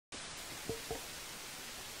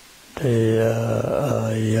တရား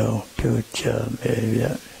အယုံပြုချမေဗျ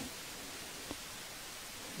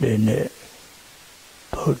ဒီနေ့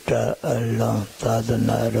ဗုဒ္ဓအလွန်သာသ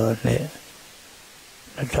နာတော်နှစ်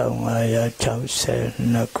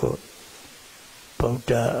2562ခုဗုဒ္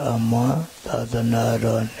ဓအမွန်သာသနာ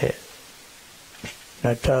တော်နှစ်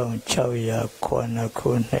2609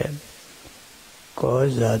ခုနှစ်ကော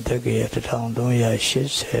ဇာတက္ကရာ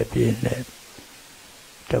1380ပြည့်နှစ်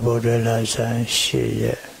တဗုဒ္ဓလဆန်း8ရ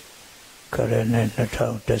က်ခရစ်နှစ်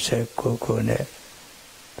2019ခုနှစ်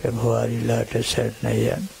ဖေဖော်ဝါရီလ12ရ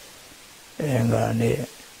က်အင်္ဂါနေ့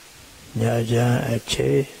ညချမ်းအချိ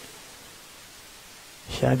န်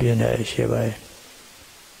ရှမ်းပြည်နယ်အရှေ့ပိုင်း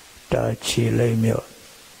တာချီလိမ့်မြို့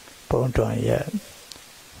ပုံတွန်ရက်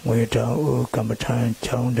ငွေတောင်ဦးကမ္မထံ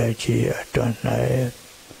ကျောင်းတိုက်ကြီးအတွန်း၌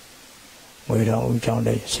ငွေတောင်ဦးကျောင်း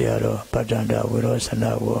တိုက်ဆရာတော်ပတ္တန္တဝိရောစန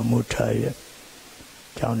ကိုအမှုထား၍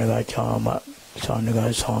ကျောင်းတကာကျောင်းအမဆောင်းတကာ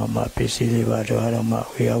ဆောင်းအမပစ္စည်းလေးပါတော်တော်မှ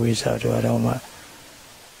ဝေယဝိစာတော်တော်မှ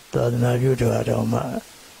သာသနာပြုတော်တော်မှ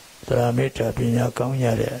သရမေတ္တာပညာကောင်းရ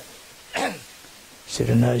တဲ့စေ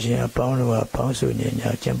တနာရှင်အပေါင်းတို့ကပေါင်းစုညီညာ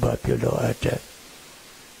ကျင့်ပပြုလို့အပ်တဲ့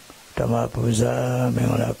ဓမ္မပူဇာမင်္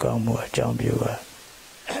ဂလာကောင်းမှုအကြောင်းပြုပါ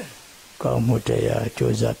ကောင်းမှုတရား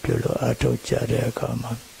ကြိုးစားပြုလို့အထောက်ကြတဲ့အခါ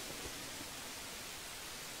မှာ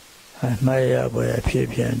အမှားရပွဲအဖြစ်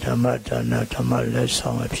ဖြင့်ဓမ္မဒါနဓမ္မလက်ဆော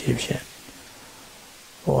င်အဖြစ်ဖြင့်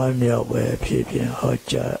ဝမ်းမြောက်ပွဲအဖြစ်ဖြင့်ဟော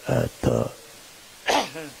ကြားအပ်သော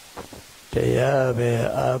တရားပဲ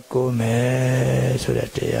အာကိုမယ်ဆိုတဲ့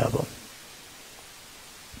တရားပေါ့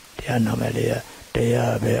တရားနာမည်လေးတ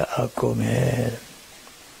ရားပဲအာကိုမယ်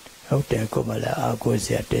ဟုတ်တယ်ကိုမလားအာကိုစ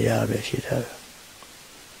ရာတရားပဲရှိတာ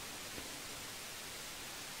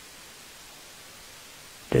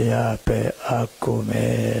တရားပဲအာကိုမ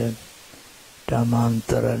ယ်ဓမ္မံ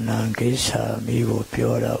တရဏံကိစ္ဆာမိကို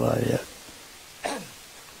ပြောတာပါဗျ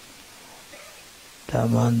ဓ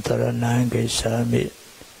မ္မံတရဏံကိစ္ဆာမိ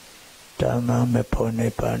ဓမ္မမဖို့နိ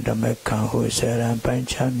ဗ္ဗာန်ဓမ္မခံဟုဆရံပိုင်း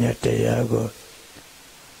ခြားမြတ်တရားကို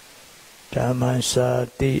ဓမ္မစာ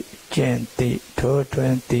တိကျင့်တိထိုးထွ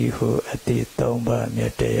င်းတိဟုအတိသုံးပါးမြ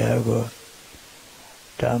တ်တရားကို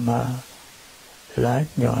ဓမ္မလမ်း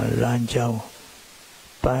ညွှန်လမ်းကြောင်း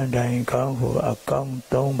ပန်းတိုင်ကောင်းဟုအကောင်း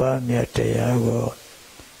သုံးပါးမြတ်တရားကို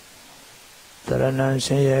သရဏံဆ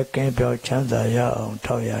င်းရဲကင်းပြောက်ချမ်းသာရအောင်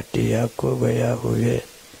ထောက်ရတရားကိုယ်ဝေယဟု၍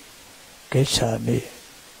ကိစ္ဆာမိ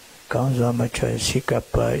ကောင်းစွာမချွတ်စိကပ္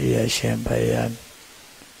ပယရှင်ဘယံ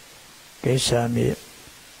ကိစ္ဆာမိ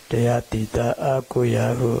တရားတိတာအာကိုရာ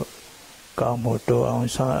ဟုကောင်းမှုတိုးအောင်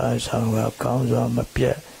ဆောင်အဆောင်ကကောင်းစွာမပြ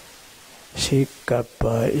တ်စိကပ္ပ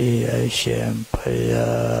ယရှင်ဘယံ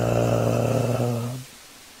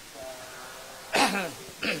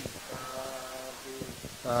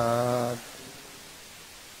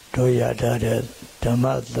တို့ရထားတဲ့ဓမ္မ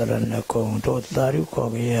သရဏဂုံတို့သာရု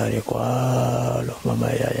ခေါ်ကြရတယ်ကွာလို့မမ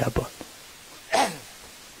ရရပေါ့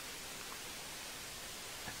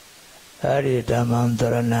အဲ့ဒီဓမ္မံသ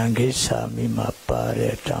ရဏံကိစ္ဆာမိမှာပါ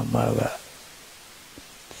တဲ့ဓမ္မက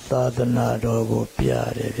သာသနာတော်ကိုပြ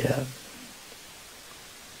တယ်ဗျာ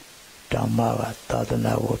ဓမ္မကသာသ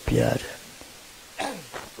နာကိုပြတယ်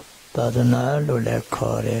သာသနာလို့လည်း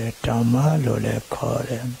ခေါ်တယ်ဓမ္မလို့လည်းခေါ်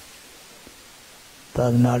တယ်သာ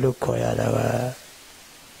သနာလို့ခေါ်ရတာက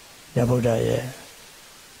မြတ်ဗုဒ္ဓရဲ့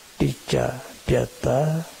တိကျပြတ်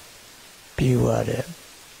သားပြီးွားတဲ့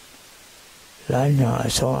လမ်းညွှန်အ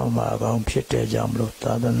ဆုံးအမကောင်းဖြစ်တဲ့ကြောင့်မလို့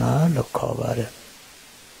သာသနာလို့ခေါ်ပါတယ်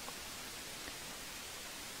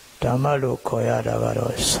ဓမ္မလို့ခေါ်ရတာက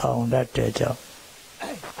တော့ဆောင်တတ်တဲ့ကြောင့်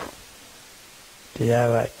တရား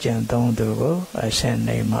ကကျင့်သုံးသူကိုအရှင်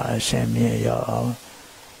နေမှာအရှင်မြင့်ရောက်အောင်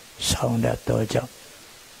ဆောင်တတ်သောကြောင့်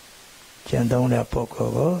ကျင့်သုံးတဲ့ပုဂ္ဂို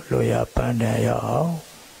လ်ကိုလူရပန်းတန်ရောက်အောင်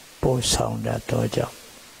ပို့ဆောင်တတ်သောကြောင့်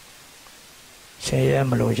ဆင်းရဲ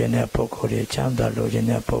မလိုချင်တဲ့ပုဂ္ဂိုလ်တွေချမ်းသာလိုချင်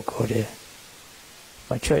တဲ့ပုဂ္ဂိုလ်တွေမ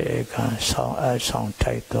ချွတ်ဧကံဆောင်အပ်ဆောင်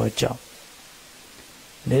ထိုက်သောကြောင့်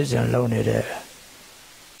နေ့စဉ်လုပ်နေတဲ့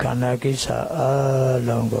ခန္ဓာကိစ္စအ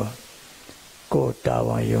လုံးကိုယ်တာဝ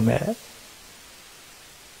န်ယူမဲ့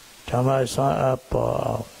ဓမ္မဆွမ်းအပ်ပေါ်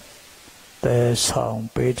အောင်သယ်ဆောင်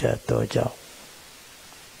ပေးတတ်သောကြောင့်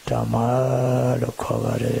ဓမ္မလို့ခေါ်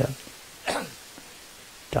ပါတယ်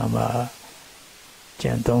ဓမ္မကျ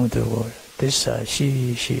င့်သုံးသူကိုသစ္စာရှိ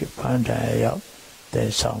ရှိပန်းတိုင်ရောက်သ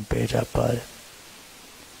ယ်ဆောင်ပေးတတ်ပါတယ်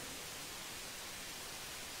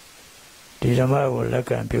ဒီဓမ္မကိုလက်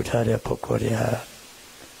ကံပြုထားတဲ့ပုဂ္ဂိုလ်တွေဟာ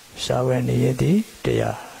စာဝေနေယတိတ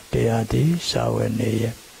ရားသည်စာဝေနေယ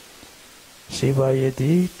စီပါယ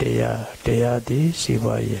တိတရားသည်စီ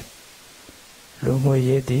ပါယလူမှုယ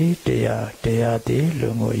တိတရားသည်လူ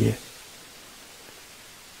မှုယ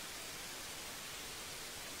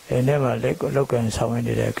And never look and so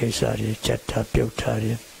many Kisari, Chetta,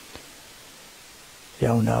 Putari,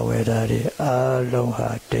 Yona, Wedari,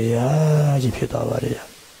 Aloha, Dea, Jipitawaria.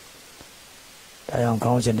 I am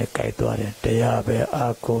counting the Kaitwari, Dea be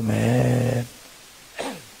Akume.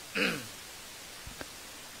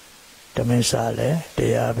 Tamensale,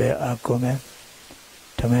 Dea be Akume.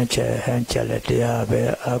 Tamenche, Henchele, Dea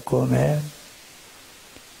be Akume.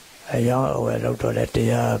 A young away looked at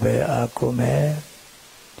Dea be Akume.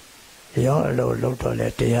 Young looked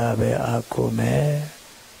at Dea be Akume.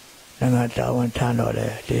 Nangata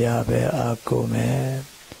Tanole, Dea be Akume.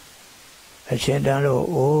 A Chendalo,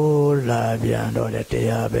 oh, la Biando,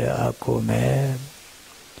 Dea be Akume.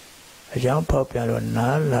 A young popular,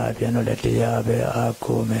 Nala, Biano, Dea be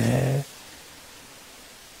Akume.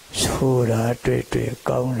 Sura, Tree,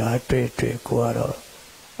 Kauna, Tree, Quaro.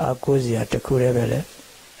 Akuzia, the Kurevele.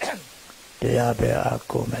 Dea be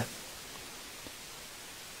Akume.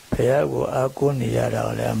 Peago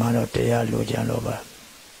Akuniara, the Mano Dea Lujanova.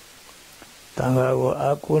 Tangago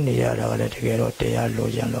Akuniara, the Tegero Dea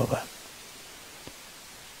Lujanova.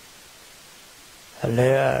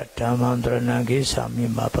 Alea Tamandra Nagi Sami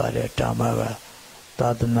Mapare Tamaga,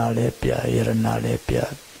 Tadnalepia, Iranalepia.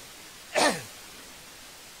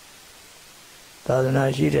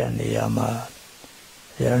 Tadnajira Niyama.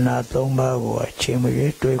 Yarana Tomba was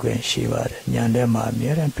Chimui, Twigwen Shiva, Yandema,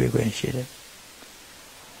 Mir and Twigwen Shida.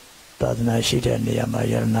 Tadna Shida Niyama,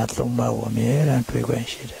 Yarana Tomba, Mir and Twigwen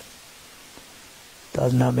Shida.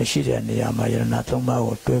 Tadna Meshida Niyama, Yarana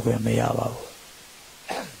Tomba, Twigwen Mayava.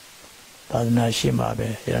 Tadna Shima,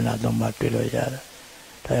 Yarana Tomba, Twiloyara.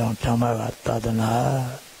 Tayon Tamaga,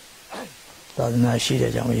 Tadna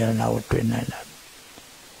Shida, Yarana, Twinana.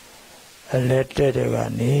 A letter de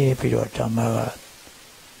Gani, Piro Tamaga.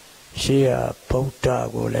 She a Pota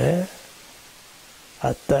Gole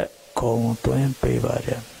at that cone to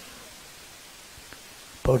empire.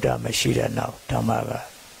 Pota Mashida now, Tamaga.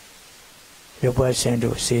 You boy send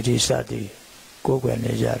to City Sadi, Google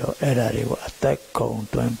Nijaro, Erarigo, at that cone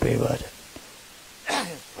to empire.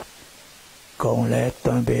 Cone let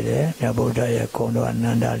to empire, Nabodaya Kono and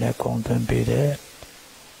Nanda let cone to empire.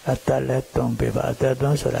 At that let to empire, at that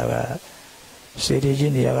one Soraga, City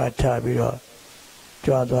Ginia Tabiro.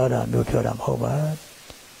 Jodara, no Pioram Hoba.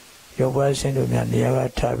 Your voice into me, Niaga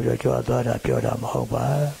Tabio, Jodara, Pioram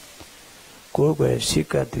Hoba. Google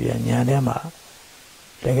Sika to Yanema.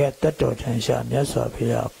 They get that attention, yes, of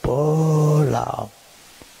here, Pola.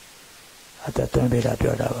 At the Tombila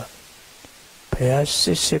Piodava. Pea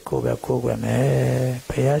Sisico, Google me,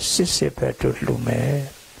 Pea Sisipe to Lume,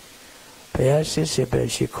 Pea Sisipe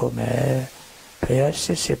Shikome, Pea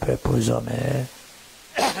Sisipe Puzome.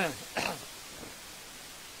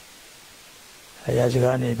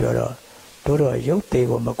 Yazgani Biro, Duro, you take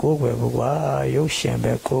on the Google, you shame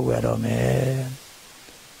Google me.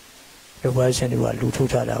 It wasn't what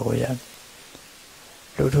Lututara.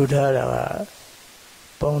 Lututara,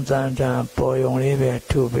 Ponzanta, boy only were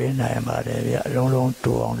 2 pin, long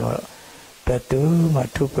 2 on but 2 my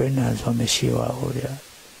 2 pinners on the Shiva.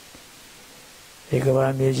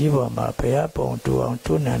 Ikava Mijiva, my pay up on 2 on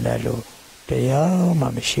 2 Nandalo, the young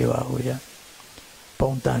Mamma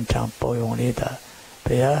Pontantan Poyon Lita,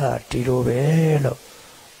 Pea Tiro Velo,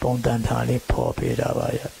 Pontantani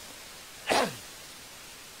Popidavaya.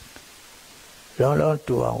 Long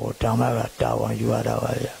to our Tamaga Tower, you are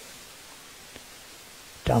Davaya.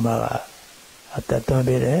 Tamaga at the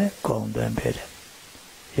Tombede, Condon Bed.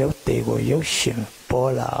 You take or you shim,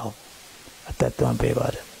 Pola at the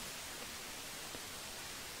Tombed.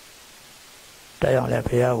 Dion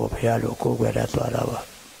Lapia, Pialo, Google at Wadawa.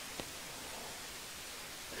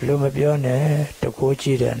 Lumabione, the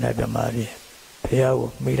Kochi and Nabamari,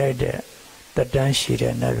 Piao, Milade, the Danshi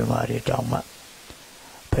and Nabamari Dama,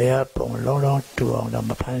 Piapon, long to on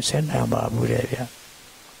the Pansen and Baburia,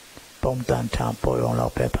 Pomtan Tampo on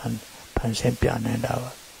Lopepan, Pansen Pian and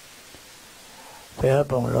Ava.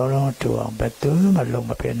 Piapon, long to on Betum, a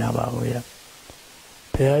Lumapena Baburia,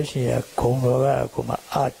 Piagia, Congoga, Kuma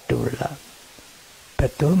Atula,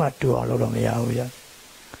 Petuma to on Lomia.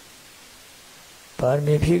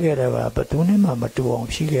 Parmi Pigera, but Unima to on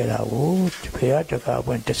Shigera, wood, Piataka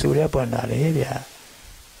went to Suria Pondaria.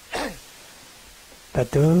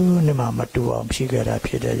 But Unima to on Shigera,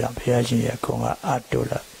 Pida, Piagia, Conga,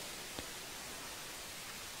 Atula.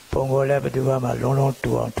 Pongo Labaduma, Lono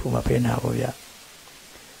to on Tuma Penahoya.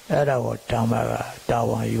 Era what Tamaga,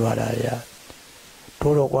 Tawan Yuaraya.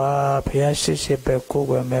 Purua, Piasisipe,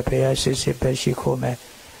 Kugame, Piasisipe, Shikome,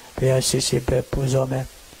 Piasisipe, Puzome.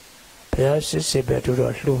 Piasisipe to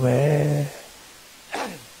the Lume.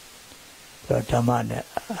 The Tamane,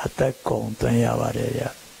 at that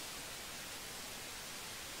Contanya.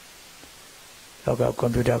 လောကကွ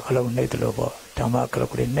န်ပျူတာခလုံးနှိပ်တယ်လို့ပေါ့ဓမ္မခလု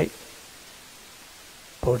တ်ကလေးနှိပ်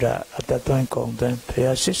ဘုရားအတ္တသွင်းကုန်သွင်းဘု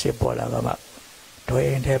ရားစစ်စစ်ပေါ်လာကမှတို့အ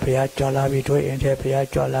င်းတဲ့ဘုရားကြွလာပြီတို့အင်းတဲ့ဘုရား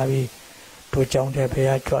ကြွလာပြီတို့ကြောင့်တဲ့ဘု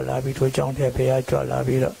ရားကြွလာပြီတို့ကြောင့်တဲ့ဘုရားကြွလာ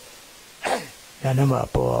ပြီတော့ဉာဏ်မှာ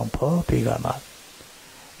ပေါ်အောင်ပေါ်ပြီးကမှ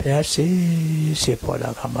ဘုရားစစ်ပေါ်လာ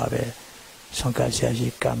ကမှပဲဆုံးကဆရာ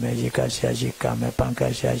ကြီးကမယ်ရေကဆရာကြီးကမယ်ပန်က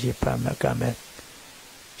ဆရာကြီးပန်မယ်ကမယ်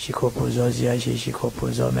ရှိခိုးပူဇော်ဆရာကြီးရှိခိုးပူ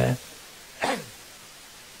ဇော်မယ်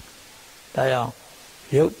ဒါကြောင့်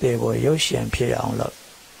ရုပ်တွေကိုရုပ်ရှင်ဖြစ်အောင်လို့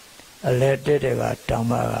အလဲတဲ့ကတောင်း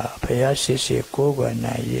ပါကဘုရားစစ်ကိုးကွယ်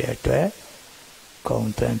နိုင်ရဲ့အတွက်ဂုဏ်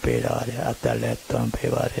သွင်းပေးတော်တယ်အသက်လည်းသွင်း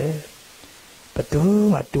ပေးပါတယ်ဘသူ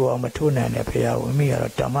မှတူအောင်မထိုးနိုင်တဲ့ဘုရားဝိမိက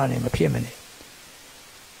တော့ဓမ္မနဲ့မဖြစ်မနေ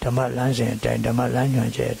ဓမ္မလမ်းစဉ်အတိုင်းဓမ္မလမ်းညွှ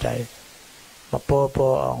န်ချက်အတိုင်းမပေါ်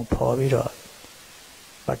ပေါ်အောင်ဖော်ပြီးတော့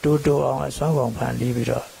မတူတူအောင်အစွမ်းကုန်ဖန်ပြီး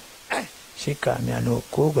တော့ရှိကမြန်တို့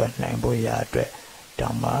ကိုးကွယ်နိုင်ဖို့ရာအတွက်ဓ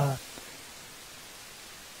မ္မ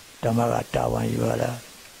ကတာဝန်ယူရတာ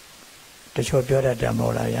တချို့ပြောတတ်တယ်မဟု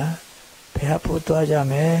တ်လားဗျာဘုရားဖို့သွားကြ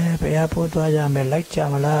မယ်ဘုရားဖို့သွားကြမယ်လိုက်ကြ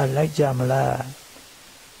မလားလိုက်ကြမလား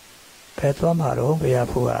ဘယ်သွားမှာတော့ဘုရား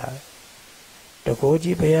ဖို့ကတကိုး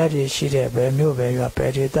ကြီးဘုရားကြီးရှိတဲ့ဘယ်မြို့ပဲရွာဘ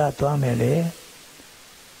ယ်ဒေသသွားမယ်လေ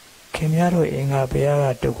ခင်ဗျားတို့အင်္ဂါဘုရားက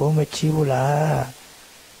တကိုးမကြည့်ဘူးလား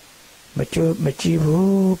မကြည့်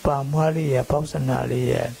ဘူးပါမွားလေးရပေါ့စနာလေး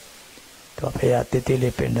ရတော့ဘုရားတည်တည်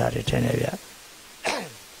လေးပင်တာတယ်ထင်တယ်ဗျ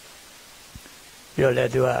ပြောလဲ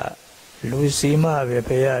သူကလူစီမပဲ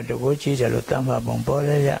ဘုရားတကိုးကြည့်တယ်လို့တမ်းမှပုံပေါ်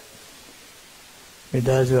လဲရမိ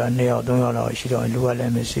သားစုက2ယောက်3ယောက်လောက်ရှိတော့လူကလ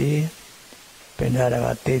ည်းမရှိပင်တာက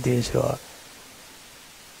တည်တည်ဆိုတော့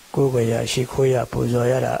ကိုယ်ကရရှိခိုးရပူဇော်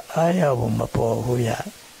ရတာအားရဖို့မပေါ်ဘူးရ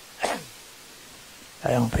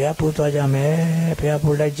အဲအောင်ဘုရားပူသွားကြမယ်ဘုရားပူ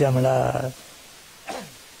လိုက်ကြမလား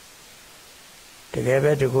တကယ်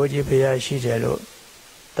ပဲတကိုးကြီးဘုရားရှိတယ်လို့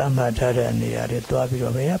တမ်းမှထားတဲ့နေရာတွေသွားပြီး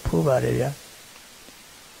တော့ဘုရားဖူးပါတယ်ဗျာ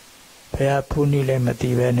ဘုရားဖူးနည်းလည်းမသိ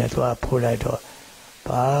ပဲနဲ့သွားဖူးလိုက်တော့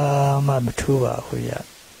ဘာမှမထူးပါဘူးဗျာ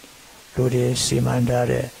လူတွေစီမံထား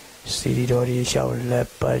တဲ့စီရီတော်တွေလျှောက်လက်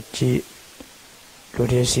ပတ်ကြည့်လူ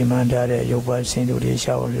တွေစီမံထားတဲ့ရုပ်ပတ်စင်လူတွေ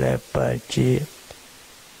လျှောက်လက်ပတ်ကြည့်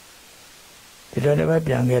ဒီလိုလည်းပဲ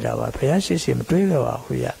ပြန်ခဲ့တာပါဘုရားရှိရှိမတွေးကြပါ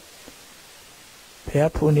ဘူးဗျာဘု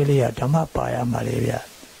ရားဖူးနည်းလေးကဓမ္မပါရမှာလေဗျာ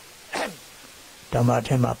ဓမ္မ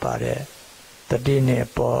ထဲမှာပါတဲ့တတိနဲ့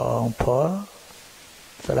ပေါ်ဖို့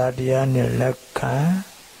သရတရားနဲ့လက်ခံ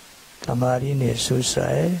သမာဓိနဲ့ဆု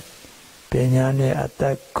ဆိုင်ပညာနဲ့အသ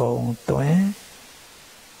က်ကုန်သွင်း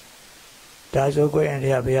ဒါဆိုကိုယ်ရင်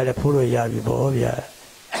တွေကဘုရားလည်းဖူးလို့ရပြီပေါ့ဗျာ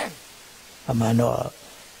အမှန်တော့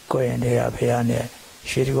ကိုယ်ရင်တွေကဘုရားနဲ့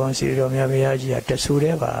ရှိတကုံစီတော်မြတ်ဘုရားကြီးကတဆူ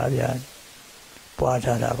တဲ့ပါဗျာပွား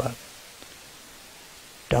ထားတာပါ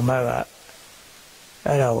ဓမ္မက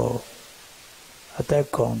အဲ့ဒါကိုအသက်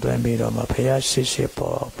ကုန်သွင်းပြီးတော့မှဘုရားရှိ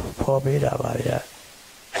ပေါ်ဖော်ပေးတာပါဗျာ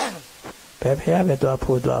ဘယ်ဘုရားပဲသွား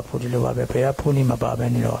ဖို့ဒီလိုပါပဲဘုရားဖူးနေမှာပါပဲ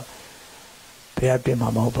နေတော့ဘုရားပြင်မှာ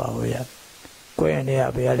မဟုတ်ပါဘူးဗျာကိုယ့်အနေနဲ့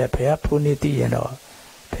ဘုရားလည်းဘုရားဖူးနေသိရင်တော့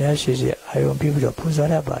ဘုရားရှိအာယုံပြီးပြီးတော့ပူဇော်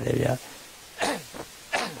ရပါလေဗျာ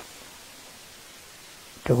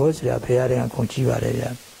တကောစရာဘုရားတဲ့အကုန်ကြည့်ပါလေဗျာ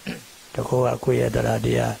တကောကကိုယ့်ရဲ့တ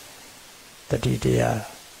ရားတတိတရား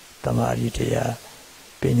သမာဓိတရား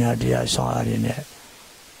ပညာတရားဆောင်အားတွေနဲ့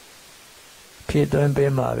ဖြစ်သွင်း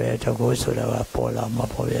ပေးမှာပဲတကောဆိုတာကပေါ်လာမှာ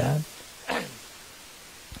ပေါ့ဗျာ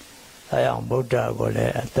အဲအောင်ဗုဒ္ဓကိုလ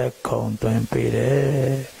ည်းအသက်ကုန်သွင်းပေးတ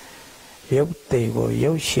ယ်ရုပ်သေးကို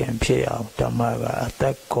ရုပ်ရှင်ဖြစ်အောင်ဓမ္မကအသ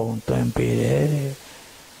က်ကုန်သွင်းပေးတယ်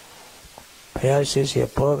ဘုရားရှိရှိ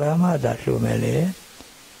ပေါ်ကမှသာလှူမယ်လေ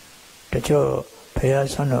တချို့ဘုရား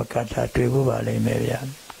ဆွမ်းတော်ကထာတွေ့ဖို့ပါလိမ့်မယ်ဗျာ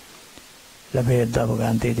လက်ဖေးတပကံ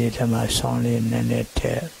တည်တည်ထမှာဆောင်းလေးနည်းနည်းထ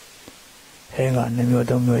က်ဟဲက2မျိုး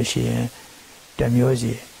3မျိုးရှိရင်တစ်မျိုး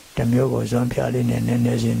စီတစ်မျိုးကိုဇွန်ဖျားလေးနဲ့နည်းန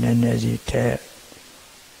ည်းစီထက်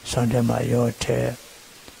ဆွမ်းတယ်မှာရောထက်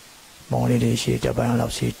မောင်လေးတွေရှိတစ်ပိုင်းလော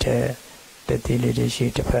က်စီထက်တတိလေးတွေရှိ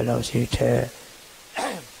တစ်ဖက်လောက်စီထက်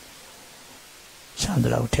ဆန္ဒ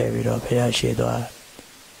လောက်ထည့်ပြီးတော့ဘုရားရှိသွား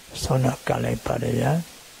ဆောင်းကလိုက်ပါတယ်ဗျာ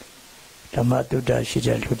ဓမ္မတုဒ္ဒရှိ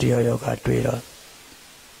တဲ့လူတယောက်ယောက်ကတွေ့တော့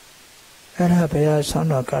အဲ့ဒါဘုရားဆောင်း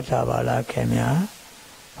တော်ကထာပါလားခင်ဗျာ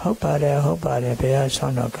ဟုတ်ပါတယ်ဘုရားဆော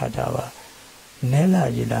င်းတော်ကထာပါနဲလာ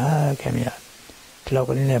ကြီးလားခင်ဗျာဒီလောက်က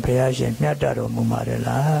လေးနဲ့ဘုရားရှင်မြတ်တော်မူပါတယ်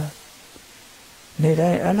လားနေ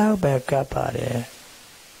တိုင်းအလောက်ပဲကပ်ပါတယ်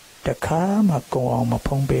တခါမှကုံအောင်မ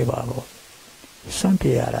ဖုံးပေးပါဘူးစွန့်ပြ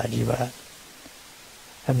ရတာကြီးပါ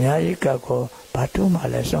အများကြီးကကိုဘာတူမှ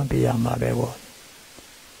လည်းစွန့်ပြရမှာပဲပေါ့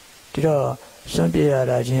ဒီတော့စွန့်ပြရ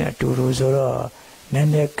တာချင်းအတူတူဆိုတော့နည်း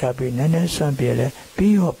နည်းကပ်ပြီးနည်းနည်းစွန့်ပြလဲ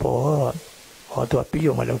ပြီးရောပေါ့ဟောတော့ပြီး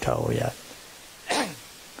ရောမလုပ်ထားဘူးရ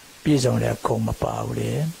ပြည်စုံတဲ့ကုံမပါဘူး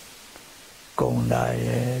လေကုံလာ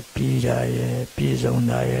ရဲ့ပြည်တာရဲ့ပြည်စုံ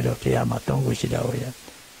တာရဲ့တော့တရားမှာ၃ခုရှိတာဟုတ်ရဲ့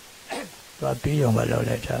သူကပြည်ုံပဲလုပ်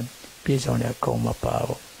လိုက်တာပြည်စုံတဲ့ကုံမပါ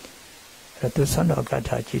ဘူးအဲ့သူဆန္ဒက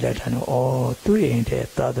ထာကြည့်လိုက်တာနော်သူ့အိမ်တဲ့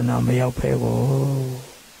သာသနာမရောက်ဖဲကို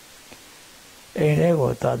အိမ်ထဲ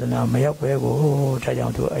ကိုသာသနာမရောက်ဖဲကိုဒါကြော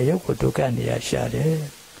င့်သူအယုတ်ကိုသူကနေရရှာတယ်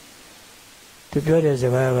သူပြောတဲ့စ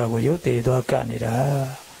ကားကိုရုပ်တည်သွားကနေတာ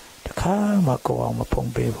တခါမှကိုအောင်မ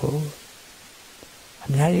ဖုံးပေးဘူးအ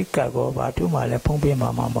များကြီးကကောဘာတူမှလည်းဖုံးပေးမှာ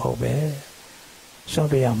မဟုတ်ပဲစွန့်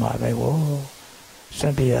ပြရမှာပဲကိုစွ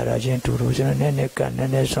န့်ပြရတာချင်းတူတူကျွန်တော်နည်းနည်းကန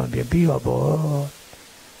ည်းနည်းစွန့်ပြပြီးတော့ပေါ့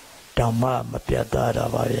ဓမ္မမပြတ်သားတာ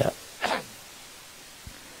ပါဗျ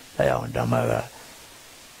အဲအောင်ဓမ္မက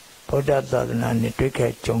ဗုဒ္ဓသာသနာနဲ့တွေ့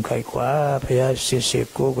ခဲ့ကြုံခိုက်กว่าဘုရားစစ်စစ်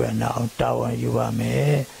ကိုယ်ွယ်နာအောင်တာဝန်ယူပါမ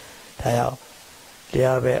ယ်ဒါကြောင့်တ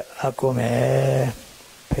ရားပဲအကုမယ်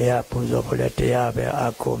ဘုရားပူဇော်ဖို့လည်းတရားပဲအ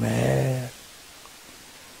ကုမယ်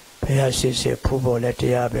ဘုရားစစ်စစ်ဖူးဖို့လည်းတ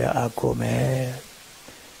ရားပဲအကုမယ်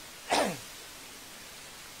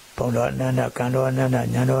ဘုံတော်အနန္တကံတော်အနန္တ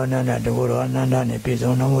ညာတော်အနန္တတကူတော်အနန္တနဲ့ပြည့်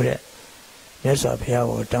စုံတော်မူတဲ့မြတ်စွာဘုရား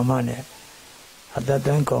ကိုဓမ္မနဲ့အတ္တတ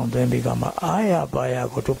န်ကောင်သွင်းပြီးကမှအာရပါရ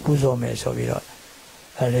ကိုတို့ပူဇော်မယ်ဆိုပြီးတော့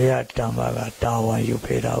အရိယဓမ္မကတာဝန်ယူ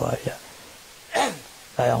ပေးတာပါဗျာ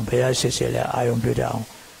အဲအောင်ဘုရားစစ်စစ်လည်းအာယုံပြုတဲ့အောင်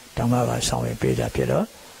ဓမ္မကဆောင်ရွက်ပေးတာဖြစ်တော့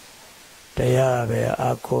တရားပဲ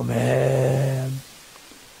အကုမယ်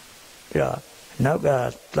ပြီးတော့နောက်က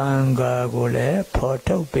သံဃာကိုလည်းဖော်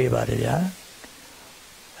ထုတ်ပေးပါတယ်ဗျာ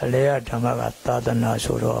အရိယဓမ္မကသာသနာ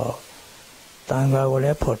ဆိုတော့သံဃာကိုလ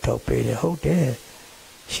ည်းဖော်ထုတ်ပေးတယ်ဟုတ်တယ်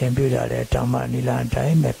ရှင်ပြုတာလည်းဓမ္မနိလန်အတို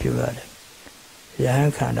င်းပဲပြုရတယ်ယဟ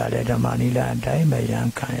န်ခန္ဓာလည်းဓမ္မနိလန်အတိုင်းပဲယဟန်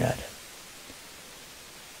ခံရတယ်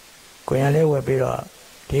ကိုယ်ရလေးဝယ်ပြီးတော့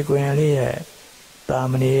ဒီကိုယ်ရလေးရဲ့တာ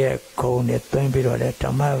မဏေရဲ့ခုံနဲ့တွင်းပြီးတော့လည်းဓ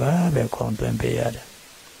မ္မကပဲခုံတွင်းပေးရတယ်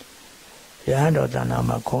ယဟန်တော်တဏ္ဍာ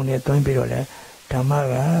မှာခုံနဲ့တွင်းပြီးတော့လည်းဓမ္မ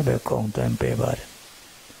ကပဲခုံတွင်းပေးပါတယ်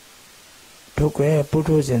တို့ကွယ်ပု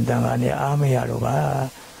ထုဇဉ်တန်ခါနဲ့အားမရလို့ပါ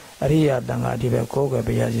အရိယတန်ခါဒီပဲကိုယ်ကွယ်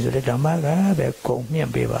ပြရစီဆိုတဲ့ဓမ္မကပဲခုံမြင့်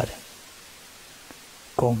ပေးပါတယ်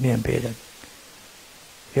ခုံမြင့်ပေးတယ်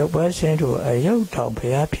ရုပ်ပဲဆင်းတို့အယုတ်ထောင်ဘု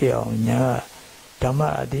ရားဖြစ်အောင်ညာဓမ္မ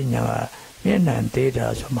အတိညာမျက်နှံသေးတာ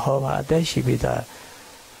ဆိုမဟောမှာအသက်ရှိပြီးသား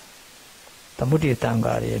သမုဒိတံ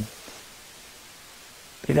ဃာတွေ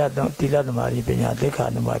တိလသမารီပညာသိက္ခာ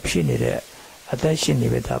သမารဖြစ်နေတဲ့အသက်ရှိနေ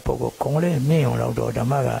ပြီသားပုဂ္ဂိုလ်ကိုယ်လေးမြင့်အောင်တော့ဓမ္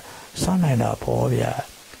မကစနိုင်တာပေါ့ဗျာ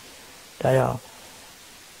ဒါကြောင့်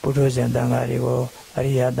ပုထုဇဉ်တန်ဃာတွေကိုအ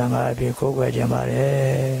ရိယတန်ဃာအဖြစ်ကိုးကွယ်ခြင်းပါတယ်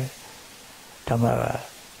ဓမ္မက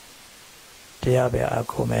တရားပဲအ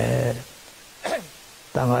ကုမယ်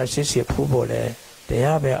တန်ဃာစစ်စစ်ဖူးဖို့လေတ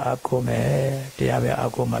ရားပဲအကုမယ်တရားပဲအ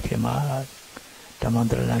ကုမှဖြစ်မှာဓမ္မ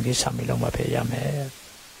တရဏကိစ္စမီလုံးမဖြစ်ရမယ်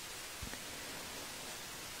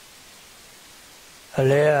အ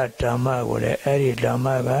လေဓမ္မကိုလေအဲ့ဒီဓမ္မ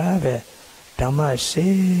ကပဲဓမ္မစ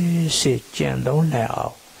စ်ကျင့်သုံးနိုင်အော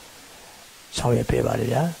င်ဆောင်ရွက်ပေးပါလေ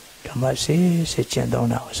ဗျာဓမ္မစစ်ကျင့်သုံး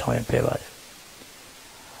နိုင်အောင်ဆောင်ရွက်ပေးပါလေ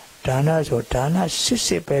ဒါနဆိုဒါနစ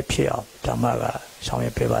စ်ပဲဖြစ်အောင်ဓမ္မကဆောင်ရွ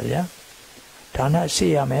က်ပေးပါလေဗျာဒါနစ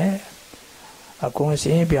စ်ရမယ်အကုန်စ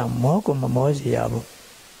င်းပြမောကိုမမောစီရဘူး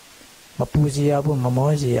မပူစီရဘူးမမော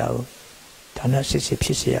စီရဘူးဒါနစစ်ဖြ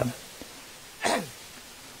စ်စီရမယ်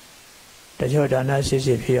တချို့ဒါနစစ်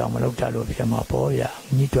ဖြစ်အောင်မလုပ်တာလို့ဖြစ်မှာပေါ့ဗျာ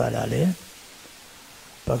ညှိတွားတာလေ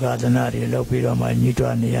ပကသနာတွေလုပ်ပြီးတော့မှညှိ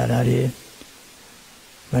တွားနေရတာတွေ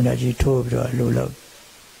မန္တကြီးထိုးပြီးတော့အလို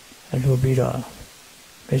ပြီးတော့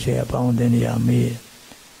မိတ်ဆွေအပေါင်းအသင်းတွေမေး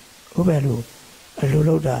ဥပ္ပလူအလို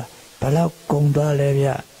လုပ်တာဘယ်လောက်ကုန်သွားလဲဗျ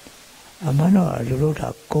အမှန်တော့အလိုလုပ်တာ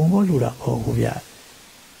ကုန်ဖို့လူတာမဟုတ်ဘူးဗျ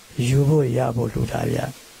ယူဖို့ရဖို့လူတာဗျ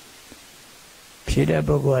ဖြေတဲ့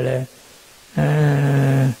ပုဂ္ဂိုလ်ကလည်း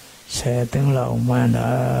10 သိန်းလောက်မှန်းတာ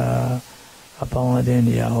အပေါင်းအသင်း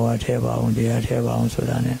တွေဟောထဲပါအောင်တရားထဲပါအောင်ဆို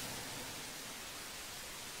တာနဲ့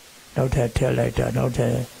နောက်ထပ်ထည့်လိုက်တာနောက်ထ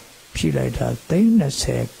ပ်ဖြည့်လိုက်တာ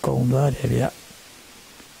30ကုန်သွားတယ်ဗျ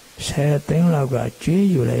10 သိန်းလောက်ကကျွေး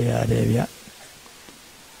ယူလိုက်ရတယ်ဗျ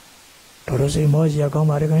တော်တော်စိမောစရာကောင်း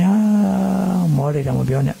ပါတယ်ခင်ဗျာမောလိုက်တာမ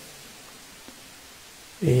ပြောနဲ့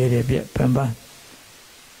အေးရပြပန်းပန်း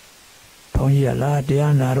ဘုန်းကြီးကလာတ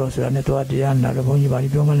ရားနာတော့ဆိုတာနဲ့တော့တရားနာတော့ဘုန်းကြီးဘာ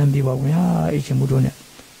ပြောမှလည်းမသိပါဘူးခင်ဗျာအဲ့ချင်းမှုတို့နဲ့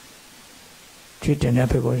ကျွေးတင်တဲ့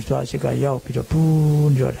ဘက်ကိုသွားစိတ်ကရောက်ပြီးတော့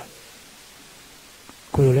ပူးပြောတာ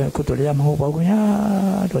ကိုယ်လည်းမဟုတ်ပါဘူးခင်ဗျာ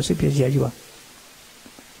တော့စိတ်ပြည့်စရာကြီးပါ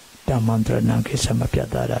ဓမ္မန္တရဏကိစ္စမပြတ်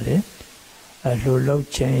သားတာလေအလိုလုံး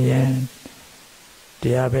ခြင်းရင်တ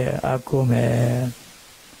ရားပဲအကုမယ်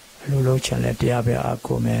အလိုလုံးခြင်းလည်းတရားပဲအ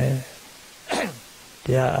ကုမယ်တ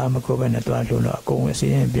ရားအမကုပဲနဲ့တွားလို့တော့အကုန်အစ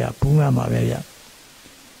င်းပြပူးမှမှာပဲဗျ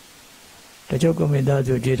တချို့ကမိသား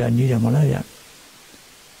စုကြည့်တာညီးတယ်မလားဗျ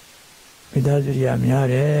မိသားစုကြီးများ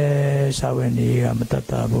တယ်စာဝင်နေကမတတ်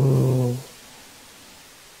တာဘူး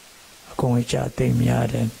အကုန်ကြသိမ်းများ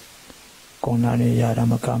တယ်ကုံနာနေရတာ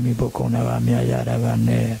မကမိဘူးကုံနာကများရတာက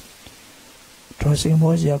နဲ့တော်စင်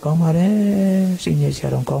မောစရာကောင်းပါတယ်စိတ်ညစ်စရာ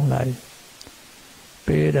တော့ကောင်းလာတယ်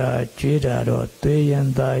ပေးတာကြွေးတာတော့သွေးရင်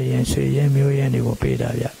သားရင်ဆွေရင်မျိုးရင်တွေကိုပေးတာ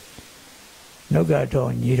ဗျနှုတ်က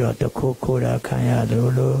တော့ညီတော့တခုခိုးတာခံရတယ်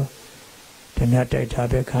လို့တ냐တိုက်တာ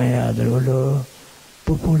ပဲခံရတယ်လို့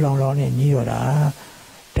ပူပူလောင်လောင်နဲ့ညီတော့တာ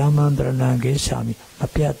ဓမ္မန္တရဏံကိစ္ဆာမိမ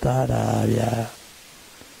ပြတ်သားတာဗျာ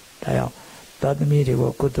ဒါကြောင့်သာသမီတွေ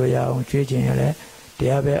ကိုကုသိုလ်ရအောင်ကြွေးခြင်းရလဲတ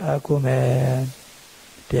ရားပဲအားကိုးမယ်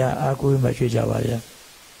တရားအားကိုးမှကြွေးကြပါဗျာ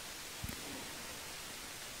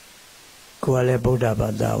ကိုယ်လည်းဗုဒ္ဓဘာ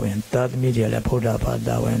သာဝင်သာသမီတွေလည်းဗုဒ္ဓဘာ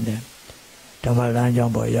သာဝင်တယ်ဓမ္မလမ်းကြော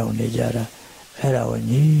င်းပေါ်ရောက်နေကြတာအဲ့ဒါကို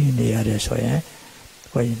ညီးနေရတယ်ဆိုရင်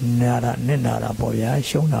ဟိုနာတာနစ်နာတာပေါ့ဗျာ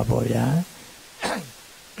ရှုံးတာပေါ့ဗျာ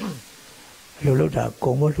လူလို့တာ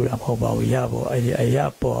ကုံဖို့လူတာမဟုတ်ပါဘူးရဖို့အဲ့ဒီအရာ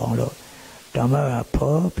ပေါ်အောင်လို့ဓမ္မက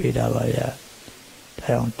ဖော်ပေးတာပါဗျာဒါ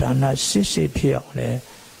ကြောင့်ဒါနစစ်စစ်ဖြစ်အောင်လေ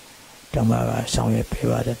ဓမ္မကဆောင်ရွက်ပေး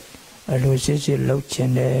ပါတယ်အလိုစစ်စစ်လုပ်ခြ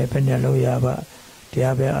င်းတယ်ဘယ်နဲ့လုပ်ရပါတ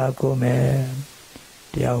ရားပဲအားကိုးမယ်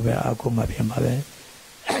တရားပဲအားကိုးမှဖြစ်မှာပဲ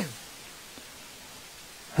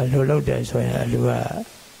အလိုလုပ်တယ်ဆိုရင်အလိုက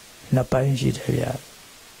နှစ်ပိုင်းရှိတယ်ဗျာ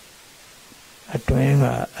အတွင်းက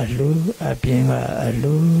အလူအပြင်ကအ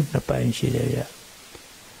လူနှစ်ပိုင်းရှိတယ်ဗျ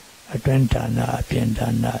အတွင်းဒါနအပြင်ဒါ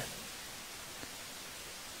န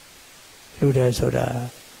လူတယ်ဆိုတာ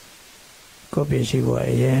ကိုယ်ပစ္စည်းကို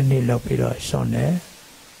အရင်နေ့လောက်ပြီးတော့စွန့်တယ်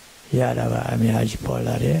ရတာကအများကြီးပေါ်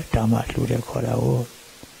လာတယ်ဒါမှလူတယ်ခေါ်တာကို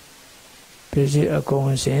ပစ္စည်းအကု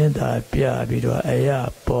န်စင်းသာပြပြီးတော့အရာ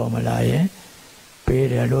ပေါ်မလာရင်ပေး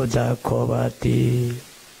တယ်လို့သာခေါ်ပါသည်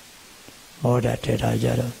မောဒတဲ့တာကြ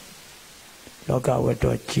တော့လောကဝတ္တ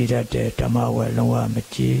ကြည်တတ်တယ်ဓမ္မဝဲလုံးဝမ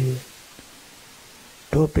ကြည်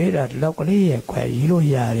တို့ပေးတာလောက်ကလေးရဲ့ခွဲရီးလို့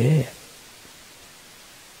ရတယ်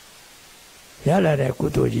ရလာတဲ့ကု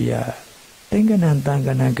သိုလ်ကြီးကသင်္ကနံတန်က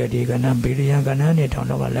နံဂတိကနံဗိရိယံကနံနဲ့တောင်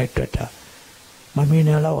တော့လိုက်တွက်တာမမင်း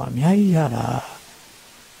နဲ့တော့အများကြီးရတာ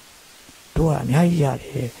တို့ကအများကြီးရတ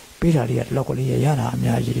ယ်ပေးတာလေးကလောက်ကလေးရတာအ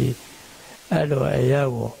များကြီးအဲ့လိုအရာ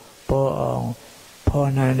ကိုပေါ်အောင်ဖော်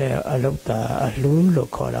နိုင်တဲ့အလုတ်တာအလူလို့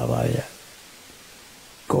ခေါ်တာပါဗျာ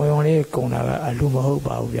ကိုယ်ရုံလေးကုံတာကအလူမဟုတ်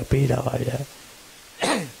ပါဘူးဗျပေးတာပါဗျာ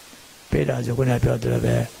ပေးတာဆိုခုနပြောတယ်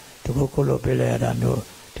ပဲသူကိုလို့ပေးလိုက်ရတာမျိုး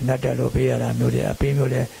ဒီနေ့တက်လို့ပေးရတာမျိုးတွေအပေး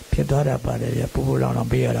မျိုးလည်းဖြစ်သွားတာပါတယ်ဗျပူပူလောင်လောင်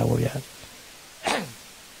ပေးရတာကိုဗျာ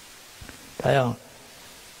ဒါကြောင့်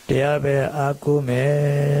တရားပဲအားကိုးမယ်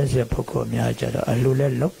ဆိုပုဂ္ဂိုလ်များကြတော့အလူလ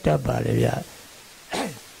ည်းလောက်တတ်ပါလေဗျာ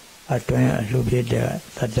အတွင်းအလူဖြစ်တဲ့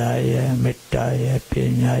သတ္တရဲ့မေတ္တာရဲ့ပ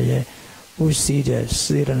ညာရဲ့ဥသိတဲ့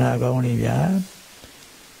စေတနာကောင်းလေးဗျာ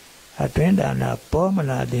အတွင်းဒါနပေါ်မ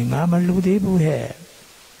လာသေးငါမလူသေးဘူးဟဲ့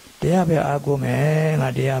တရားပဲအားကိုးမယ်ငါ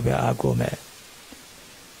တရားပဲအားကိုးမယ်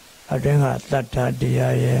အတွင်းကသတ္တတ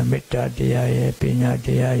ရားရဲ့မေတ္တာတရားရဲ့ပညာတ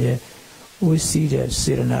ရားရဲ့ဥသိတဲ့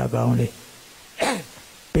စေတနာကောင်းလေး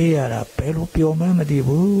ပေးရတာဘယ်လိုပြောမှမသိ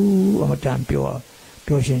ဘူးအမတန်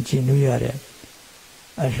ပြောရှင်ကြည်နူးရတဲ့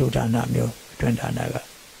အလှူဒါနမျိုးအတွင်းဒါနက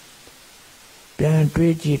ပြန်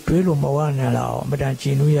တွေးကြည့်တွေးလို့မဝနိုင်လောက်အမတန်ကြ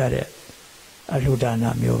ည်နူးရတဲ့အလှူဒါန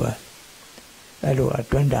မျိုးပဲအဲ့လိုအ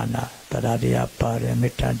တွင်းဒါနတရားတရားပါတယ်မေ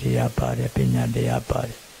တ္တာတရားပါတယ်ပညာတရားပါတ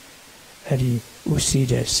ယ်အဲ့ဒီဥသိ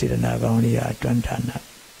တဲ့စေတနာကောင်းလေးကအတွင်းဒါန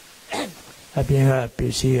အပြင်ကပ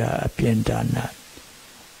စ္စည်းကအပြင်ဒါန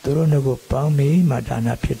သူတို့ကိုပေါင်းပြီးမှဒါန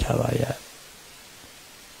ဖြစ်တာပါဗျာ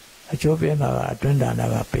အကျိုးပေးမှာကအတွင်းဒါန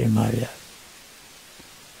ကပေးမှာဗျာ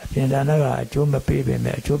အပြင်ဒါနကအကျိုးမပေးပေ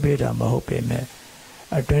မဲ့အကျိုးပေးတာမဟုတ်ပေမဲ့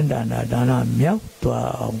အတွင်းဒါနမြောက်သွား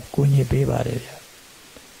အောင်ကိုညစ်ပေးပါတယ်ဗျာ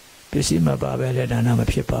ပစ္စည်းမပါပဲလေဒါနမ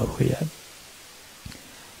ဖြစ်ပါဘူးဗျာ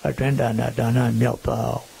အတွင်းဒါနမြောက်သွား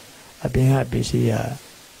အောင်အပြင်ကပစ္စည်းက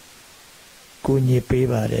ကိုညစ်ပေး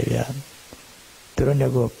ပါတယ်ဗျာသူ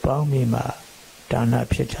တို့ကိုပေါင်းပြီးမှဒါန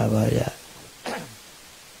ဖြစ်တာပါဗျာ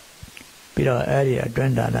ပြီးတော့အဲ့ဒီအတွ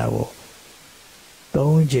င်းဒါနကို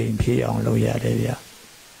3 ချိန်ဖြစ်အောင်လုပ်ရတယ်ဗျာ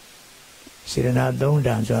စေရနာ3 တ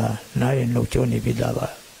န်ဆိုတာနားရင်လှုပ်ကျိုးနေပြီသားပါ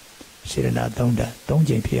စေရနာ3 တန်3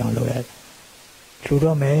 ချိန်ဖြစ်အောင်လုပ်ရတယ်လူ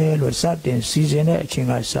တော့မယ်လို့စတင်စီစဉ်တဲ့အချိန်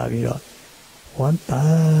ကစပြီးတော့ဝမ်းသာ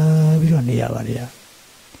ပြီးတော့နေရပါလေဗျာ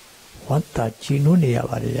ဝမ်းသာကြည်နူးနေရ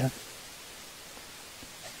ပါလေဗျာ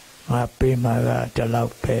ငါပေးမှာကဒီလော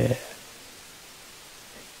က်ပဲ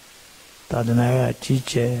သာသနာကကြီး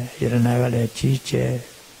ကျယ်ယရနာကလည်းကြီးကျယ်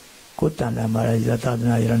ကိုယ်တန်တမှာလည်းသာသ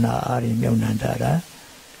နာယရနာအားရမြုံနှံတာလား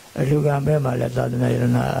အလူကံဘက်မှာလည်းသာသနာယရ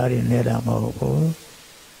နာအားရနေတာမဟုတ်ဘူး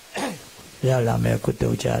ရလာမယ်ကု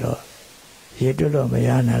သိုလ်ကြတော့ ရေတွက်လို့မရ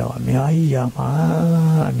နိုင်တော့အများကြီးရမှာ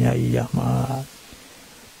အများကြီးရမှာ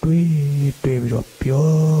တွေးပြီးတော့ပြော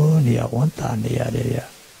နေရဝန်တာနေရတယ်ဗျ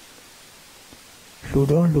လူ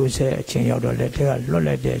တော်လူဆဲအချင်းရောက်တော့လက်ထက်ကလွတ်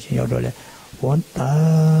လိုက်တဲ့အချင်းရောက်တော့လဲဝန်တာ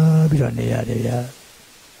ပြီးတော့နေရတယ်ဗျ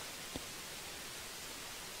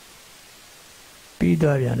ပြီး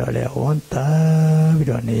တော့ပြန်တော့လဲဝန်တာပြီး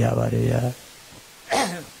တော့နေရပါတယ်ဗျ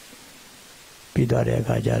ပြီးတော့တဲ့အ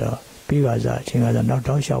ခါကျတော့ပြီးပါစားအချင်းကစားနောက်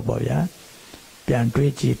တော့လျှောက်ပေါ့ဗျာပြန်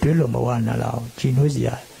တွေးကြည့်တွေးလို့မဝနိုင်တော့ကြည်နှွေးစ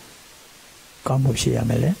ရာကောင်းမှုရှိရ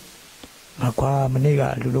မယ်လေငါကွာမနေ့က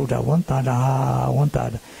လူလို့တာဝန်တာတာဝန်တာ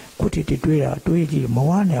ခုတိတိတွေးတာတွေးကြည့်မ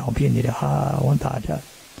ဝနိုင်အောင်ဖြစ်နေတာဟာဝန်တာတာ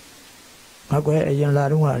ငါကွယ်အရင်လာ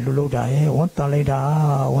တော့ကလူလို့တာရဲ့ဝန်တာလိုက်တာ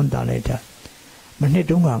ဝန်တာလိုက်တာမနှစ်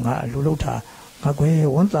တုန်းကငါလူလို့တာငါကွယ်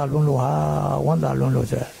ဝန်တာလွန်းလို့ဟာဝန်တာလွန်းလို့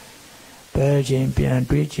ဆိုဘယ်ချင်းပြန်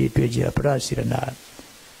တွေးကြည့်ပရစိရနာ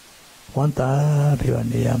ဝန်တာပြီးတော့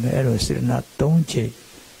နေရမယ်အဲ့လိုစိရနာ၃ချိန်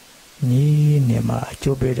ညီနေမှာအ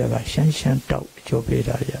ကျိုးပေးတာကရှမ်းတောက်အကျိုးပေး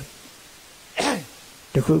တာရ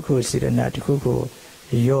တခုခုစိရနာတခုခု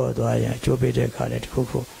ရော့သွားရင်အကျိုးပေးတဲ့ခါလေတခု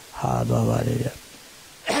ခုဟာသွားပါတယ်ရ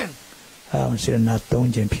အောင်စိရနာ၃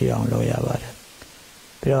ချိန်ဖြစ်အောင်လုပ်ရပါတယ်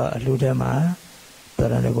ပြီးတော့အလှထဲမှာတရ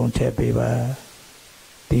ဏဂုံထည့်ပေးပါ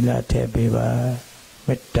သီလထည့်ပေးပါ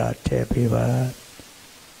မေတ္တာထည့်ပေးပါ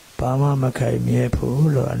ဘာမှမခိုင်မြဲဘူး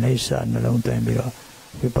လို့အနိစ္စနှလုံးသွင်းပြီးတော့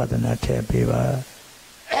ဝိပဿနာထည့်ပေးပါ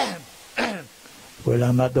ဝေလာ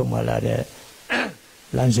မတုံမလာတဲ့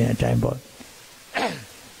လမ်းစဉ်အတိုင်းပေါ့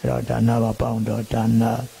အဲ့တော့ဒါနပါပေါင်းတော့ဒါန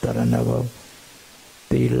တရဏဂုံ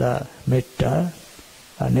သီလမေတ္တာ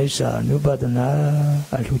အနိစ္စအနုပဒနာ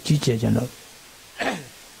အလှကြီးကျယ်ကြတော့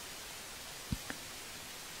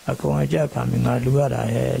အကောင်အကြခံငါလူရတာ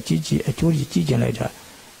ရဲ့အကျိုးကြီးကျင်လိုက်တာ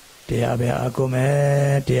တရားပဲအာကိုမ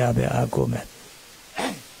ယ်တရားပဲအာကိုမယ်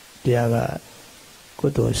တရားကကု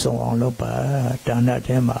သိုလ်ဆောင်အောင်လုပ်ပါဒါန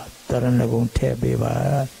ထဲမှာတရဏဂုံထည့်ပေးပါ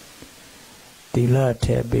သီလထ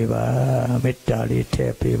ည့်ပေးပါမေတ္တာလေးထ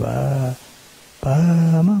ည့်ပေးပါဘာ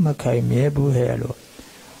မှမခိုင်မြဲဘူးဟဲ့လို့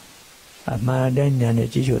အမှန်တည်းဉာဏ်နဲ့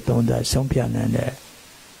ကြည့်ရှုသုံးသပ်ဆုံးဖြတ်နိုင်တဲ့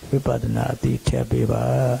ဝိပဿနာအသိထည့်ပေးပါ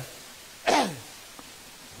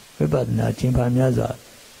ဝိပဿနာကျင့်ပါများစွာ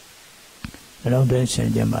နှလုံးသွင်းဆင်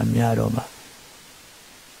ခြင်မှာများတော့မှာ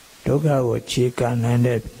ဒုက္ခကိုခြေကနိုင်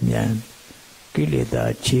တဲ့ဉာဏ်ကိလေသာ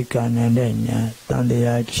ခြေကနိုင်တဲ့ဉာဏ်တန်တ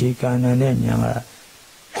ရားခြေကနိုင်တဲ့ဉာဏ်က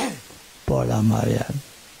ပေါ်လာမှာဗျ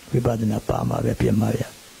ဝိပဿနာပါမှာပဲပြင်မှာဗျ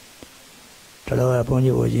ဒါတော့ဘုန်း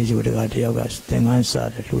ကြီးကိုယေရှုတကားတယောက်ကသင်္ကန်းစား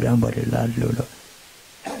တယ်လှူဒန်းပေါ်တယ်လားလှူလို့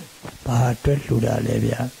ဘာအတွက်လှူတာလဲ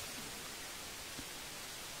ဗျ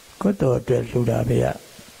ကိုယ်တော်အတွက်လှူတာဗျ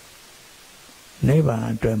နိဗ္ဗာန်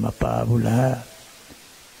အတွက်မပါဘူးလား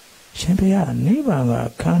ရှင်ဘုရားနိဗ္ဗာန်က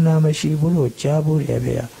ခန္ဓာမရှိဘူးလို့ကြားဘူးလေ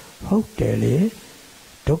ဗျာဟုတ်တယ်လေ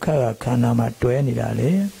ဒုက္ခကခန္ဓာမှာတွဲနေတာ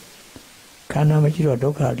လေခန္ဓာမရှိတော့ဒု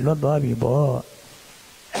က္ခလွတ်သွားပြီပေါ့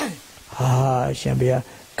ဟာရှင်ဘုရား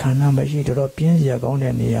ခန္ဓာမရှိတော့ပြင်းစရာကောင်း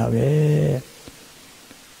တဲ့နေရာပဲ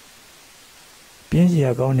ပြင်းစ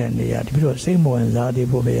ရာကောင်းတဲ့နေရာတပြီးတော့စိတ်မဝင်စားသေး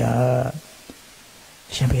ဘူးဗျာ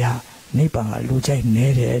ရှင်ဘုရားနိဗ္ဗာန်ကလူကြိုက်နေ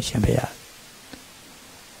တယ်ရှင်ဘုရား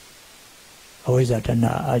အဝိဇ္ဇာတ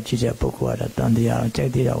ဏှာအကြည့်တဲ့ပုဂ္ဂိုလ်ကတော့တန်တရားကြို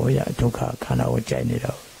က်သေးတာဝိရဒုက္ခခန္ဓာကိုကြိုက်နေ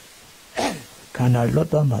တော့ခန္ဓာလွတ်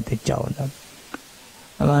သွားမှသိကြောက်တာ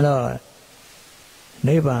အမှန်တော့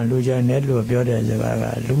နိဗ္ဗာန်လူကြိုက်နေလို့ပြောတဲ့စကားက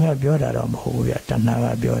လူကပြောတာတော့မဟုတ်ဘူးဗျတဏှာက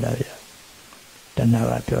ပြောတာဗျတဏှာ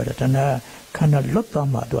ကပြောတာတဏှာခန္ဓာလွတ်သွား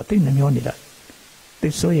မှသူကသိနှမျောနေတာသိ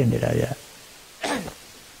စိုးရင်နေတာဗျ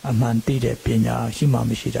အမှန်သိတဲ့ပညာရှိမှ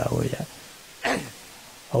မရှိတာဟုတ်ဗျ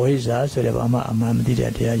အဝိဇ္ဇာဆိုတဲ့ဘာမှအမှန်မသိ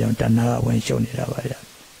တဲ့တရားကြောင့်တဏှာကဝင်ရှုံနေတာပါဗျ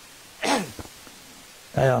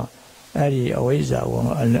အဲကြောင့်အဲ့ဒီအဝိဇ္ဇာကို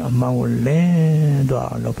အမှန်ကိုလင်း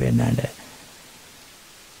တော့လုပ်ပေးနိုင်တယ်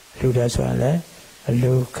လူတဲ့ဆိုရင်လည်းအ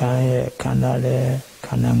လူခံရဲ့ခန္ဓာလည်းခ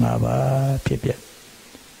န္ဓာ၅ပါးဖြစ်ဖြစ်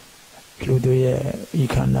လူတို့ရဲ့ဤ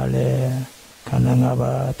ခန္ဓာလည်းခန္ဓာ၅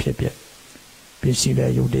ပါးဖြစ်ဖြစ်ပစ္စည်းလ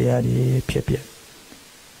ည်းယုတ်တရားတွေဖြစ်ဖြစ်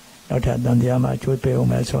နောက်ထပ်တန်တရားမှာကျွေးပေးအောင်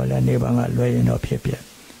မယ်ဆိုရင်လည်းနေဘာကလွယ်ရင်တော့ဖြစ်ဖြစ်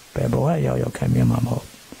ဘယ်ဘဝရောက်ခိုင်မြဲမှာမဟုတ်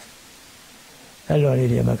အဲ့လိုလေး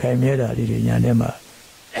တွေမခိုင်မြဲတာလေးတွေညာထဲမှာ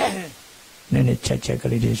နည်းနည်းချက်က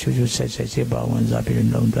လေးတွေရှူရှူဆက်ဆက်စေပါဝင်စားပြီး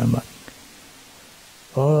လုံးသွင်းမှာ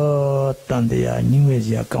ဩတန်တရားညှိဝဲစ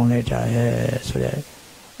ရာကောင်းလိုက်တာရဲ့ဆိုတဲ့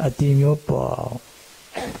အတိမျိုးပေါ့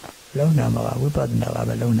လုံးနာမှာဝိပဿနာက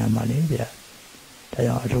ပဲလုံးနာမှာလေဗျာဒါ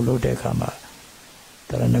ကြောင့်အလုပ်လုပ်တဲ့အခါမှာတ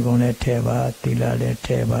ရဏဂုံလည်းထဲပါသီလလည်း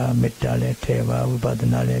ထဲပါမေတ္တာလည်းထဲပါဝိပဿ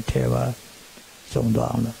နာလည်းထဲပါစုံ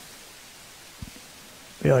သွားအောင်လို့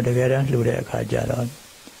ပြီးတော့တကယ်တမ်းလှူတဲ့အခါကျတော့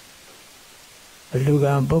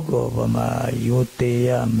Lugan Boko Bama Yote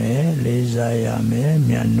Yame, Leza Yame,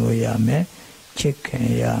 Miano Yame, Chicken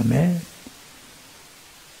Yame,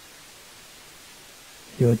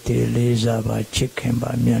 Yote Leza by Chicken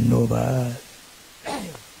by Mianova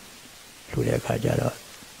Luda Kajara,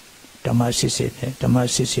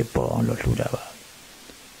 Damasisi Po on Ludaba.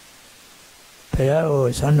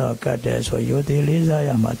 Payao, son of Cades, or Yote Leza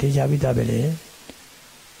Yamati Javitabele.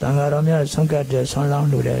 Tangaramia Sankate Sanlang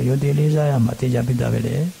Luda, Yudiliza, Matija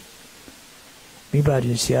Bidavele.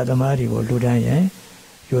 Mibadi Siadamari will Ludan,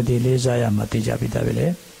 Yudiliza, Matija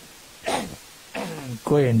Bidavele.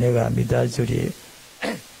 Koy Nega Midazuri,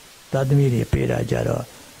 Tadmiri Pira Jaro,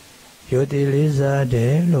 Yudiliza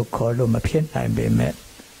de Lucolo Mapian, I be met.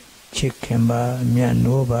 Chikemba,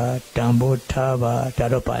 Mianova, Tambo Tava,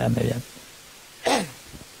 Taropaya.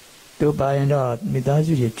 To buy and out,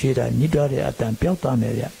 Midazuri Chida, Nidari at the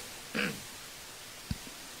Peltameria.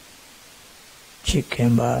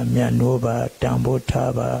 Chikemba, Mianova, Tambo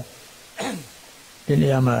Tava,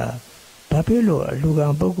 Liliama, Papilo,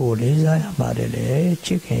 Lugan Bogo, Liza Madele,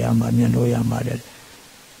 Chicken Yama, Mianoya Madel.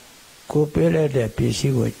 Copele de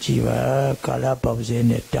Pisigo Chiva,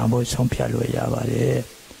 Calapavzene, Tambo Sompialo Yavare.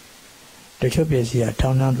 The Chopesia,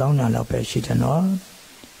 Town and Lona Lopeshitano.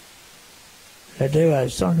 The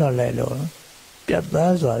was Sonla Lelo,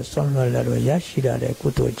 Piatas was Sonla Lelo Yashida de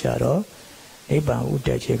Kuto Charo, Eban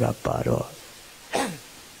Utachega Paro.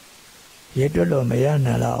 Yetolo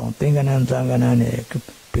Mayana Lao, Tinganan Zanganane,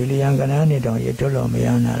 Pilianganani don Yetolo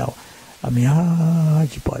Mayana Lao, Amia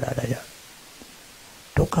Chipola.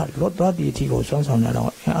 Toka Lota di Tigo Sonson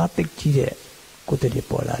Lao, Arctic Chide, Kuti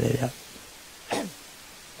Pola.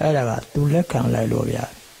 Era to Lekan Lailovia.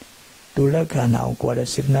 To Lekan now, quite a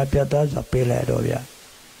signal Piatas of Peladovia.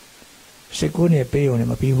 Secune pay on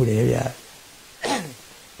him a people area.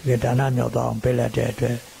 Get an annual down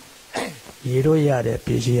Pelade. Yero Yade,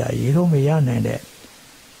 Pisia, Yero Mian.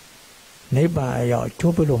 Neighbor, your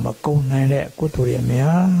Tupelo Macon and Kuturia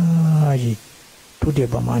Mea, to the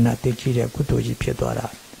Bamana Tichi, Kutuji Piedora,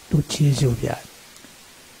 to Chizuvia.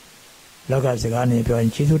 Lagazagani,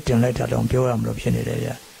 and Chizu, and later on Puram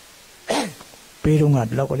Lopinidia. Pedung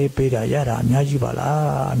at locally Peda Yara,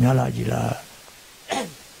 Miajibala, Mialajila.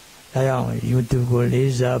 You do go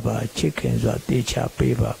laser by chickens or teacher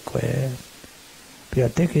paper queer.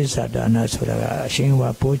 Piatek Sadana Soda,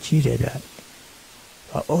 Shinwa Pochi,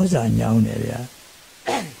 Oza Nyaunea.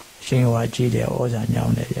 Shinwa Chide, Oza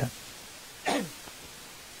Nyaunea.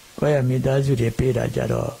 Where Midazu de Peda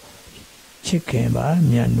Jado, Chicken by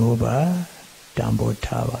Mianova, Tambo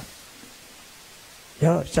Tower.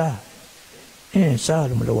 Yo, sir.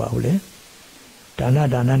 Salum Loaule, Dana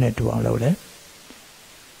Danane to Alole.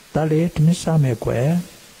 Tale Misame Que,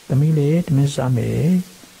 the Millet Misame,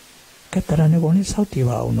 Cataranegoni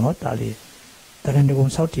Sautiva, not Ali. Taranegon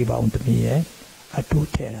Sautiva on me, a two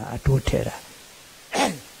terra.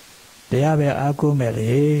 They have a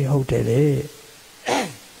Agumele, Hotele.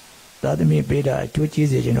 That me beda, two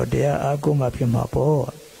cheeses, you know, they are Aguma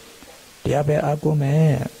Pimapo. They have a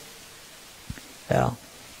Agume.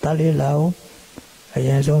 Tali Lao. I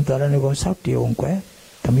am so Taranagon Sauti unque,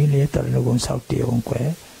 Tamile Taranagon Sauti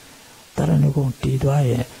unque, Taranagon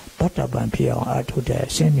Tidwaye, Pataban Pio, Atude,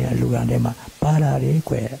 Semia Luganema,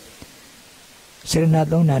 Pararique.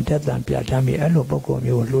 Serenadona Tetan Piatami, Eloboko,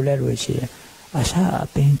 Lulewisi, Asa,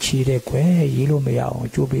 Pinchireque, Yilumia,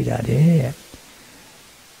 Jubida de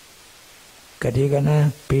Cadigana,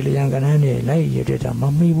 Pilianganani, Lay, you did a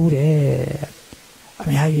mummy wood. I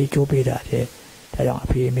mean, how you Jubida de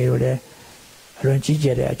Tadapi Mirode.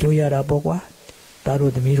 Ronchijere, Joyara Bogua, Taro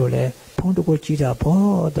the Mirole, Ponto Chita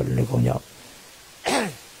Po, the Legonia.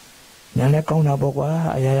 Nanacona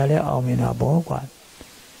Bogua, Ayale Almina Bogua.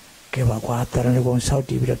 Kevaqua, Taranagon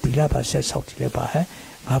Sauti with a Tilapa says Sauti Lepa,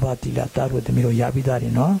 Abatila Taro the Miro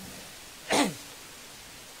Yabidari, no?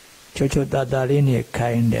 Chocho Dadalini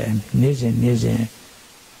kind, Nizin,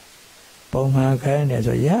 Poma kind as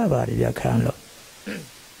a Yabari Yakanlo.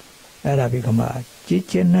 Era become a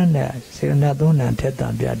Chichenana, Serenadona, and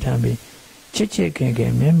Tetan Biatambi, Chiche can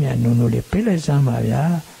get Mimia Nunuli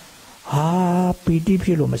Pilesamaria. Ah,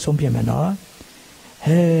 Pidipilo Masompiamano.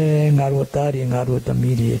 Hey, Narotari, Narota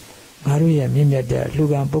Midi, Maria Mimia de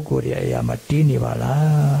Lugan Bogoria, Yamatini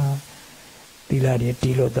Vala. Tilari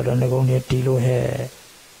Tilo, the Ranagone Tilo hair.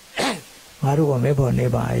 Marugo Mebo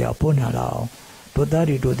Neba, Yapunalao.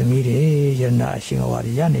 Totari to the Midi, Yana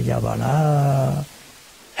Shingawariani Yavala.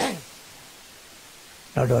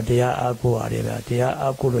 Now, dear Agu Areva, dear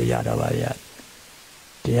Aguru Yadavaya,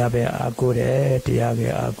 Diabe Agure,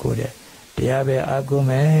 Diabe Agure, Diabe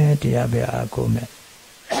Agume, Diabe Agume.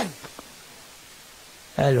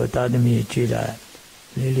 Hello, Tadami Chila,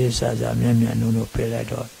 Lily Saza, Mia Nuno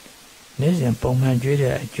Pelato. Nation Poman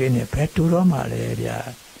Julia, Junior Peturo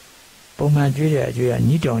Malaria. Poman Julia, Julia,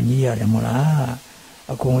 Nito, Nia, and Mola.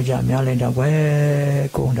 A conja, Malinda, where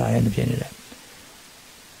Conda and Pinilla.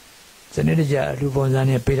 Senedja,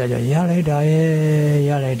 Lubonzania, Peter,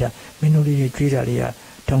 Yaleda, Minuli, Tridalia,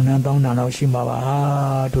 Tonan Donna,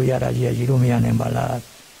 Shimaba, to Yara, Yirumian and Bala.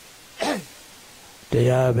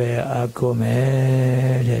 Deabe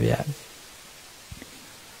Agome, Devia.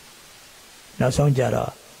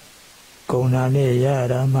 Nasonjara. Konane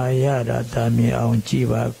yara mayara tami on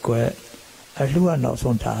jiva que alua no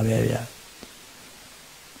son tabia.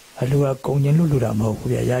 Alua conyan lula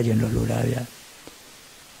mohuya yajan lulavia.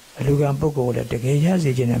 Alugan poco that the gayas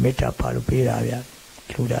in a meta palupiravia.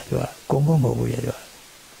 Luda, Congo mohuya.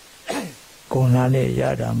 Konane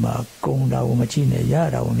yara ma kona umachine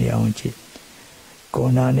yara umia onchi.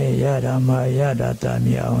 Konane yara mayara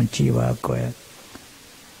tami on jiva que.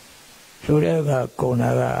 Lulega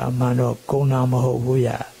Konaga Amano Kona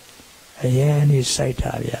Mohuya, a yen is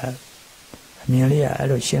Saitavia. Amelia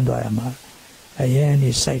Aloshendoyama, a yen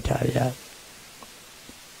is Saitavia.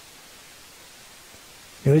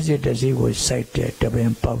 Music as he was cited to be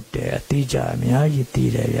impouted, a teacher, Miyaji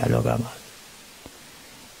Tida Logama.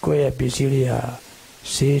 Koya Bisilia,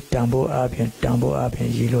 see Tambo up and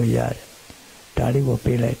Yellow Yard. Dali will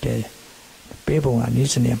be like the people are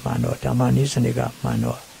listening, Mano, Tama listening,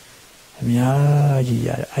 Mano.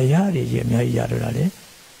 Ayari, Mayarale.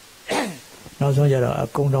 No so a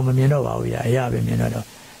condom minova, Yabe Minado.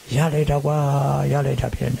 Yaletawa,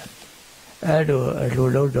 Yaletapina. Ado,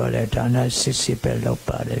 Lulo Letana, Sissi Pello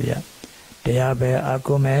Padavia. Deabe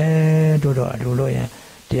Acome, Dodo, Luloya,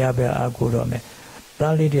 Deabe Acudome.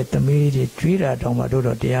 Dali de Tamidi, Trida,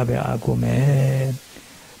 Tomadodo, Deabe Acome.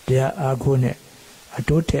 Dea Acune, a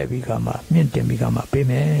tote becama, Mintim becama,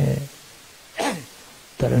 Pime.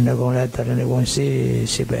 Taranagon si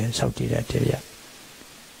Sibe, Sauti Latria.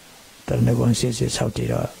 Taranagon si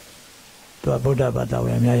Sautira. To a Buddha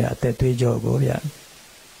Batawaya, Tetuijo Goya.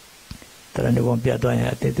 Taranagon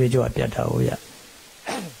Piatoya, Tetuijo Piataoya.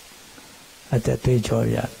 At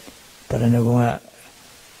Tetuijoya. Taranagon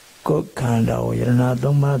Kokanda, Yerna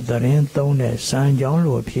Doma, Darin Tone, San John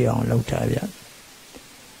Lopia on Lotavia.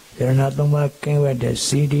 Yerna Doma came with the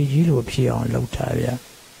CDG Lopia on Lotavia.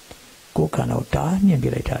 Kokano Tanya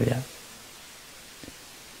Bilatavia.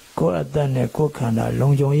 Ko at the Kokana,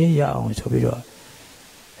 Longjoya on Sobiro.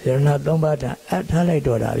 You're not Lombata at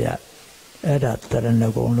Haledoravia. At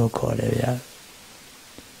Taranagon Locolavia.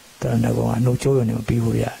 Taranagon, no children of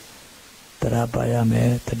Pihuria.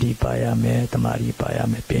 Tarapayame, Tadipayame, Tamari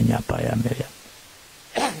Payame, Pena Payame.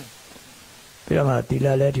 Pirama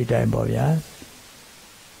Tila Leti Time Bovia.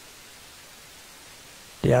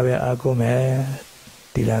 Diabe Agome.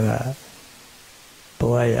 Tilaga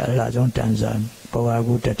Poaya Lazon Tanzan,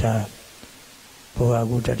 Poagutata,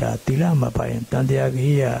 Tila Mapayan,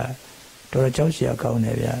 Tandiagia, Torachausia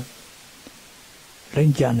Kaunevia,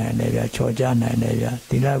 Rinjana Nevia, Chojana Nevia,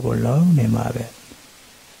 Tilago long Nemabe,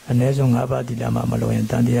 and Nezon Abadila Mamalo and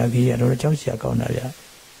Tandiagia, Torachausia Kaunavia.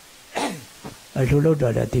 A Lulo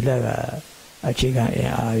Dada Tilaga, a chicken in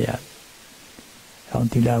Avia. On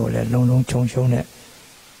Tilago, long Chonshone.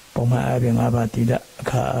 Poma Abing Abatida,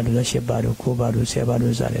 Ka Adula Shebadu, Kubadu,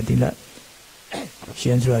 Sebadu Zaladila,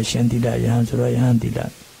 Shenzra Shendila, Yansura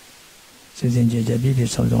Yandila, Susan Jabi,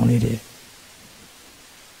 some only day.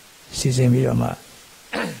 Season Birama,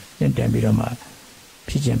 Yentambirama,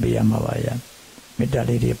 Pigeon Biamawaya,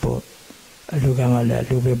 Medalli Po, Lugamala,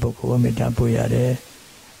 Lube Boko, Metapoyade,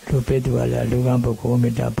 Lupe Duala, Lugamboko,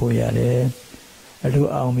 Metapoyade, Lu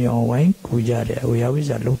Aumi on Wine, Kujade, we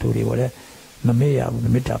always are looked to the water. Mamea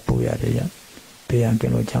Metapoya,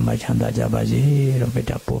 Piankano Chama Chanda Jabazi,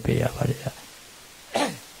 Metapoya,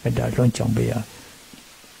 Metalon Chombia.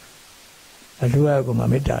 A Luago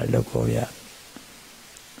Mameta Locoya.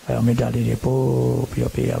 I am Metali Po,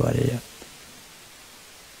 Piopia Varia.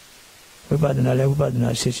 We badna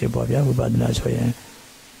Leubadna Sisi Bobia, we badna Soya,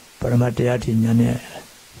 Paramatiati Nane,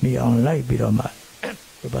 me on like Biroma,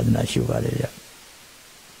 we badna Shuvaria.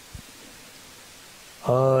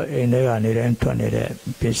 Oh, in the Aniran 20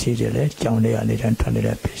 Pessidele, John the Aniran 20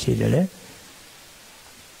 Pessidele.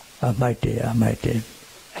 A mighty.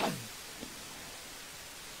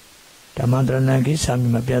 Tamandranagi,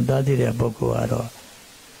 Sami Mapiadadi, the Bokuaro.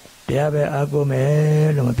 Diabe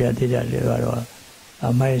Agome, Lumapiadi, Livaro.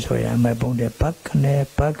 A Maisoya, my bonde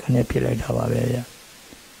Pakane, Pilate Havaya.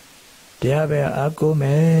 Diabe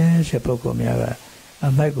Agome, Sepocomiaga.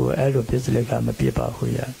 A Mago Elo Pisleka, Mapipa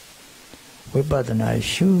Huya. We bought a nice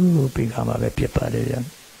shoe, become a paper.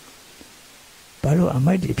 Balo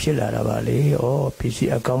Amadi Pilla Valley or PC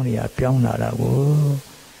Aconia Piona Lago,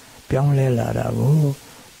 Pionle Larago,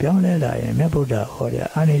 Pionle La, Mebuda, or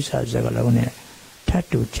Anisa Zagalone,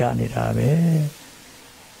 Tattoo Chani Rabe,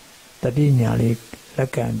 Tadignali,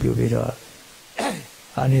 Lacan Bubida,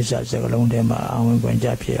 Anisa Zagalone, Awan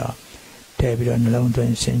Gwenjapia, Tabidon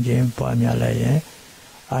London, St. James, Pamia Laye,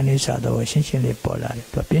 Anisa, the Washington Polar,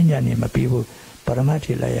 Papinian, my people,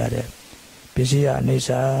 Paramati Layade. Bizia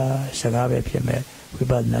Nisa Sagabe Pime,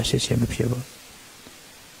 Wibadna Sissim Pivo.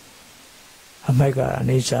 Amega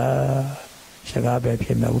Nisa Sagabe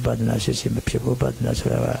Pime, Wibadna Sissim Pivo, Badna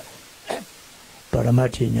Sava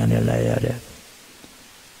Paramati Yanelayade.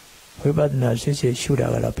 Wibadna Sissi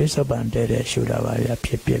Shuda, a piece of banded Shuda,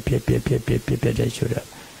 Pip, Shuda.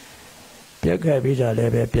 Piaka Vida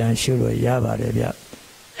Lebe Pian Shuru Yava Levia.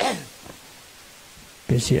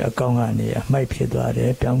 Busy a Kongani, my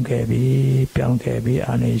Pidare, Piankebi,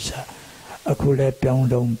 Anisa, Akule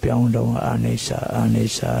Piondong,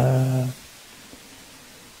 Anisa.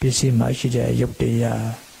 Busy Mashida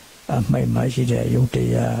Yuktia, my Mashida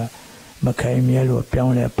Yuktia, Makai Mielo,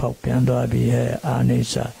 Pianle Pop, Piandobi,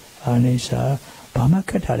 Anisa,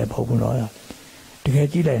 Pamakatale Popular. The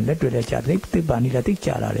Hajila and let with the chat, the Banila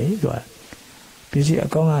Tichala, Busy a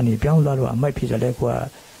Kongani, Pianlo, my Pizza Lequa.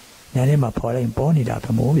 Nanima Paula in Bonita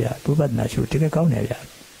Pamovia, Bubat Nasu take a corner.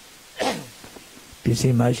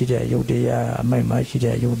 Busy Mashida Yudia, my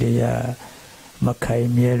Mashida Yudia, Makai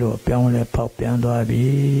Mielo, Pianle Pop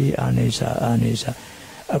Piandobi, Anisa,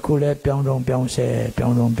 Akule Piandong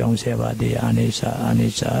Pianse, Vadi,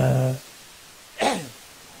 Anisa.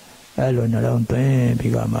 Alone alone,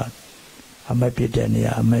 Bigama. I might be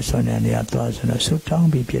Denia, my son and the Atlas and a Sutang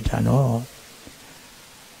be Pietano.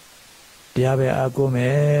 Diabe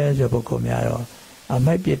Agome, Zabocomiaro, I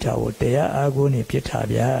might be a tower, they are Agoni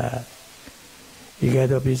Pietavia. You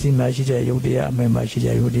get up busy Mashida Yudia, my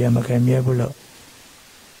Mashida Yudia, Macamia Bulo.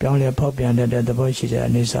 Pianle Pop and the voices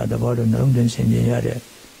and Nisa, the bottom of London Senior.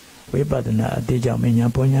 We badna, Dija Minya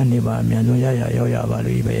Ponya Niva, Mianuya, Yoya,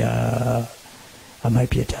 Valibia. I might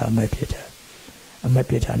be a Pieta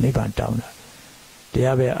Nivan town.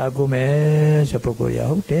 Diabe Agome, Zabocoya,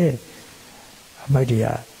 okay. My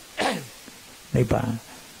dear. Nipan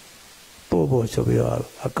Bobo so we are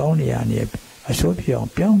a county and a sopion,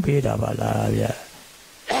 Pion Pita Valavia.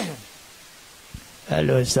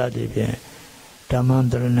 Hello, Sadibian.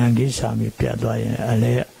 Tamandranangi Sami Piadwayan,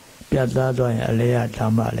 Alea, Piadwayan, Alea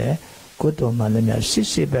Tamale, Kuto Malamia,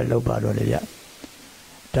 Sissi Bello Barolia.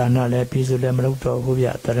 Tanale Pizulem Luto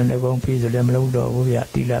Huvia, Taranegong Pizulem Ludo Huvia,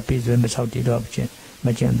 Tila Pizulem Sauti Option,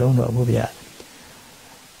 Machandon Huvia.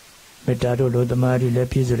 Metado Lodamari le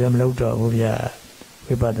Pizulem Ludo Huvia,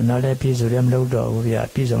 Vibadanale Pizulem Ludo Huvia,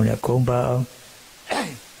 Pizon le Comba,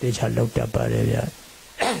 they shall look up Barevia.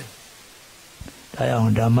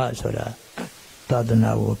 Dion Damasoda,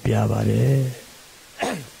 Tadana will Piavare.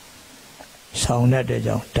 Sounded the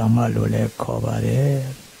young Damalule Covare.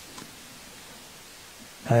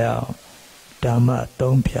 Dion Dama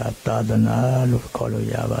Dompia Tadana Lucolo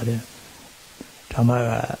Yavare.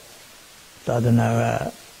 Tamara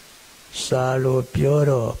Tadana. Salo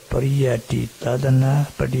Pioro, Pariyati Tadana,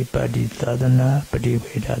 Padipadi Tadana,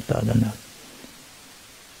 Padiveda Tadana.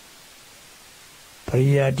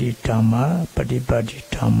 Pariyati Tama, Padipadi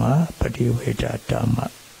Tama, Padiveda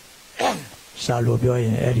Tama. Salo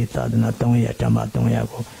Pioin, Eri Tadana, Tonya Tama,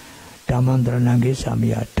 Tonyago. Tamandra Nangi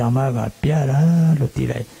Samia, Tamaga, Piara,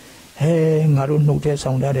 Lutile. Hey, Marun Nute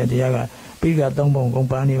Sound at the Yaga, Piga Tombon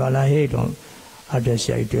Company Vala Hedon,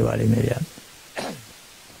 Adesai Valimeria.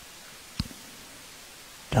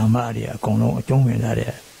 Tamaria, Kono,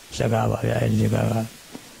 Jungminaria, Sagava, Zigaga.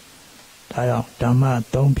 Tayo, Tama,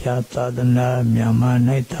 Tompia, Tadana, Miama,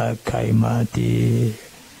 Naita, Kaimati.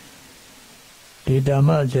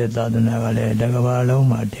 Didama, Tadana, Dagava,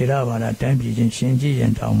 Loma, Tiravana, Tempi, Shinji,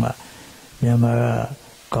 and Tama, Miama,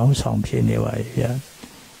 Gong Pinewa,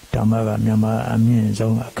 Tamaga, Miama, Amin,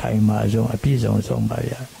 Zong, Kaima, Zong, a Pizon, Zong,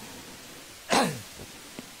 Baya.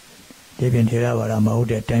 Devin Tiravana,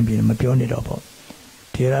 Maude, Tempi, Mapionidopo.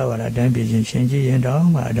 Tiravana Dambi Shinji and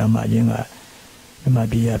Dama Jinga,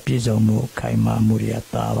 Mabia Pizomu, Kaima Muria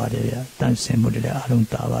Tavaria, Tansen Muria Alum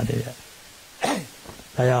Tavaria.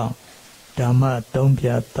 Taya Dama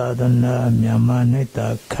Dompia Tadana,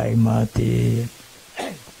 Miamaneta Kaimati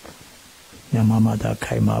Yamamata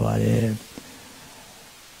Kaimavare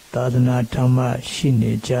Tadana Tama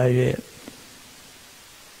Shini Jaya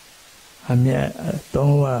Amia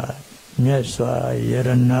Tonwa. Nyaswa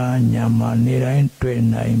Yerana Nyama Nirain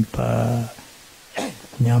 29 pa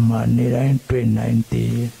Nyama Nirain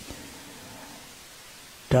 290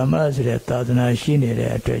 ဓမ္မဆိုတဲ့သာသနာရှိနေ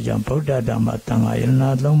တဲ့အတွက်ကြောင့်ဗုဒ္ဓဓမ္မသံဃာယရဏ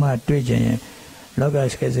သုံးပါးတွေ့ခြင်းရင်လောက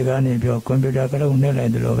စကားနဲ့ပြောကွန်ပျူတာကလုံးနှိမ့်လို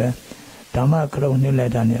က်တယ်လို့ပဲဓမ္မကလုံးနှိမ့်လို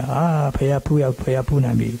က်တာနဲ့ဖယားဖူးရောက်ဖယားဖူး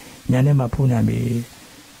နိုင်ပြီညာနဲ့မှဖူးနိုင်ပြီ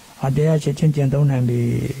တရားချင်းချင်းကျင့်သုံးနိုင်ပြီ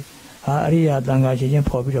အရိယာသံဃာချင်းချင်း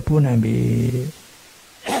ဖော်ပြီးတော့ဖူးနိုင်ပြီ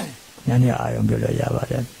ညာနဲ့အာယုံပြလို့ရပါ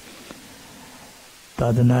တယ်သာ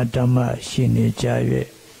သနာဓမ္မရှိနေကြ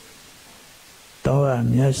၍တော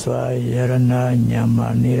မြတ်စွာယရဏညာမ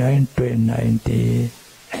နေတိုင်းတွေ့နိုင်သည်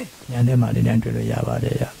ညာနဲ့မှနေတိုင်းတွေ့လို့ရပါတ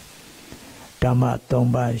ယ်ဓမ္မ၃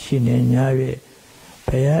ပါးရှိနေ냐၍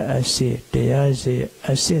ဘုရားအစစ်တရားစီ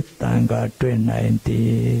အစစ်တန်ခါတွေ့နိုင်သ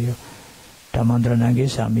ည်ဓမ္မန္တရဏကိ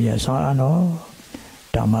သာမိယဆောင်းအောင်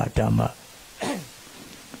ဓမ္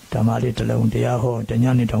မလေးတစ်လုံးတရားဟောတည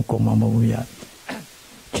နေတော့ကုန်မှာမဟုတ်ဘူး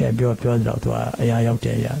ချက်ပြောတော့သူအရာရောက်တ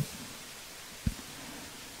ယ်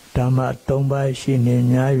ဓမ္မ၃ပါးရှိနေ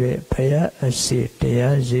냐၍ဘုရားအစစ်တ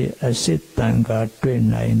ရားစီအစစ်တန်ခါတွေ့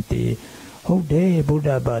နိုင်သည်ဟုတ်တယ်ဗုဒ္ဓ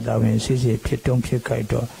ဘာသာဝင်စစ်ဖြစ်တုံးဖြစ်ကြိုက်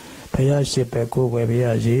တော့ဘုရားစစ်ပဲကိုယ်ွယ်ပြရ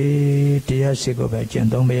စီတရားစစ်ကိုပဲကျင့်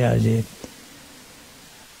သုံးပြရစီ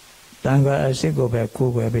တန်ခါအစစ်ကိုပဲကို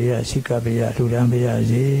ယ်ွယ်ပြရစိကပြရလှူဒန်းပြရ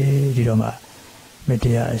စီဒီတော့မှမေတ္တ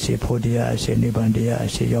ရားအစစ်ဖို့တရားအစစ်နိဗ္ဗာန်တရားအ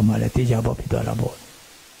စစ်ရောက်မှလည်းသိကြဖို့ဖြစ်သွားတာပေါ့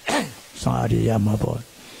ဆောင်းအရိယာမှာပေါ့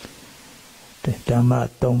ဓမ္မ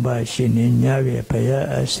၃ပါးရှိနေ냐၍ဘုရား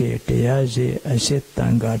အစစ်တရားစစ်အစစ်တ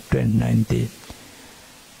န်ခါတွေ့နိုင်သည်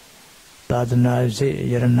သာသနာစစ်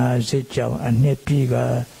ယရဏစစ်ကြောင့်အနှစ်ပြည့်က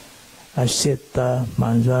အစစ်သားမှ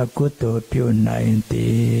န်စွာကုသိုလ်ပြုနိုင်သ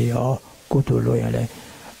ည်ကုသိုလ်လို့ရတယ်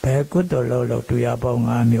ဘယ်ကုသိုလ်လို့တူရပေါင်း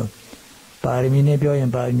၅မျိုးပါရမီနဲ့ပြောရ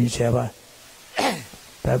င်ပါရမီ10ပါး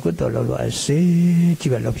ဘယ်ကုသိုလ်လို့အစစ်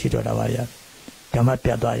ကြီးပဲလုပ်ဖြစ်တော့တာပါဓမ္မပြ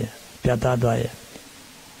တ်သားရင်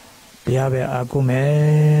တရားပဲအာကုမ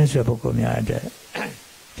ယ်ဆိုပုဂ္ဂိုလ်များတဲ့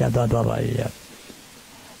ပြတ်သွားပါရဲ့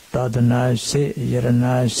သာသနာစစ်ယရဏ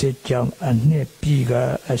စစ်ကြောင့်အနှစ်ပြည့်က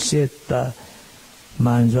အစစ်သား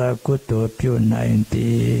မှန်စွာကုသိုလ်ပြုနိုင်သ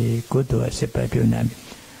ည်ကုသိုလ်အစစ်ပဲပြုနိုင်ပြီ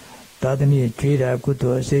သာသမီကျွေးတာကု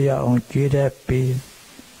သိုလ်အစစ်ရအောင်ကျွေးတတ်ပြီး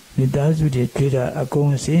မိသားစုတွေကျွေးတာအကု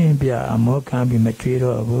န်စင်းပြအမောခံပြီးမကျွေး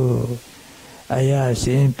တော့ဘူးအရာစ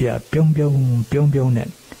င်းပြပြုံးနဲ့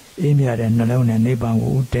အေးမြတဲ့နှလုံးနဲ့နိဗ္ဗာန်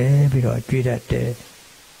ကိုဥတည်ပြီးတော့ကျွေးတတ်တယ်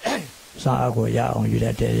စာအကိုရအောင်ယူတ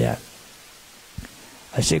တ်တယ်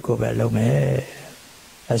အစစ်ကိုပဲလုပ်မယ်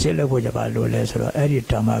အစစ်လုပ်ဖို့ကြပါလို့လဲဆိုတော့အဲ့ဒီ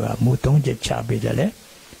ဓမ္မကမူ၃ချက်ချပေးတယ်လေ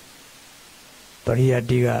ပရိယတ္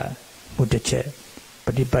တိကမူတစ်ချက်ပ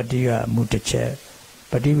ฏิပတ်တိကမူတစ်ချက်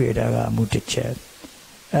ပฏิဝေဒကမူတစ်ချက်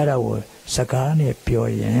အဲ့ဒါကိုစကားနဲ့ပြော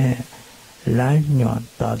ရင်လမ်းညွန်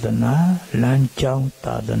သာသနာလမ်းကြောင်း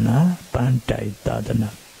သာသနာပန်းတိုင်သာသနာ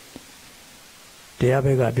တရားဘ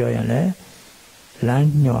က်ကပြောရင်လည်းလ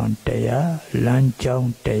မ်းညွန်တရားလမ်းကြောင်း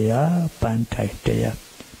တရားပန်းတိုင်တရား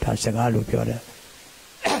ဒါစကားလို့ပြောတယ်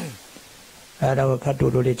အဲ့ဒါကိုခတ်တူ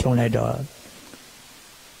လေးချုံလိုက်တော့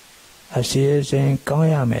အစီအစဉ်ကောင်း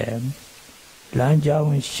ရမယ်လမ်းကြောင်း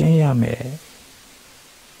ရှင်းရမယ်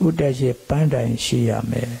ဥဒ္ဒရှိပန်းတိုင်ရှိရ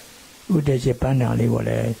မယ်ဥဒ္ဒရှိပန်းတိုင်လေးကို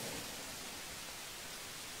လည်း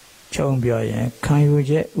ချုံပြောရင်ခံယူ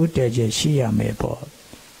ချက်ဥဒ္ဒရှိရှိရမယ်ပေါ့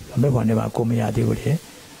ဘယ်ပေါ်နေမှာကိုမရသေးဘူးလေ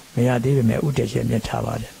မရသေးပေမဲ့ဥဒ္ဒရှိမြတ်ထား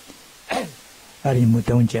ပါတယ်အဲ့ဒီမူ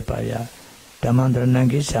၃ချက်ပါဗျာဓမ္မန္တရဏ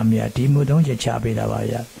ကိသာမိယဒီမူ၃ချက်ချပေးတာပါ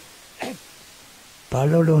ဗျာဘာ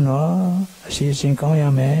လို့လို့နော်အစီအစဉ်ကောင်းရ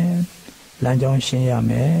မယ်လမ်းကြောင်းရှင်းရ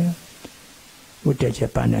မယ်ဥဒ္ဒရှိ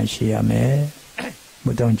ပန်းတိုင်ရှိရမယ်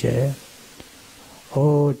မူ၃ချက်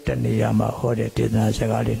ဟိုတဏှာမှာဟောတဲ့ဒေသနာစ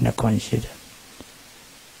ကားလေး2ခွန်းရှိတယ်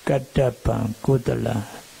ကတ္တပံကုသလ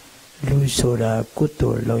လူဆိုတာကု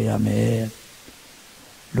သိုလ်လုပ်ရမယ်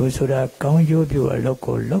လူဆိုတာကောင်းကျိုးပြုအလုပ်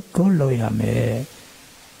ကိုလုပ်ရမယ်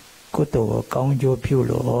ကုသိုလ်ကိုကောင်းကျိုးပြု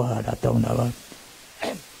လို့ဟောတာတောင်းတာပါ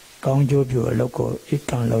ကောင်းကျိုးပြုအလုပ်ကိုဣ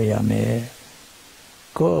ကံလုပ်ရမယ်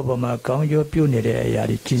ကိုယ်အပေါ်မှာကောင်းကျိုးပြုနေတဲ့အရာ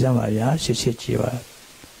တွေကြည်စမ်းပါဗျာစစ်ကြည့်ပါ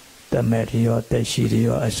တမဲ့ရောတက်ရှိ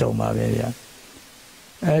ရောအစုံပါပဲဗျာ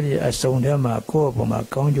အဲ့ဒီအစုံထဲမှာကိုယ့်အပေါ်မှာ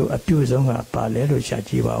ကောင်းကျိုးအပြုဆုံးကပါလဲလို့ရှာ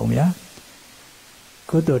ကြည့်ပါဦးဗျာ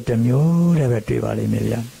ကုသိုလ်တစ်မျိုးလည်းပဲတွေ့ပါလိမ့်မယ်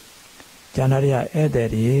ဗျာကျန်တာတွေကဧည့်သည်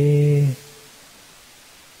တွေ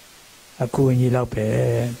အခုအညီလောက်ပဲ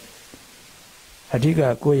အဓိက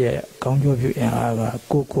ကိုယ့်ရဲ့ကောင်းကျိုးပြုအင်အားက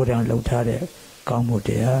ကိုယ်တိုင်လှုပ်ထားတဲ့ကောင်းမှုတ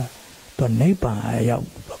ရားတော့နိဗ္ဗာန်အရောက်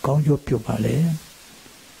ကောင်းကျိုးပြုပါလေ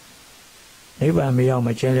နိဗ္ဗာန်မရောက်မ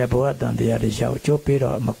ချင်းလဲဘဝတန်တရားတွေရောက်ကျိုးပေး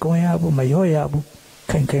တော့မကွန်ရဘူးမရော့ရဘူး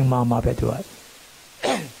ခိုင်မာပဲသူက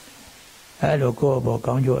အဲ့လိုကိုယ့်အပေါ်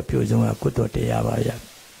ကောင်းကျိုးအပြုဆုံးကကုသိုလ်တရားပါဗျာ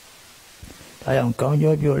ဒါကြောင့်ကောင်း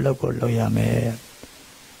ကျိုးပြုလုပ်ကိုလုပ်ရမယ်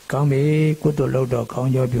ကောင်းပြီကုသိုလ်လုပ်တော့ကော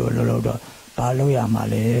င်းကျိုးပြုလုပ်တော့ဘာလုပ်ရမှာ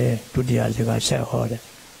လဲဒုတိယစကားဆက်ဟောတယ်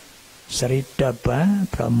Saritapan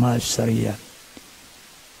Brahma Sariya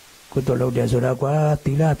Kutologya Sodakwa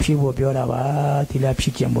Tila Pivo Biodava Tila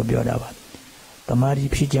Pichembo Biodava Tamari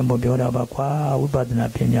Pichembo Biodava Kwa Ubadana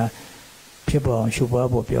Pena Pipo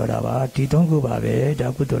Shubabo Biodava Titongu Babe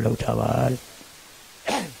Dakutolotava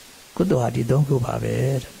Kutohati Dongu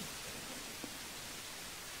Babe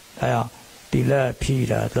Aya Tila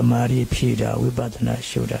Pira Tamari Pira Ubadana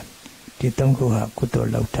Shuda Titongu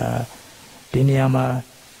Kutolota Diniama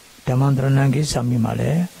Damandranangi Sami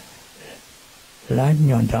Male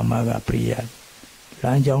Lanyon Damaga Priya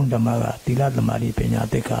Lanjong Damaga Tila Damari Penya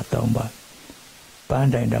Teka Tomba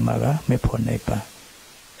Pandai Damaga Meponepa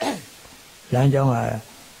Lanjong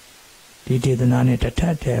Diti Danani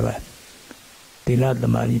Tatateva Tila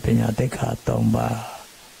Damari Penya Teka Tomba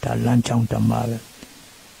Ta Lanjong Damaga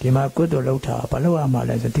Dima Kudo Lota Paloa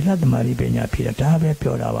Male Tila Damari Penya Pira Tabe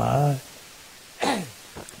Piorava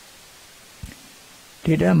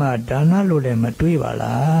Tidama Dana Lule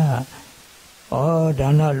Matuivala Oh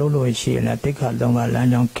Dana Lulu Shila Tika Loma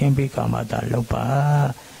Lanjong Kimbi Kamata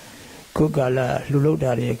Lopa Kukala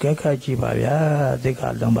Luludari Kaka Jibavia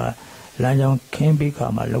Tika Loma Lanjong Kimbi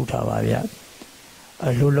Kama Lota Vavia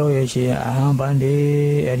Lulo Yashi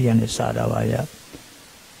Ahambandi Edian Sada Vaya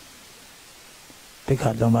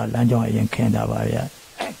Tika Loma Lanjong Ayan Kenda Vaya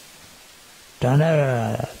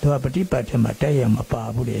Dana Tua Patipa Mataya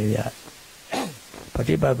Mapabudevia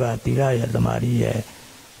Patipa Tila Yamari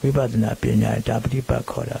Vibadana Pena Tapatipa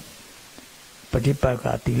Kora Patipa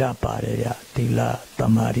Tila Pareya Tila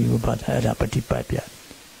Tamari Ubata Patipapia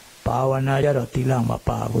Pawana Yaro Tila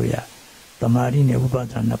Mapavuya Tamari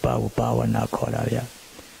Ubadana Pavu Pawana Koraya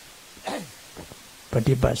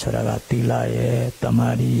Patipa Saraga Tila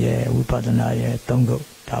Tamari Ubadana Tongo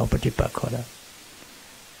Tau Patipa Kora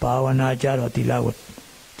Pawana Jaro Tila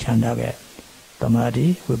Chandaga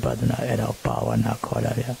Tamari Vibadana Era Pawana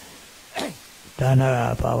Koraya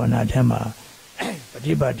Dana Pawana Tema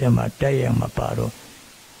Patipa Tema Taya Maparo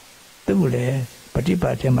Tule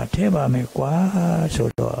Patipa Tema Teba Mekwa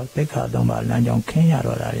Soto Teka Doma Lanjong Kenya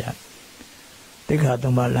Rodaria Teka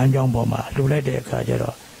Doma Lanjong Boma Lule de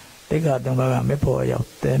Kajero Teka Doma Mepo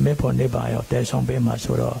Yote Mepo Neba Yote Sombe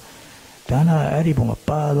Masuro Dana Eribon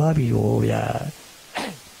Padwabi Oya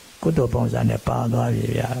Kudo Bonzane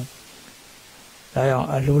Padwabi Ya Dayo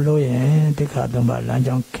Alulo Yen Teka Doma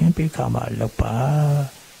Lanjong Kimpi Kama Lopa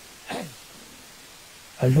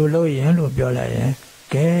Alulo Yen Lubiola Yen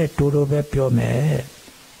Ke Turo Be Piome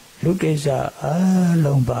Lukesa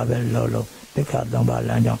Alomba Be Lolo Teka Doma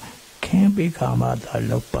Lanjong Kimpi Kama Da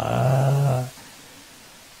Lopa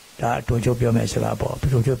Da Tojo Piome Sagabo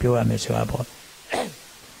Tojo Piome Sagabo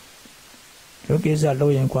Lukesa Lo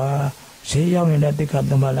Yen Kwa Se Yang Yen Teka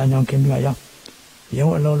Doma Lanjong Kimpi Yang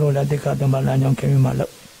Young Lolo Latica the Malanyon came malo.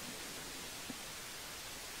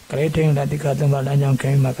 Creating Latica the Malanyon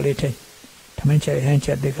came Macrete. Tamancha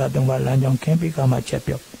Hencha the Caton Malanyon can become a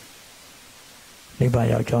chapio.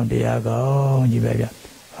 Libaya John Diago, Jibaya.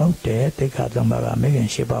 Out there, the Caton Maga Megan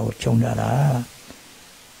Shiba with Chondara.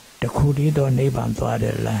 The Kudido Neban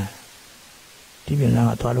Tuadela.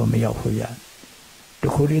 Divina Talo Miahuya. The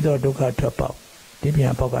Kudido Duca Topo.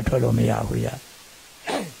 Divina Poca Tolo Miahuya.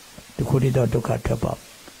 The Kudido Duka Topo.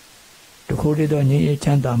 The Kudido Ni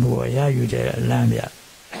Chandamu, Ya Ude Lambia.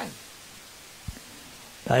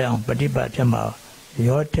 Dion Patipa Tema,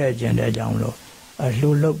 your Tej and the Jamlo, as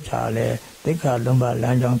you look Charlie, the Kalumba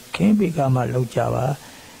Lanjong can become a low Java.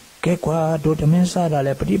 Kekwa, Dotamensada,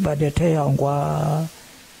 Le Patipa de Teangua.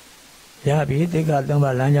 Yabi, the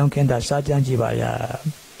Kalumba Lanjong can da Sajan Jibaya.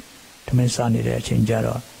 Tomensani de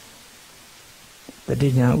Chinjaro. The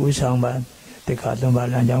Dijan Usamba. The Katumba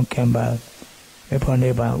Lanjong Kemba,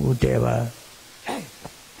 Eponeba Udeva,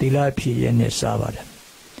 Tilapi and Savard.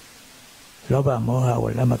 Loba Moha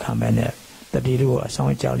will Lamakamene, the Dilu, a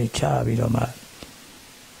song Charlie Chavidoma,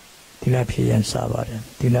 Tilapi and Savard,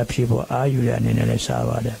 Tilapibo Ayulan in the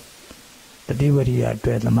Savard. The Dividi at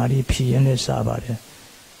the Mari P and the Savard,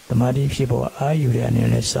 the Mari people Ayulan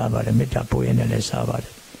in the Savard, Metapo in the Savard.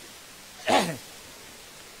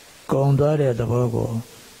 Gondare the Bogo.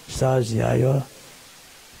 Saziayo,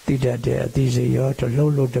 Tida de Dizio, to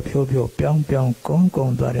Lolo de Pio, Piang Piang,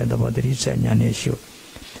 Gong, Dare the Bodrice and Yanishu.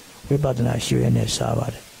 We badna shoe in a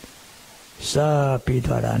Savad. Sa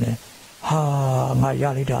Pitarane, Ha, my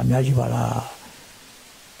Yalita, Majibala.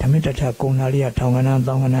 Tamita Takunalia, Tonganan,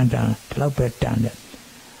 Dongananda, Clubet Tanda.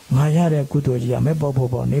 Mayade Kudoja,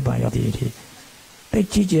 Mebobo, Niba Yaditi. The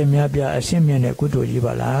Chichi Mabia, a Simeon, a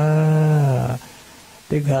Kudojibala.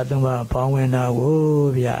 The Gadama Pawena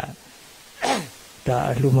Wovia.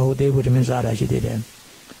 Da Lumo de Woodman's Ada she did him.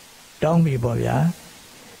 Don't be Bovia.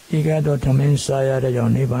 ဤကဲ့သို့ထမင်းစားရတဲ့ကြော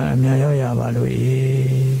င့်နိဗ္ဗာန်အမြန်ရောက်ရပါလို့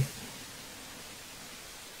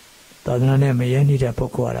သာသနာနဲ့မရင်းနေတဲ့ပု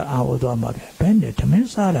ဂ္ဂိုလ်ကတော့အာဝသွားမှာပဲဘယ်နဲ့ထမင်း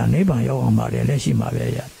စားတာနိဗ္ဗာန်ရောက်အောင်ပါလေလက်ရှိမှာပဲ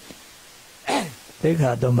ရသိက္ခာ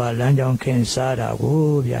သုံးပါးလမ်းကြောင်းခင်းစားတာကို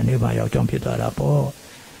ဗျာနိဗ္ဗာန်ရောက်ကြောင်းဖြစ်သွားတာပေါ့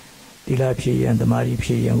သီလဖြစ်ရင်သမာဓိဖြ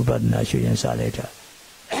စ်ရင်ဥပဒနာရှုရင်စားလိုက်တာ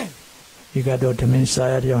ဤကတော့ထမင်းစား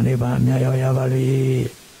ရတဲ့ကြောင့်နိဗ္ဗာန်အမြန်ရောက်ရပါလို့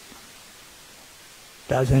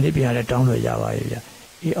ဒါဆိုရင်ဒီပြန်လည်းတောင်းလို့ရပါရဲ့ဗျာ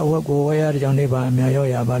ဤအဝတ်ကိုဝယ်ရတဲ့ကြောင့်နိဗ္ဗာန်အမြန်ရောက်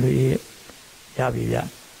ရပါလို့ရပြီဗျာ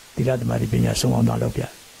သီလသမာဓိပညာဆုံးအောင်တော့လုပ်ဗျာ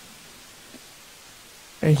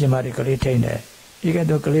အရှင်မဒီကလေးထိန်တယ်ဤက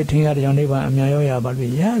တော့ကလေးထိန်ရတဲ့ကြောင့်နိဗ္ဗာန်အမြန်ရောက်ရပါ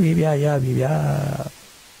လို့ရပြီဗျာ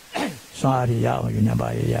စွမ်းအားရအောင်ယူနေပါ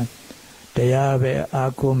ရဲ့ဗျာတရားပဲ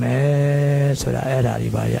အားကိုးမယ်ဆိုတာအဲ့ဒါဒီ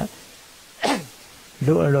ပါဗျာ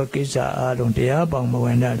လူအလောကိစ္စအားလုံးတရားပေါင်းမဝ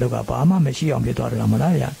င်တဲ့လူကဘာမှမရှိအောင်ဖြစ်သွားတယ်မ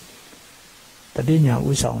လားဗျာတတိညာဥ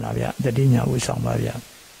ဆောင်လာဗျာတတိညာဥဆောင်ပါဗျာ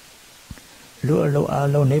လူအလောအား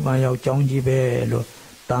လုံးနိဗ္ဗာန်ရောက်ကြောင်းကြီးပဲလို့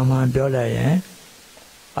တာမန်ပြောလိုက်ရင်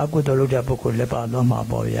အကုသိုလ်လုပ်တဲ့ပုဂ္ဂိုလ်လည်းပါသွားမှာ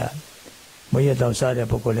ပေါ့ဗျာမွေးရတော့စားတဲ့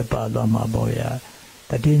ပုဂ္ဂိုလ်လည်းပါသွားမှာပေါ့ဗျာ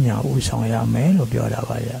တတိညာဥဆောင်ရမယ်လို့ပြောတာ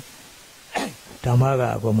ပါဗျာဓမ္မက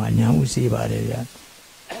အကုန်မှညာဥစီပါတယ်ဗျာ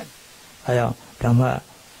အဲကြောင့်ဓမ္မ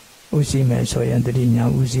ဥစီမယ်ဆိုရင်တတိညာ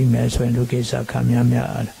ဥစီမယ်ဆိုရင်လူကိစ္စခံများ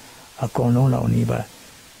အကုန်လုံးလောက်နေပါ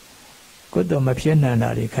ကုသိုလ်မဖြစ်နိုင်တာ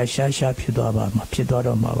တွေခက်ရှားရှားဖြစ်သွားပါမှာဖြစ်သွား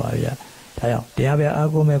တော့မှာပါဗျာဒါကြောင့်တရားပဲအား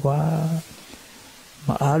ကိုးမယ်ကွာမ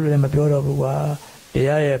အားလို့လည်းမပြောတော့ဘူးကွာတ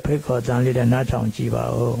ရားရဲ့ဖိတ်ခေါ်တန်လေးတဲ့နားထောင်ကြည့်ပါ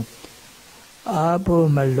ဦးအားဖို့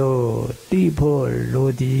မလို့တိဖို့လို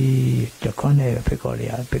သည်တခွန်းနဲ့ဖိတ်ခေါ်လေး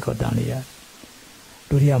ဖိတ်ခေါ်တန်လေးရ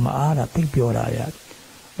လူတွေကမအားတာသိပြောတာရ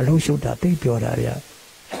အလုံးရှုပ်တာသိပြောတာရ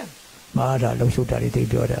မအားတာလုံးရှုပ်တာတွေသိ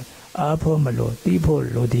ပြောတာအားဖို့မလို့တိဖို့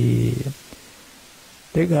လိုသည်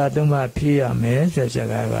တိက္ခာသုံးပါးဖြည့်ရမယ်ဆိုတဲ့စ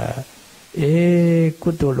ကားကကု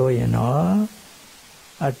သိုလ်လို့ရင်တော့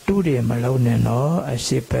အတုတွေမလုံးနဲ့တော့အ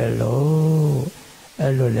ရှိပဲလို့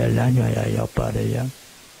အဲ့လိုလဲလမ်းညွှန်ရရောက်ပါတယ်ရ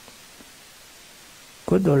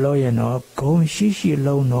ကုသိုလ်လို့ရင်တော့ဂုံရှိ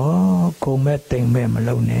လုံးတော့ဂုံမဲ့တိမ်မဲ့မ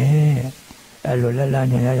လုံးနဲ့အဲ့လိုလဲလမ်း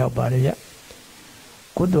ညွှန်ရရောက်ပါတယ်ရ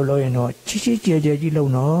ကုသိုလ်လို့ရင်တော့ကြီးကျယ်ကြီး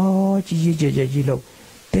လုံးတော့ကြီးကျယ်ကြီးလုံး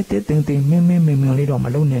တိမ်မင်းလေးတော့မ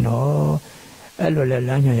လုံးနဲ့တော့အဲ့လိုလဲလ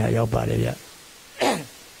မ်းညွှန်ရရောက်ပါတယ်ဗျ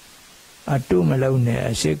အတုမလုံးနဲ့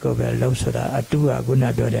အရှိကိုပဲလုံးဆိုတာအတုကခုန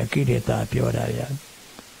ပြောတဲ့ကိလေသာပြောတာဗျ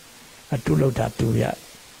အတုလောက်တာတူဗျ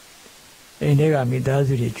အိမ်ထဲကမိသား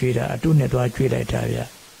စုတွေကျွေးတာအတုနဲ့သွားကျွေးလိုက်တာဗျ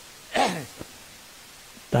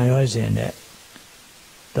တန်ရောစဉ်နဲ့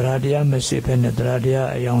တရားတရားမရှိဖက်နဲ့တရားတရား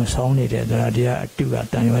အယောင်ဆောင်နေတဲ့တရားတရားအတုက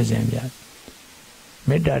တန်ရောစဉ်ဗျ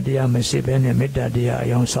မေတ္တာတရားမရှိဖက်နဲ့မေတ္တာတရားအ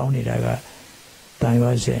ယောင်ဆောင်နေတာကတန်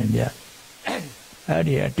ရောစဉ်ဗျအဲ့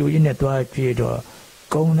ဒီအတူကြီးနဲ့သွားကြည့်တော့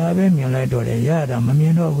ကုံလာပဲမြင်လိုက်တော့လေရတာမမြ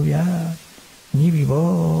င်တော့ဘူးဗျာညီးပြီဗော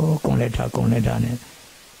ကုံလိုက်တာနဲ့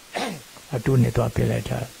အတူနဲ့သွားပြလိုက်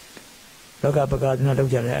တာလောကပကာသနာလော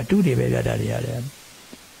က်ကြတယ်အတူတွေပဲပြတာတွေရတယ်အဲ့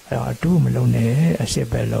တော့အတူမလုံးနဲ့အစစ်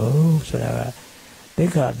ပဲလုံးဆိုတာကသိ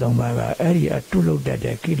က္ခာသုံးပါးကအဲ့ဒီအတူလောက်တတ်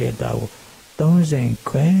တဲ့ကိလေသာကို30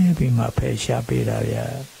ခွဲပြီးမှဖယ်ရှားပေးတာဗျာ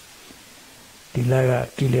ဒီလက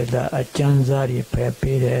ကိလေသာအကျဉ်းစားတွေဖယ်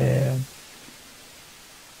ပေးတယ်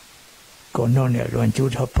ကိုယ်နဲ့လွန်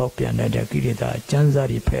ကျူးထောက်ပေါက်ပြန်တဲ့ကိလေသာကျမ်းစာ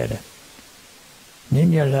တွေဖဲတယ်မြင့်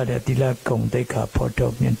မြတ်လာတဲ့သီလကုံသိက္ခာဖော်ထု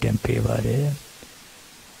တ်မြင့်တင်ပေးပါတယ်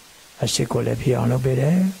အရှိကိုလည်းဖြစ်အောင်လုပ်ပေးတ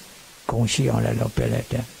ယ်ဂုံရှိအောင်လည်းလုပ်ပေးလိုက်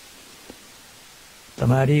တယ်သ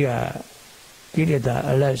မာဓိကကိလေသာ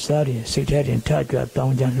အလတ်စားတွေစိတ်ထဲတင်ထကြွတော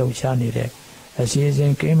င်းကြလှုပ်ရှားနေတဲ့အစီအစ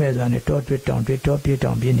ဉ်ကင်းမဲ့စွာနဲ့တောတွတောင်တွတောပြေ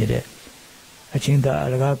တောင်ပြနေတဲ့အချင်းသာအ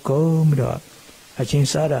လကားကုန်ပြီးတော့အချင်း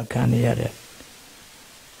စားတာခံနေရတယ်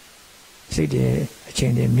စိတ်တွေအချ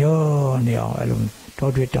င်းတွေမျောနေအောင်အဲ့လိုတော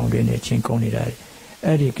တွတောင်တွနေချင်းကုန်နေတာ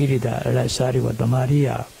အဲ့ဒီကိရိတာအလတ်စားတွေကိုတမာရိယ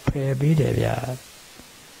ဖယ်ပေးတယ်ဗျာ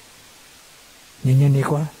ညင်နေ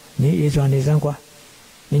ကွာညင်အေးစွာနေစမ်းကွာ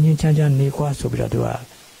ညင်ချမ်းနေကွာဆိုပြီးတော့သူက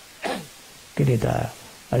ကိရိတာ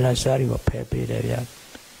အလတ်စားတွေကိုဖယ်ပေးတယ်ဗျာ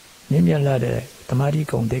မြင့်မြတ်လာတဲ့တမာရိ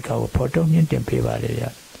ကုံသိက္ခာကိုဖော်ထုတ်မြင့်တင်ပေးပါတယ်ဗျာ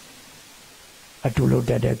အတူလို့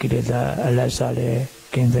တတ်တဲ့ကိရိတာအလတ်စားလည်း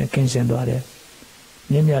ကင်းစင်သွားတယ်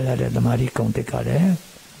မြင့်မြတ်လာတဲ့သမာဓိကုံသိက္ခာလည်း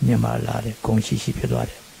မြင့်မာလာတယ်ဂုံရှိဖြစ်သွား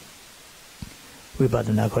တယ်ဝိပဿ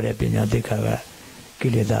နာခေါ်တဲ့ပညာသိက္ခာကကိ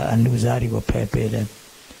လေသာအနုစားတွေကိုဖယ်ပေးတယ်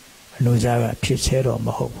အနုစားကဖြစ်ဆဲတော့မ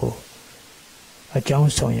ဟုတ်ဘူးအကြော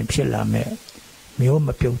င်းဆောင်ရင်ဖြစ်လာမဲ့မျိုးမ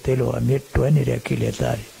ပြုတ်သေးလို့အမြင့်တွဲနေတဲ့ကိလေ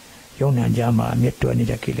သာတွေယုံနာကြမှာအမြင့်တွဲနေ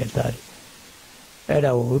တဲ့ကိလေသာတွေအဲ့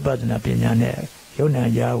ဒါကိုဝိပဿနာပညာနဲ့ယုံနာ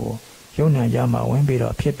ကြမှာဝင်ပြီး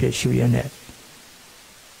တော့ဖြစ်ရှုရတဲ့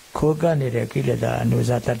ခိုးကနေတဲ့ကိလေသာအနု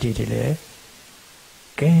ဇာတတ္တိတွေလည်း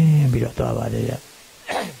ကင်းပြီးတော့သွားပါလေရ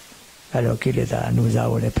အဲ့လိုကိလေသာအနုစား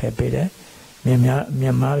ကိုလည်းဖယ်ပေးတယ်မြ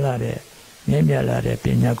တ်မားလာတဲ့မြတ်မြတ်လာတဲ့ပ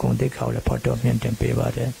ညာဂုဏ်သိက္ခာကိုလည်းဖော်တော်မြင့်တင်ပေးပါ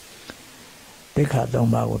တယ်သိက္ခာ၃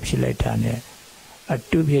ပါးကိုဖြစ်လိုက်တာနဲ့အ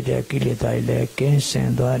တုဖြစ်တဲ့ကိလေသာတွေလည်းကင်းစင်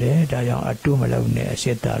သွားတယ်ဒါကြောင့်အတုမလုံးနဲ့အစ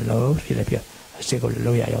စ်တလုံးဖြစ်လည်းဖြစ်အစစ်ကို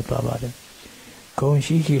လုံးရရောက်သွားပါတယ်ဂုဏ်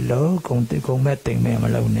ရှိလုံးဂုဏ်မဲ့တိမ်မဲ့မ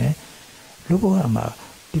လုံးနဲ့လူဘဝမှာ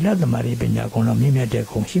သီလသမာဓိပညာဂုဏ်တော်မြင့်မြတ်တဲ့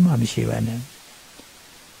ဂုဏ်ရှိမှမရှိပါနဲ့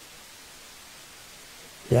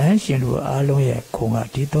ယဟန်ရှင်တို့အားလုံးရဲ့ဂုဏ်က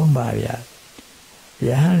ဒီ၃ပါးဗျာယ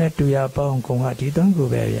ဟန်လည်းတူရပေါင်းဂုဏ်ကဒီ၃ခု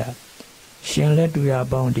ပဲဗျာရှင်လည်းတူရ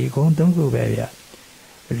ပေါင်းဒီဂုဏ်၃ခုပဲဗျာ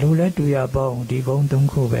လူလည်းတူရပေါင်းဒီဂုဏ်၃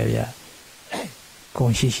ခုပဲဗျာဂု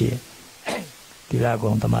ဏ်ရှိသီလဂု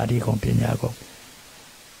ဏ်သမာဓိဂုဏ်ပညာဂုဏ်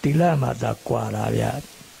သီလမှာသာကွာတာဗျာ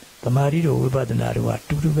သမာဓိတို့ဝိပဿနာတို့က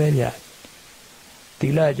တူတူပဲဗျာသီ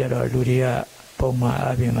လကြတော့လူတွေကပုံမှန်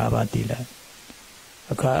အပြင်၅ပါးသီလ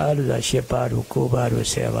အခါအားလို့သာ၈ပါးတို့၉ပါးတို့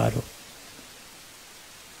၁၀ပါးတို့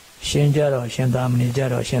ရှင်ကြတော့ရှင်သာမဏေကြ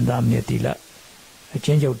တော့ရှင်သာမဏေသီလအချ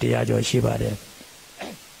င်းချုပ်တရားကျော်ရှိပါတယ်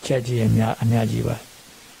ချက်ကြီးအများကြီးပါ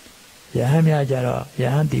ယဟန်များကြတော့ယ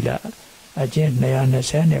ဟန်သီလအချင်း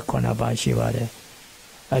229ပါးရှိပါတယ်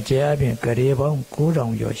အကျယ်အပြင်ဂရေပေါင်း9000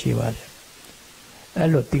ကျော်ရှိပါတယ်အဲ့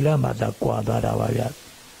လိုသီလမှာသာကွာသွားတာပါဗျ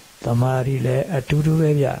သမာဓိလည်းအတူတူပဲ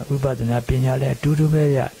ဗျဝိပဿနာပညာလည်းအတူတူပဲ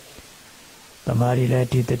ဗျသမာဓိလည်း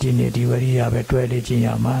ဒီတတိနဲ့ဒီဝရိယပဲတွဲလေ့ကျင့်ရ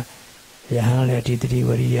မှာယဟန်လည်းဒီတတိဝ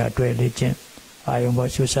ရိယတွဲလေ့ကျင့်အာယုံ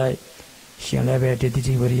ပေါ်ရှုဆိုင်ရှင်လည်းပဲဒီတ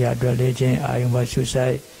တိဝရိယတွဲလေ့ကျင့်အာယုံပေါ်ရှုဆို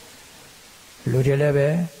င်လူတွေလည်းပဲ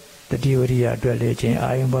တတိဝရိယတွဲလေ့ကျင့်အာ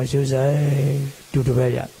ယုံပေါ်ရှုဆိုင်တူတူပဲ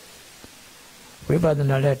ဗျဝိပဿ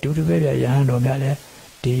နာလည်းတူတူပဲဗျယဟန်တော်များလည်း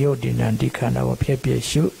ဒီယုတ်ဒီနံဒီခန္ဓာကိုဖြစ်ဖြစ်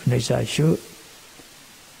ရှုအိဋ္ဌရှု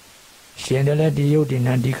ရှင်တယ်လည်းဒီယုတ်ဒီ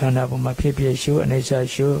နံဒီခန္ဓာပေါ်မှာဖြစ်ဖြစ်ရှုအိဋ္ဌ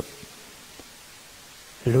ရှု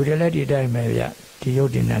လူတွေလည်းဒီတိုင်းပဲဗျဒီယု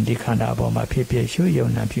တ်ဒီနံဒီခန္ဓာပေါ်မှာဖြစ်ဖြစ်ရှုယုံ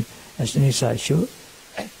နံဖြစ်အိဋ္ဌရှု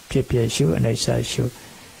ဖြစ်ဖြစ်ရှုအိဋ္ဌရှု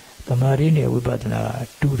သမာဓိနဲ့ဝိပဿနာအ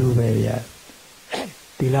တူတူပဲဗျ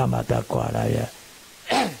သီလမှာတကွာလာဗျ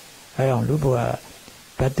အဲအောင်လူဘဝ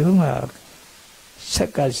ဘယ်သူမှဆ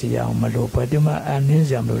က်ကစီအောင်မလို့ဘယ်သူမှအနည်းစ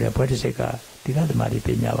ရာမလို့တဲ့ဘဝတစ်စိတ်ကသီလသမာဓိပ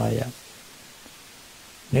ညာပါဗျ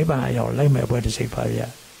နိဗ္ဗာန်အရောက်လိုက်မဲ့ဘဝတစ်စိတ်ပါဗျ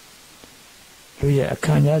လူရဲ့အခ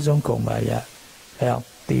မ်းအနားဆုံးကုန်ပါဗျအဲအောင်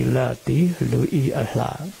သီလတိလူဤအလှ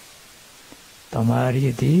သမာဓိ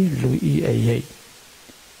တိလူဤအရေး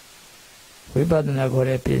ဝိပဿနာခေါ်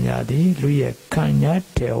တဲ့ပညာသည်လူရဲ့ခံညာ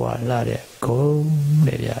တေဝလာတဲ့ဂုဏ်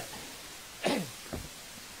နဲ့ဗျ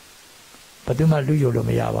ဘယ်သူမှလူယူလို့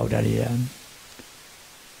မရပါဘူးဒါတွေ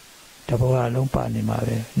တဘောအလုံးပါနေမှာ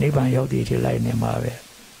ပဲနိဗ္ဗာန်ရောက်တည်ထိလိုက်နေမှာပဲ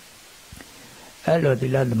အဲ့လိုသီ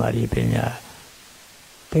လသမာဓိပညာ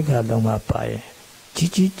သိက္ခာ၃ပါးပါရင်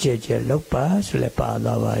ကြီးကျယ်ကျယ်လောက်ပါဆိုလည်းပါ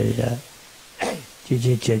သွားပါရဲ့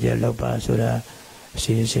ကြီးကျယ်ကျယ်လောက်ပါဆိုတာအ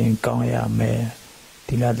စီအစဉ်ကောင်းရမယ်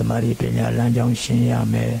သီလသမာဓိပညာလမ်းကြောင်းရှင်းရ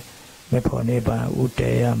မယ်မေဖို့နိဗ္ဗာန်ဥတ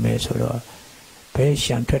ည်ရမယ်ဆိုတော့ဘယ်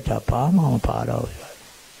ရှံထွက်တာဘာမှမပါတော့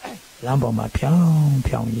လမ်းပေါ်မှာဖြောင်း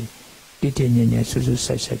ကြီးတိတိညင်ညင်ဆူဆူ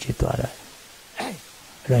ဆိုက်ကြီးသွားတာ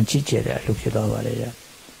အဲ့ဒါကြီးကျယ်တဲ့အလုပ်ဖြစ်သွားပါလေ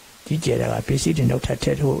ကြီးကျယ်တာကပစ္စည်းတွေနောက်ထပ်ထ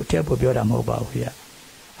ည့်ဖို့ပြောတာမဟုတ်ပါဘူး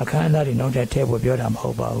အခမ်းအနားတွေနောက်ထပ်ထည့်ဖို့ပြောတာမဟု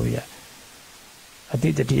တ်ပါဘူးအတိ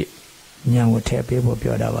တတိဉာဏ်ကိုထည့်ပေးဖို့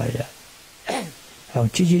ပြောတာပါအောင်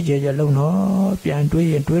ကြီးကျယ်လုံးတော့ပြန်တွေး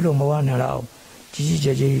ရင်တွေးလို့မဝနိုင်တော့ကြီးကျ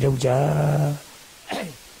ယ်လောက်ကြ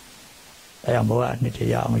အဲ့အောင်ဘဝနှစ်တ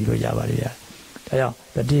ရအောင်ယူလို့ရပါလေဒါကြောင့်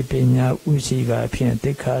တတိပညာဥစီကဖြင့်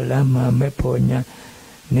သိက္ခာလမ်းမှမဲ့ဖို့ညာ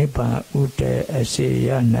နိဗ္ဗာန်ဥတည်အစေရ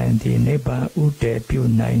နိုင်သည်နိဗ္ဗာန်ဥတည်ပြု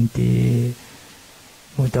နိုင်သည်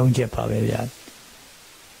ဘုသုံးချက်ပါပဲဗျာ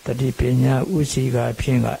တတိပညာဥစီကဖြ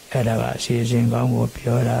င့်ကအဲ့ဒါကအစီအစဉ်ကောင်းကို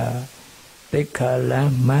ပြောတာသိက္ခာလ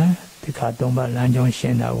မ်းမှသိက္ခာ၃ပါးလမ်းကြောင်းရှ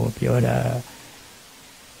င်းတာကိုပြောတာ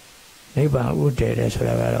နိဗ္ဗာန်ဥတည်တယ်ဆို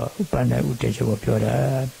တာကတော့ဥပ္ပန္နဥတည်ချက်ကိုပြောတာ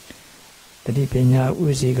တတိပညာဥ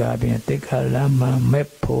စီကဖြင့်သိက္ခာလမ်းမှမဲ့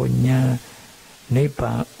ဖို့ညာနိဗ္ဗာ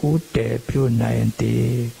န်ဥတည်ပြုနိုင်သည်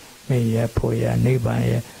မေရဖို့ရနိဗ္ဗာန်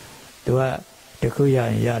ရဲ့သူကတခုရရ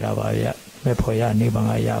င်ရတာပါဗျမဲ့ဖို့ရနိဗ္ဗာန်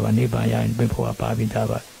ကရပါနိဗ္ဗာန်ရရင်မဲ့ဖို့ကပါပြီးသား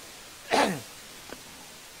ပါ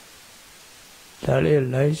ဒါလေး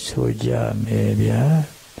လိုက်ဆိုကြမယ်ဗျာ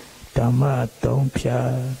ဓမ္မသုံးဖြာ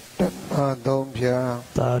Madompia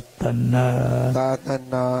Tatana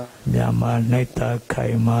Tatana Yamaneta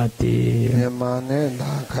Kaimati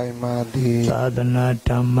Yamaneta Kaimati Sadhana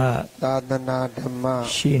Dhamma Sadhana Dhamma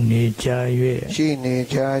Shini Jayue Shini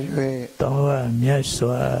Jayue Tawa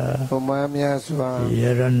Myaswa Toma Myaswa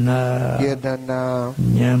Yarana Yadana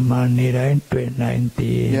Nyamani Rain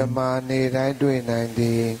 2019 Yamani Rain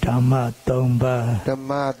 2019 Dhamma Tomba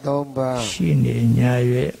Dhamma Tomba Shini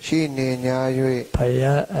Nyayue Shini Nyayue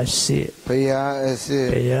Paya Asit Paya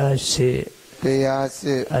Asit Paya Sit Paya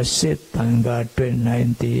Sit Asit Tanga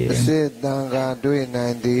 2019 Asit Tanga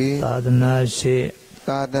 2019 Sadhana Sit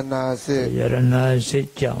Sadhana Sit Yarana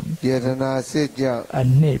Sit Jam Yadana Sit Jam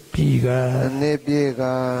Anipiga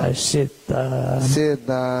Anipiga Asita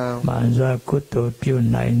Sita Manza Kuto Pyu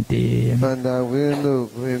 90 Manda Windu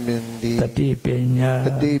Kwimindi Tati Penya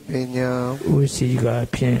Tati Penya Usiga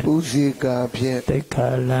Pien Usika Pien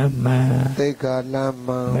Tekha Lama Teka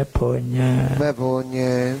Lama Meponya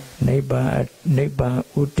Meponye Nibbana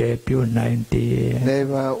Ute Pyu 90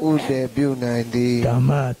 Neva Ude Pyu 90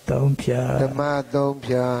 Dhamma Tompya Dhamma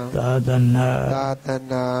Tompya Sadhana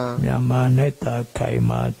Tatana Yamaneta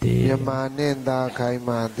Kaimati Yamanenda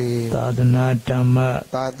Kaimati Sadhana Dhamma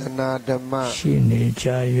Tatana Dhamma Shini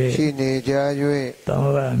Jayue Shini Jayue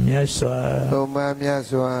Tawa Myaswa Toma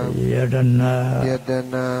Myaswa Yarana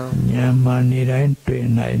Yadana Nyamani Rain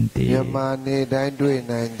 2019 Yamani Dain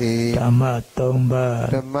 2090 Dhamma Tomba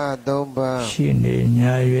Dhamma Tomba Shini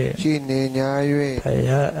Nyayue Shini Nyayue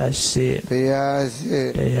Paya Asit Paya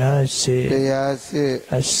Sit Paya Sit Paya Sit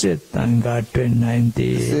Asit Tanga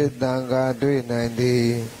 2019 Sit Tanga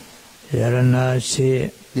 2090 Yarana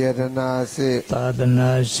Sit Yadana Sit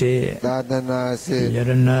Sadhana Sit Dadana Sit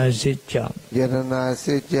Yarana Sit Jam Yadana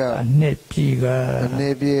Sit Jam Anipiga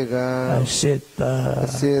Anipiga Asita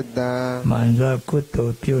Sita Manza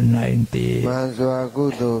Kuto Pyu 90 Manswa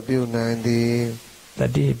Kudo Pyu 90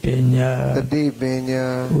 Tati Penya Tati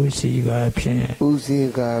Penya Usiga Pien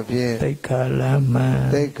Usika Pien Tekha Lama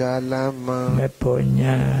Teka Lama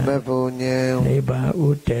Meponya Meponye Nibbana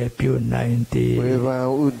Ute Pyu 90 Weva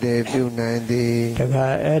Ude Pyu 90 တခါ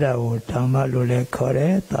အဲ့ဒါကိုဓမ္မလို့လည်းခေါ်တ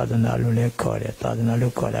ယ်သာသနာလို့လည်းခေါ်တယ်သာသနာ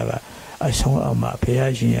လို့ခေါ်တာကအဆုံးအမဘု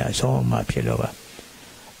ရားရှင်ရဲ့အဆုံးအမဖြစ်လို့ပါ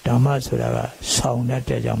ဓမ္မဆိုတာကဆောင်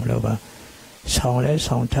တဲ့ကြောင့်မလို့ပါဆောင်လဲ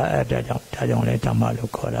ဆောင်ထားတဲ့ကြောင့်ဒါကြောင့်လဲဓမ္မ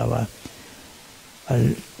လို့ခေါ်တာပါ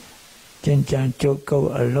ကျင့်ကြံကြုတ်ကုတ်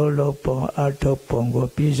အလုံးလုံးပုံအထုပ်ပုံကို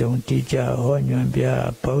ပြည်စုံတည်ကြဟောညွှန်ပြ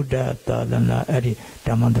ဗုဒ္ဓသာသနာအဲ့ဒီဓ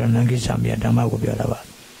မ္မန္တရဏကိစ္စမြေဓမ္မကိုပြောတာပါ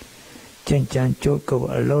ကျင့်ကြံကြုတ်ကုတ်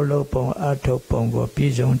အလုံးလုံးပုံအထုပ်ပုံကိုပြ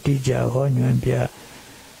ည်စုံတည်ကြဟောညွှန်ပြ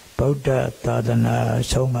ဗုဒ္ဓသာသနာ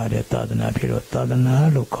ဆုံးပါတဲ့သာသနာဖြစ်လို့သာသနာ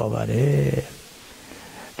လို့ခေါ်ပါတယ်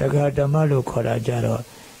တခါဓမ္မလို့ခေါ်တာကြတော့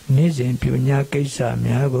နေ့စဉ်ပြုညာကိစ္စ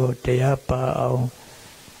များကိုတရားပါအောင်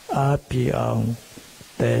အားပြအောင်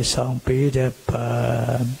แต่ဆောင်ပေးတဲ့ပါ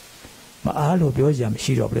မအားလို့ပြောကြမ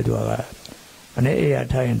ရှိတော့ဘူးလေသူကမနေ့အေးရ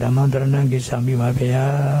ထားရင်ဓမ္မန္တရဏကိစ္စမိပါဗျာ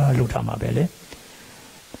လို့ထားမှာပဲလေ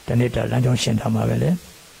ဒီနေ့တလမ်းကြောင်းရှင်းထားမှာပဲလေ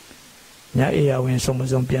ညအေးရဝင်စုံမ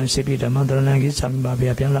စုံပြန်စစ်ပြီးဓမ္မန္တရဏကိစ္စမိပါ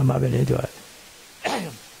ဗျာပြန်လာမှာပဲလေသူက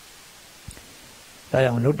ဒါ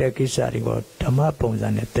ကြောင့်လုပ်တဲ့ကိစ္စတွေကိုဓမ္မပုံစံ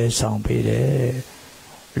နဲ့တဲဆောင်ပေးတယ်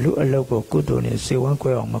လူအလုပ်ကိုကုသိုလ်နဲ့စေဝန်း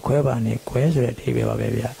ခွဲအောင်မခွဲပါနဲ့ခွဲဆိုတဲ့အဓိပ္ပာယ်ပါပဲ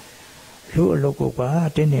ဗျာလူအလုပ်ကိုပါ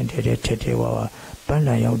တင်းတင်းထဲထဲထဲထဲပါပန်းလ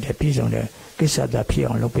န်ရောက်တဲ့ပြည်စုံတဲ့ကိစ္စသာဖြစ်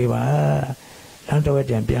အောင်လုပ်ပေးပါလမ်းတော်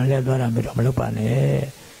တဲ့ပြန်လဲသွားတာမျိုးတော့မလုပ်ပါနဲ့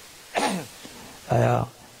အဲဒါ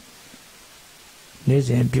နေ့စ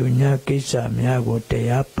ဉ်ပြုညာကိစ္စများကိုတ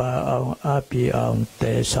ရားပါအောင်အပြေအောင်တ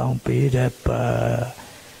ည်ဆောင်ပေးတဲ့ပါ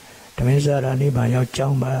ဓမင်းစားရာနိဗ္ဗာန်ရောက်ကြော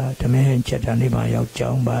င်းပါဓမင်းချက်တာနိဗ္ဗာန်ရောက်ကြော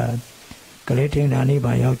င်းပါကလေးထင်းတာနိဗ္ဗာ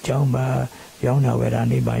န်ရောက်ကြောင်းပါရောင်းတာဝယ်တာ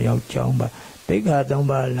နိဗ္ဗာန်ရောက်ကြောင်းပါသိက္ခာ၃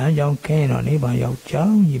ပါးလမ်းကြောင်းခင်းတော့နိဗ္ဗာန်ရောက်ကြော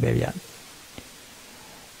င်းကြီးပဲဗျ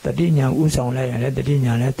တတိညာဥဆောင်လိုက်ရင်လည်းတတိ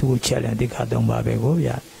ညာလည်းသူ့ကိုချက်လည်းသိက္ခာ၃ပါးပဲကိုဗျ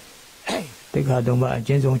သိက္ခာ၃ပါးအ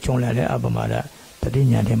ကျဉ်းဆုံးခြုံလိုက်လည်းအပမဒတတိ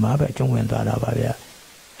ညာထဲမှာပဲကျုံဝင်သွားတာပါဗျ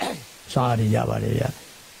စောင့်ရရပါလေဗျ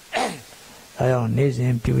အဲကြောင့်နေ့စ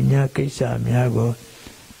ဉ်ပြုညာကိစ္စများကို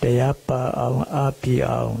တရားပါအောင်အားပြ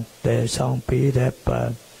အောင်တည်ဆောင်ပေးတဲ့ပါ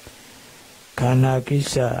ခန္ဓာကိစ္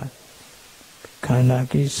စ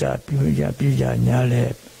ပြုကြညာလဲ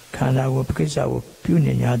ခန္ဓာကိုကိစ္စကိုပြု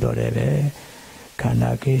နေညာတော့တယ်ပဲခန္ဓာ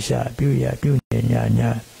ကိစ္စပြုနေညာ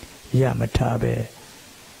ရမထားပဲ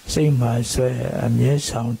စိတ်မှာဆွဲအမြဲ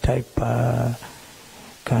ဆောင်ထိုက်ပါ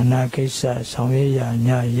ခန္ဓာကိစ္စဆောင်ရ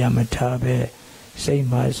ညာရမထားပဲစိတ်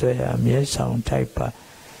မှာဆွဲအမြဲဆောင်ထိုက်ပါ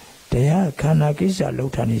တရားခန္ဓာကိစ္စလော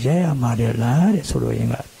က်ထားနေရရမှာတယ်လားတဲ့ဆိုလိုရ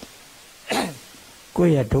င်းကကို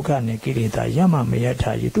ယ့်ရဲ့ဒုက္ခနဲ့ကိလေသာရမှမရ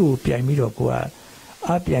ထားကြီးသူ့ကိုပြိုင်ပြီးတော့ကိုက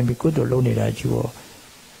အပြိုင်ပြီးကိုယ်တို့လုံးနေတာကြီးရော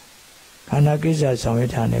ခန္ဓာကိစ္စဆောင်ရွ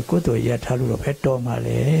က်တာနဲ့ကိုယ်တို့ရထားလို့တော့ဖက်တော်မှ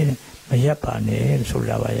လေမရက်ပါနဲ့ဆို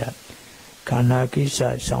တာပါရခန္ဓာကိစ္စ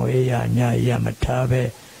ဆောင်ရွက်ရညာရမထားပဲ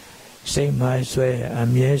စိတ်မှဆွဲအ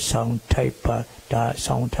မြဲဆောင်ထိုက်ပါဒါ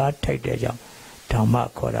ဆောင်ထားထိုက်တဲ့ကြောင့်ဓမ္မ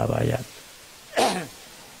ခေါ်တာပါရ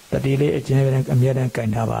တတိလေးအကျဉ်းအမြဲတမ်းကြင်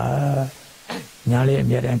ထားပါညာလေးအ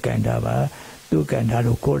မြဲတမ်းကြင်ထားပါသူ့ကြင်ထား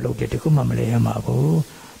လို့ကိုယ်လုပ်တယ်တခုမှမလဲရမှာဘူး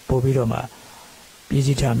ပို့ပြီးတော့မှပြည်စ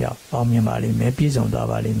ည်းထမြောက်အောင်မြင်ပါလိမ့်မယ်ပြည်စုံသွား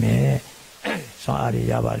ပါလိမ့်မယ်ဆောင်းအား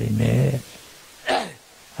ရပါလိမ့်မယ်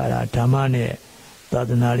အဲ့ဒါဓမ္မနဲ့သာ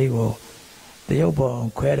သနာလေးကိုတရုပ်ပေါ်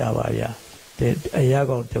ခွဲတာပါဗျာအရာ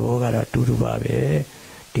ကောက်သဘောကတော့တူတူပါပဲ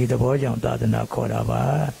ဒီသဘောကြောင့်သာသနာခေါ်တာပါ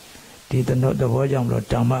ဒီသဘောကြောင့်လို့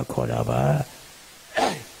ဓမ္မခေါ်တာပါ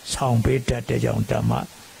ဆောင်းပေးတတ်တဲ့ကြောင့်ဓမ္မ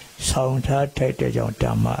ဆောင်းထားထိုက်တဲ့ကြောင့်ဓ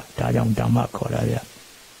မ္မဒါကြောင့်ဓမ္မခေါ်တာဗျာ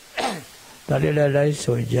ဒါလေးလည်းလိုက်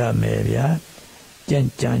ဆိုကြမယ်ဗျာကြံ့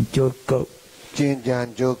ကြံကြိုးကုတ်ကျင်ကြံ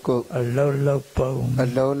ကြိုးကုတ်အလုံးလုံးပုံ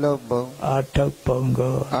အာထုတ်ပုံ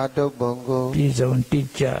ကိုပြည်စုံတိ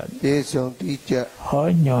ကျဟော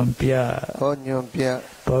ညွန်ပြ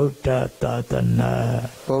ဗုဒ္ဓသာသနာ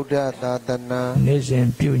နေ့စဉ်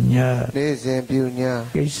ပြုညာ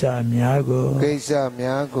ကိစ္စများကို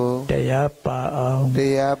တရားပါအောင်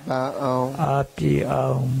အားပြည့်အော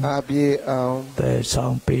င်သေဆော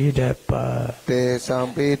င်ပေးတတ်ပါ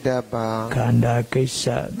ခန္ဓာကိစ္စ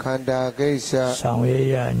ဆောင်ရွက်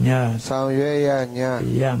ရညာ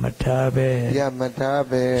ရမထားပဲ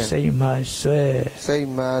စိတ်မှဆွဲ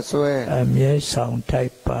အမြဲဆောင်ထို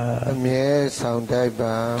က်ပါ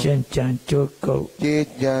ကျင့်ကြံကြိုးကုတ်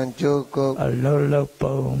အလုံးလုံး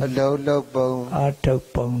ပုံအာထုတ်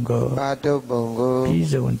ပုံကိုပြည်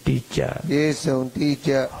စုံတိကျ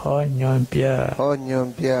ဟောညွန်ပြ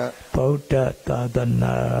ဗုဒ္ဓသာသ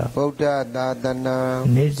နာ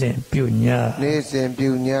နေ့စဉ်ပြုညာ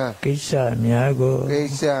ကိစ္စများကို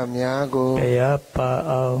တရားပါ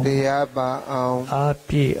အောင်အား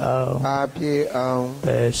ပြည့်အောင်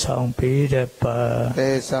သေဆောင်ပေးတတ်ပါ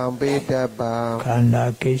ခန္ဓာ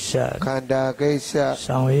ကိစ္စ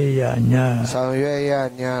ဆောင်ရွက်ရညာ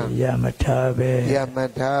ရမထားပဲ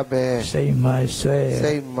စိတ်မှဆွဲ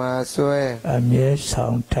အမြဲဆော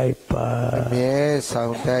င်ထိုက်ပါ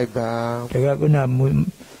တကယ်က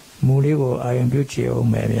မူလေးကိုအာရုံပြုကြည့်အောင်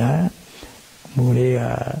မယ်ဗျာမူလေးက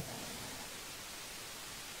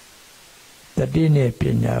တတိနဲ့ပ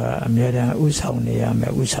ညာကအမြဲတမ်းဥဆောင်နေရမ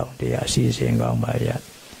ယ်ဥဆောင်တရားအစီအစဉ်ကောင်းပါဗျာ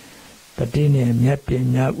တတိနဲ့မြတ်ပ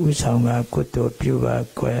ညာဥဆောင်ကကုသိုလ်ပြုပါ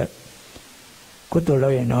ကွယ်ကုသိုလ်လု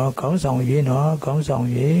ပ်ရင်တော့ကောင်းဆောင်ရေး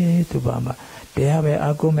သူပါမှာတရားပဲ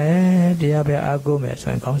အားကိုးမယ်ဆို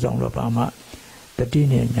ရင်ကောင်းဆောင်လို့ပါမှာတတိ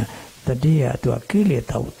နဲ့ညာတတိယသူကကိလေ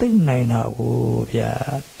သာကိုသိမ့်နိုင်တာကိုဗျာ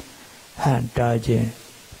ဟန်တာခြင်း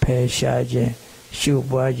ဖယ်ရှားခြင်းရှု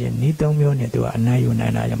ပွားခြင်းဤသုံးမျိုးနဲ့သူကအနံ့ယူနို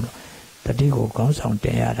င်တာကြောင့်တတိကိုကောင်းဆောင်တ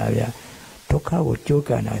င်ရတာဗျာဒုက္ခကိုကြိုးက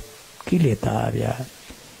န်တာကိလေသာဗျာ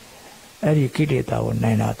အဲ့ဒီကိလေသာကို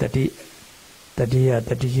နိုင်တာတတိ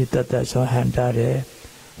ရှိတတ်ဆောဟန်တာတယ်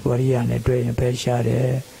ဝရိယနဲ့တွေ့ရင်ဖယ်ရှားတယ်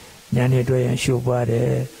ဉာဏ်နဲ့တွေ့ရင်ရှုပွားတယ်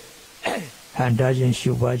ဟန်တာခြင်း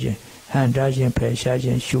ရှုပွားခြင်းဟန်တာခြင်းဖယ်ရှားခြ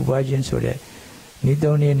င်းရှုပွားခြင်းဆိုတဲ့ဤ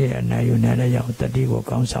သုံးနည်းနဲ့အနံ့ယူနိုင်တဲ့ကြောင့်တတိကို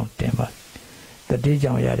ကောင်းဆောင်တင်ပါတတိ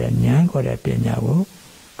ကြောင့်ရတဲ့ဉာဏ်ခေါ်တဲ့ပညာကို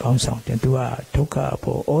ကောင်းဆောင်တင်သူကဒုက္ခအ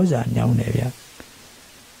ပေါ်ဩဇာညောင်းတယ်ဗျာ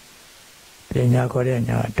ပညာခေါ်တဲ့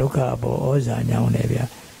ညာဒုက္ခအပေါ်ဩဇာညောင်းတယ်ဗျာ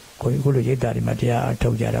ခုလိုရိတ်တာတွေမှာတရားအထု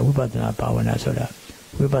တ်ကြတာဝိပဿနာဘာဝနာဆိုတာ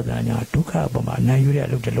ဝိပဿနာညာဒုက္ခအပေါ်မှာအနံ့ယူတဲ့အ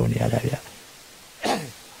လုပ်တလုံးနေရတာဗျာ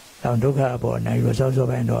တောင်ဒုက္ခအပေါ်အနံ့ယူစောစော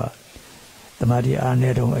ပိုင်းတော့သမာဓိအား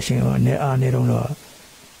နဲ့တော့အရှင်နဲ့အားနဲ့တော့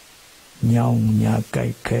ညောင်းညာကြို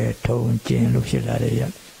က်ခဲထုံကျင်လို့ဖြစ်လာတယ်ဗျာ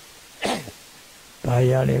ဘာ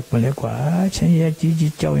ရလဲကွလဲကွာချင်းရကြီး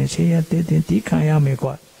ကြောက်ရင်ဆေးရသေးသေးတီးခံရမယ်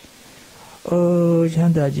ကွာအိုးချ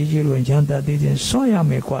မ်းသာကြီးလို့ချမ်းသာသေးသေးဆွရ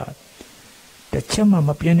မယ်ကွာတစ်ချက်မှမ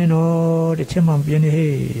ပြင်းနဲ့တော့တစ်ချက်မှမပြင်းနဲ့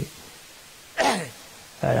ဟေး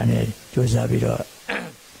အဲ့ဒါနဲ့ကြိုးစားပြီးတော့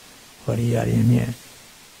ဝရိယရင်းမြင့်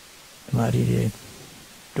ဓမ္မရီတွေ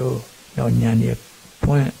တို့တော့ဉာဏ်တွေ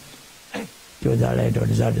ဖွင့်ကြိုးစားလိုက်တော့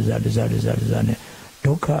တစားနဲ့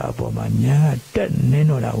ဒုက္ခအပေါ်မှာညာတက်နေ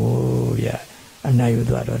တော့တာဟိုဗျာအနံ့ယူ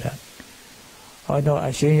သွားတော့တာဟောတော့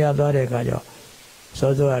အရှင်းရသွားတဲ့အခါကျတော့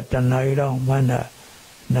စောစောကတဏှာကြီးတော့မှန်းတာ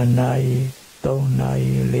2 နာရီ3 နာ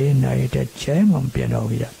ရီ4 နာရီတချဲမှမပြတ်တော့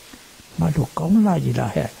ဘူးဗျာမတို့ကောင်းလာကြီး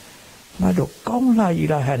လားဟဲ့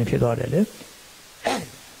ဖြစ်သွားတယ်လေ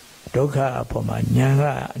ဒုက္ခအပေါ်မှာဉာဏ်က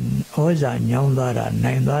ဩဇာညောင်းသွားတာ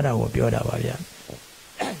နိုင်သွားတာကိုပြောတာပါဗျာ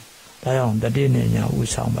ဒါကြောင့်တတိနဲ့ညာဥ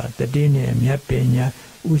ဆောင်ပါတတိနဲ့မြတ်ပညာ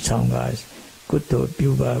ဥဆောင်ကကုသိုလ်ပြု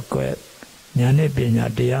ပါကွယ်ဉာဏ်နဲ့ပညာ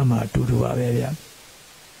တရားမှာအတူတူပါပဲဗျာ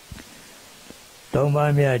သုံး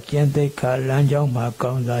ပါးမြတ်ကျင့်သိက္ခာလမ်းကြောင်းမှာ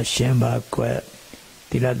ကောင်းစွာရှင်းပါကွယ်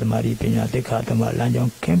သီလသမารိပညာသိက္ခာသမလမ်းကြော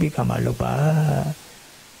င်းခင်းပြီးခါမှလုပ်ပါ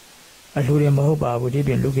အလှူတွေမဟုတ်ပါဘူးဒီ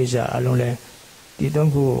ပြင်လူကိစ္စအလုံးလဲဒီ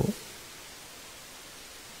သုံးခု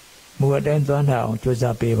မူအတိုင်းသွားနိုင်အောင်ကြိုး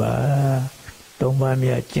စားပေးပါသုံးပါးမြ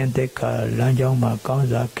တ်ကျင့်သိက္ခာလမ်းကြောင်းမှာကောင်း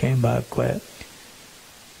စွာခင်းပါကွယ်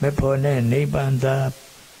မဖို့နဲ့နိဗ္ဗာန်သာ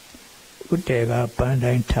ဥတေကပန်း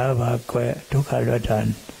တိုင်းထားပါကွယ်ဒုက္ခလွတ်တာ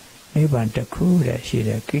နိဗ္ဗာန်တစ်ခုတည်းရှိတ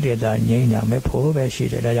ယ်ကိလေသာငြိမ်းတာမဖို့ပဲရှိ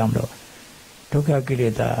တယ်ဒါကြောင့်မလို့ဒုက္ခကိလေ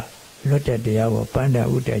သာလွတ်တဲ့တရားကိုပန်းတိုင်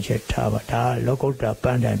ဥတည်ချက်ထားပါဒါလောကုတ္တပ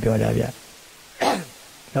န်းတိုင်ပြောတာဗျ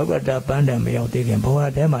လောကုတ္တပန်းတိုင်မရောက်သေးခင်ဘဝ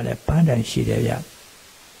ထဲမှာလည်းပန်းတိုင်ရှိတယ်ဗျ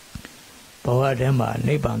ဘဝထဲမှာ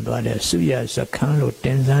နိဗ္ဗာန်သွားတဲ့စုရစခန်းလို့တ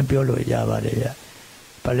င်စမ်းပြောလို့ရပါတယ်ဗျ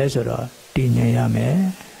ဘာလဲဆိုတော့တည်ငြိမ်ရမယ်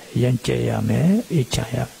ရင့်ကျက်ရမယ်အေးချ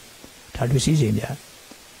မ်းရဒါလူစည်းစိမ်ဗျ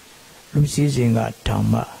လူစည်းစိမ်ကဓမ္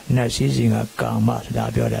မနတ်စည်းစိမ်ကကာမဆိုတာ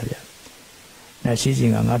ပြောတာဗျနတ်စည်းစိ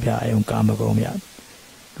မ်ကငါးပြအယုံကာမဂုဏ်ဗျ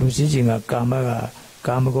လူစည်းစိမ်ကကာမက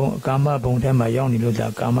ကာမဂုဏ်ကာမဘုံထဲမှာရောက်နေလို့ဒါ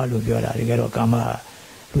ကာမလို့ပြောတာတကယ်တော့ကာမ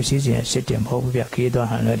လူစည်းစိမ်အစစ်တင်မဟုတ်ဘူးဗျခေးသွား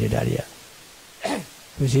ဟန်လွဲတဲ့ဒါတွေက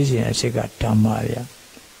လူစည်းစိမ်အစစ်ကဓမ္မဗျ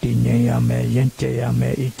တည်ငြိမ်ရမယ်ရင့်ကျက်ရမ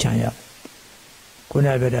ယ်အေးချမ်းရခုန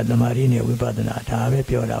ပြောတဲ့သမာဓိနဲ့ဝိပဿနာဒါပဲ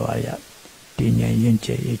ပြောတာပါဗျတည်ငြိမ်ရင့်ကျ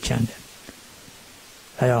က်အေးချမ်းတယ်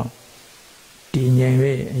အဲကြောင့်တည်ငြိမ်၍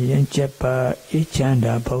ရင်ကျက်ပါအေးချမ်း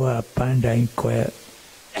တာဘဝပန်းတိုင်ခွဲ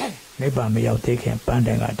နိဗ္ဗာန်မရောက်သေးခင်ပန်း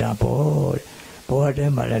တိုင်ကဒါပေါ့ဘဝထဲ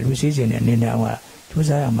မှာလည်းလူစည်းစိမ်နဲ့နေနေအောင်ကြိုး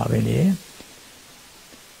စားရမှာပဲလေ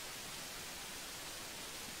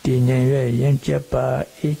တည်ငြိမ်၍ရင်ကျက်ပါ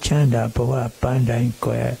အေးချမ်းတာဘဝပန်းတိုင်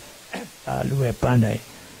ခွဲလူရဲ့ပန်းတိုင်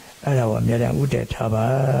အဲ့ဒါကိုအများနဲ့ဥတည်ထားပါ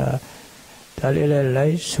ဒါလေးလည်းလို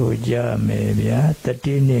က်ဆိုကြမယ်ဗျာတ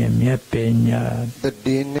တိနဲ့မြတ်ပညာတ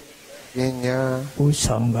တိနဲ့ပညာဥ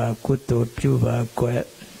ဆောင်ကကုသိုလ်ပြုပါကွယ်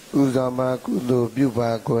ဥဆောင်မှာကုသိုလ်ပြု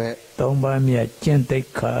ပါကွယ်သုံးပါးမြတ်ကျင့်သိ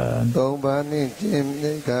က္ခာသုံးပါးနဲ့ကျင့်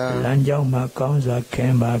သိက္ခာလမ်းကြောင်းမှာကောင်းစွာခ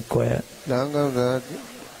င်းပါကွယ်လမ်းကောင်းစွာ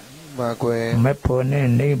ပါကွယ်မဖို့နဲ့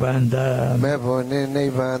နိဗ္ဗာန်သာမဖို့နဲ့နိ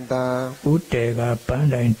ဗ္ဗာန်သာဥတေကပန်း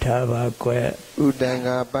တိုင်ထားပါကွယ်ဥတေက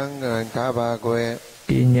ပန်းတိုင်ထားပါကွယ်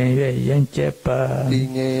တည်ငြိမ်၍ရင်ကျက်ပါတည်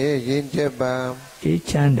ငြိမ်၍ရင်ကျက်ပါအေး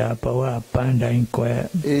ချမ်းတာဘဝပန်းတိုင်ကွယ်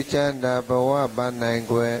အေးချမ်းတာဘဝပန်းတိုင်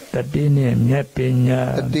ကွယ်တတိနဲ့မြတ်ပညာ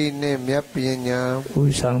တတိနဲ့မြတ်ပညာဥ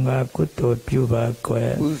ဆောင်ကကုသိုလ်ပြုပါကွ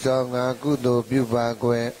ယ်ဥဆောင်ကကုသိုလ်ပြုပါ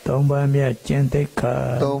ကွယ်သုံးပါးမြတ်ကျင့်သိက္ခာ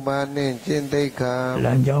သုံးပါးနဲ့ကျင့်သိက္ခာလ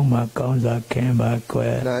မ်းကြောင်းမှာကောင်းစွာခင်းပါကွ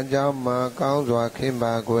ယ်လမ်းကြောင်းမှာကောင်းစွာခင်း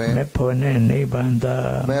ပါကွယ်မဖို့နဲ့နိဗ္ဗာန်သာ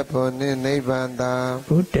မဖို့နဲ့နိဗ္ဗာန်သာ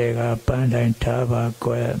ဥတေကပန်းတိုင်ထားပါ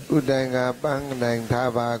ကွယ်ဥတေကပန်းတိုင်ထား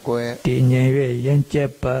ပါကွယ်တည်ငြိမ်၍ရင်ကျ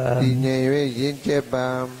က်ပါတည်ငြိမ်၍ရင်ကျက်ပါ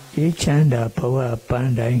အေးချမ်းတာဘဝပ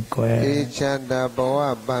န်းတိုင်ကွယ်အေးချမ်းတာဘဝ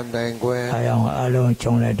ပန်းတိုင်ကွယ်အားအောင်အလုံး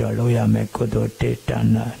ချုံလိုက်တော့လို့ရမယ်ကုသိုလ်တေတ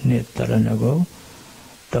နာနှစ်တရဏဂုံ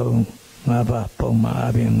3 5ပါးပုံမှန်အ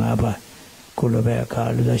ပြင်5ပါးကုလိုပဲအခါ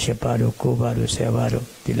လူသား7ပါးတို့9ပါးတို့10ပါးတို့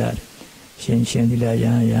ဒီလားရှင်ဒီလား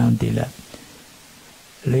ယံဒီလား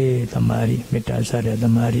လေးသမာဓိမေတ္တာစတဲ့သ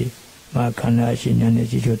မာဓိမာခန္ဓာရှိဉာဏ်နဲ့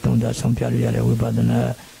ကြည့်ချုပ်သုံးသပ်ဆုံးဖြတ်ရတဲ့ဝိပဿနာ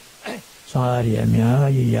သွားရည်အများ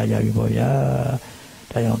ကြီးရကြပြီပေါ့ဗျာ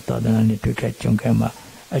ဒါကြောင့်သာသနာ့နဲ့တွေ့ခဲ့ကြုံခဲ့မှာ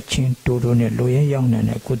အချင်းတိုးတိုးနဲ့လူရင်းရောက်နေ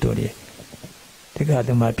တဲ့ကုသိုလ်တွေဒီကတ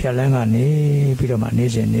ည်းကဖြတ်လန်းကနေပြီးတော့မှနေ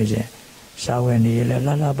စဉ်စာဝယ်နေလဲ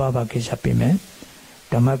လှလှပပကိစ္စပြင်မယ်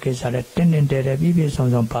ဓမ္မကိစ္စလည်းတင်းတဲတဲပြီးပြီး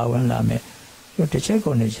ဆုံးပါဝင်လာမယ်တစ်ချက်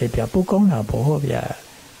ကုန်နေချက်ပြပူကောင်းတာပေါ့ဗျာ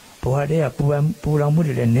ဘဝတည်းကပူလောင်မှု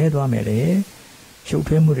တွေလည်းနည်းသွားမယ်လေရှုပ်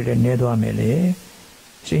ထွေးမှုတွေလည်းနည်းသွားမယ်လေ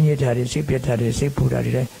စိတ်ညစ်တာတွေစိတ်ပြတ်တာတွေစိတ်ပူတာ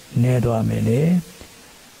တွေလည်းနည်းသွားမယ်လေ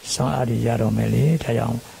ဆောင်းအားတွေရတော့မယ်လေဒါကြော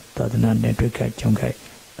င့်သာသနာနဲ့တွေ့ခဲ့ကြုံခဲ့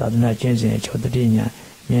သာသနာကျင့်စဉ်ချုပ်တတိညာ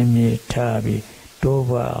မြင်မြင်ထားပြီးတိုး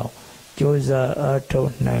ပါအောင်ကြိုးစားအားထု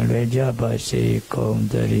တ်နိုင်လွယ်ကြပါစေကုန်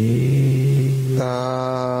သတည်းသာ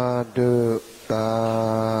ဓုသာ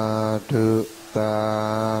ဓုသာ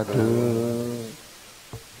ဓု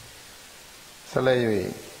ဆက်လက်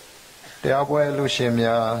၍တရားပွဲလူရှင်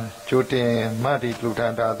များကြိုတင်မတ္တိလူထ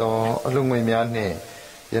မ်းထားသောအလူငွေများနှင့်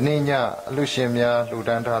ယနေ့ညအလူရှင်များလူထ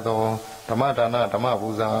မ်းထားသောဓမ္မဒါနဓမ္မပူ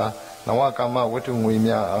ဇာနဝကမ္မဝတ္ထုငွေ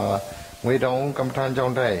များအားငွေတောင်ကမ္မထမ်းကျော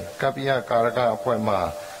င်းတိုက်ကပ္ပိယကာရကအဖွဲ့မှ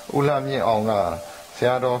ဦးလှမြင့်အောင်ကဆ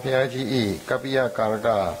ရာတော်ဘုရားကြီး၏ကပ္ပိယကာရက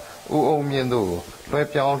ဦးအုံမြင့်တို့လွှဲ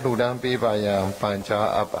ပြောင်းလှူဒန်းပေးပါရန်ပန်ကြား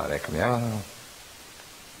အပ်ပါတယ်ခင်ဗျာ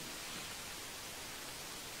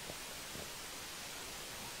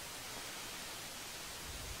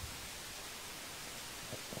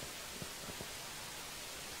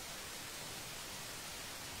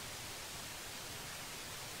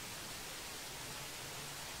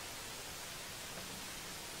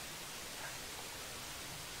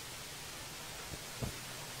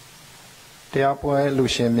တရားပွဲလူ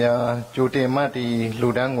ရှင်များကြိုတင်မှတ်တီလူ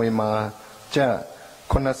တန်းငွေမှာကျပ်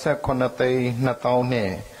89သိန်း2000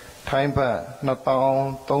နဲ့ထိုင်းဘတ်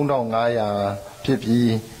23,500ဖြစ်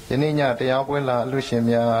ပြီးယနေ့ညတရားပွဲလာလူရှင်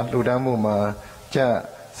များလူတန်းမှုမှာကျပ်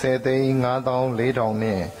10,504,000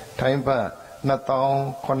နဲ့ထိုင်းဘတ်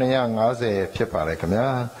2,950ဖြစ်ပါတယ်ခင်ဗျာ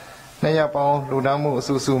နှစ်ရက်ပေါင်းလူတန်းမှုအ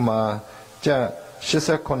စုစုမှာကျပ်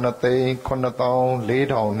89သိန်း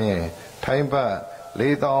9,400နဲ့ထိုင်းဘတ်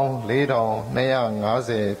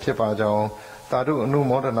44,250ဖြစ်ပါကြောင်းသာဓုအနု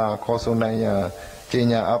မောဒနာခေါ်ဆိုနိုင်ရန်ကြေ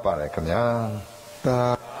ညာအပ်ပါတယ်ခင်ဗျာသာ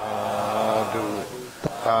ဓု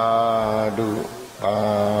သာဓုသာ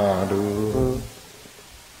ဓု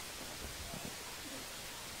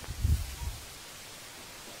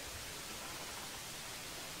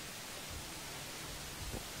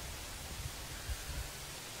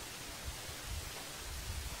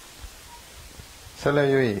ဆက်လက်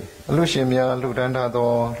၍အလူရှင်များလှူဒန်းထား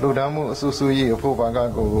သောလှူဒန်းမှုအစုစု၏အဖို့ပါက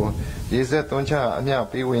ကိုရေစက်သွန်းချအမျှ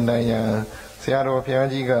ပေးဝေနိုင်ရန်ဆရာတော်ဘုရား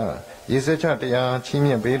ကြီးကရေစက်ချတရားချီး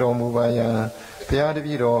မြှင့်ပေးတော်မူပါရန်ဘုရားတပ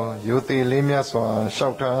ည့်တော်ရိုသေလေးမြတ်စွာလျှော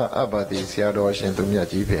က်ထားအပ်ပါသည်ဆရာတော်ရှင်သူမြတ်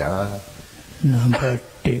ကြီးဖေဟာနံပါတ်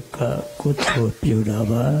1ကကုသိုလ်ပြုတာ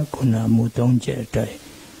ပါခုနမူ3ချက်အတိုင်း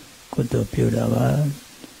ကုသိုလ်ပြုတာပါ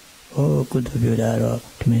ကုသိုလ်ပြုတာတော့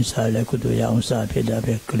ဓမင်းစားလဲကုသိုလ်ရအောင်စားဖြစ်တာ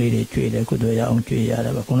ပဲကလေးတွေကြွေတယ်ကုသိုလ်ရအောင်ကြွေရ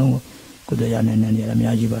တာပဲအကုန်လုံးကုသိုလ်ရနေနေအ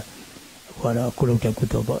များကြီးပါဟောတော့ကုလုပ်တဲ့ကု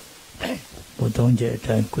သိုလ်ပေါ့ဘုသုံးချက်အ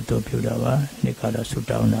တိုင်းကုသိုလ်ပြုတာပါနေ့ကတော့ဆု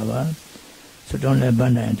တောင်းတာပါဆုတောင်းလဲဗ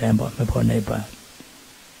န်းတိုင်းအတိုင်းပေါ့မဖို့နေပါ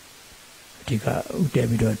အဓိကဥတည်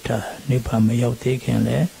ပြီးတော့ဒါနိဗ္ဗာန်မရောက်သေးခင်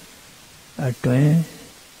လဲအတွင်း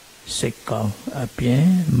စိတ်ကောင်းအပြင်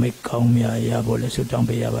မိတ်ကောင်းများရဖို့လဲဆုတောင်း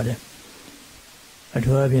ပေးရပါတယ်အ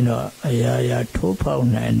ထူးအပြင်တော့အရာရာထိုးဖောက်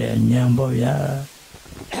နိုင်တဲ့ဉာဏ်ပေါ့ဗျာ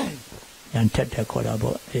ဉာဏ်ထက်တဲ့ခေါ်တာ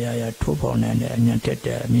ပေါ့အရာရာထိုးဖောက်နိုင်တဲ့ဉာဏ်ထက်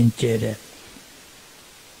တဲ့အမြင်ကျဲတဲ့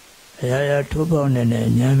အရာရာထိုးဖောက်နိုင်တဲ့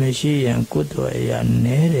ဉာဏ်မရှိရင်ကုသိုလ်အရာန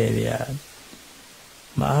ည်းတယ်ဗျာ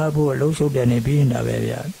မဟာဘုအလုံးစုပ်တဲ့နေပြီးနေတာပဲ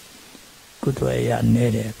ဗျာကုသိုလ်အရာန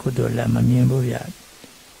ည်းတယ်ကုသိုလ်လည်းမမြင်ဘူးဗျာ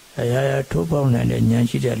အရာရာထိုးဖောက်နိုင်တဲ့ဉာဏ်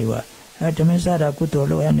ရှိတဲ့လူကဓမ္မစတာကုသိုလ်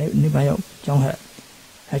လို့နိဗ္ဗာန်ရောက်ကြောင်းဟဲ့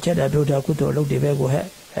အချက်တပြုတ်တာကုသိုလ်အလုပ်တွေပဲကိုဟဲ့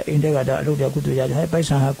အိန္ဒိကတာအလုပ်တွေကုသိုလ်ရတယ်ဟဲ့ပိုက်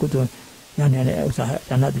ဆံဟာကုသိုလ်ရနေတဲ့ဥစ္စာဟဲ့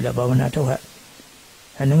ဒါနတိလဘာဝနာထုတ်ဟဲ့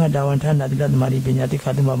ငါတာဝန်ဌာနတိလသမารိပညာတိခါ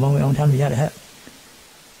သမမောင်းအောင်ထမ်းရတယ်ဟဲ့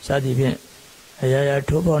စသည်ဖြင့်အရာရာ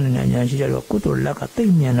ထိုးပေါက်နေတဲ့ဉာဏ်ရှိတဲ့တော့ကုသိုလ်လက်ကသိ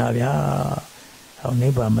မြင်တာဗျာဟောနိ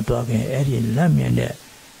ဗ္ဗာန်မသွားခင်အဲ့ဒီလက်မြင်တဲ့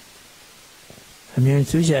အမြင်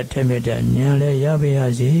ဆူးချက်ထက်မြက်တဲ့ဉာဏ်လည်းရပါရ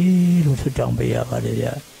စေလို့ဆုတောင်းပေးရပါတယ်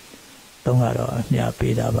ဗျာသုံးကတော့အမြတ်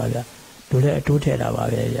ပေးတာပါဗျာလူလည်းအတိုးထည့်တာပါ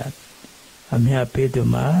ပဲဗျာအမြတ်ပေးသူ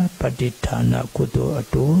မှာပဋိဌာနကုသိုလ်အ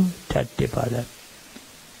တိုးထပ်တစ်ပါလေ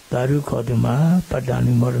သာဓုခေါ်သူမှာပတ္တ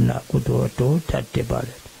ဏိမောဒနာကုသိုလ်အတိုးထပ်တစ်ပါ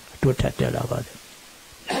လေအတိုးထပ်တက်လာပါလေ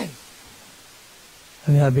အ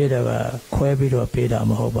မြတ်ပေးတာကခွဲပြီးတော့ပေးတာ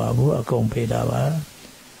မဟုတ်ပါဘူးအကုန်ပေးတာပါ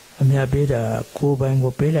အမြတ်ပေးတာကိုယ်ပိုင်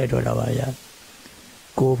ကိုပေးလိုက်တော့တာပါဗျာ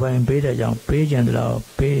ကိုယ်ပိုင်ပေးတဲ့ကြောင့်ပေးခြင်းတလို့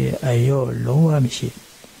ပေးအယောလုံးဝမရှိ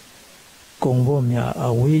ကုံဖို့များ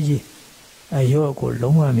အဝေးကြီးအယောကို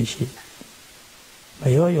လုံးဝမရှိမ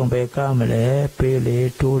ရောယုံပဲကားမလဲပေးလေ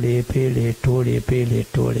တိုးလေဖေးလေတိုးလေပေးလေ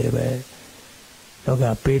တိုးလေပဲလောက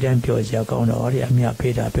ပေးတန်းပြောစရာကောင်းတော့ဒီအမြ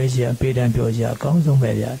ပေးတာပေးစရာပေးတန်းပြောစရာအကောင်းဆုံး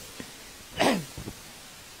ပဲဗျာ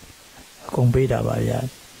အကုန်ပေးတာပါဗျာ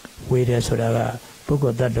ဝေတယ်ဆိုတာကပုဂ္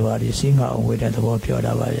ဂိုလ်တ attva တွေစိငါအောင်ဝေတဲ့သဘောပြော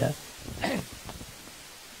တာပါဗျာ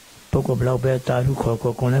ပုဂ္ဂိုလ်ဘလောက်ပဲတာဓုခေါ်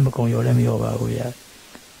ကိုလည်းမကုံရောလည်းမရောပါဘူးဗျာ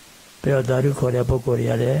ပြီးတော့တာဓုခေါ်တဲ့ပုဂ္ဂိုလ်တွေ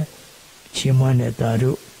ကလည်းချီးမွမ်းတဲ့တာ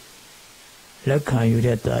ဓုလက်ခံယူ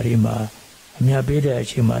တဲ့တာရီမှာအမြတ်ပေးတဲ့အ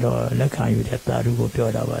ချိန်မှာတော့လက်ခံယူတဲ့တာဓုကိုပြော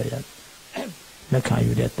တာပါဗျာလက်ခံ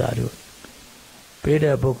ယူတဲ့တာဓုပေး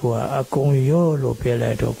တဲ့ပုဂ္ဂိုလ်ကအကုန်ရောလို့ပြော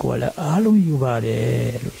လိုက်တော့ကိုယ်လည်းအားလုံးယူပါတယ်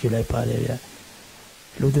လို့ယူလိုက်ပါတယ်ဗျာ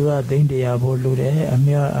လူသူကသိန်းတရားဖို့လူတယ်အ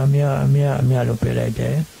မြလို့ပြောလိုက်တ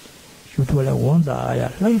ယ်ယူသူလည်းဝန်တာရ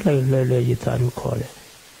လိုက်လဲရတာဓုခေါ်တယ်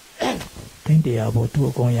သိန်းတရားဖို့သူ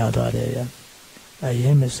အကုန်ရသွားတယ်ဗျာအရ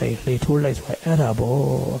င်မစိတ်လှေထိုးလိုက်ဆိုအဲ့ဒါပေါ့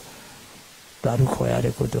တာဓုခေါ်ရ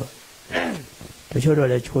တဲ့ကုသိုလ်တချို့တော့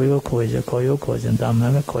လည်းချိုးရိုးခေါ်စဉ်တာမ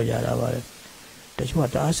န်ပဲခေါ်ကြတာပါပဲတချို့က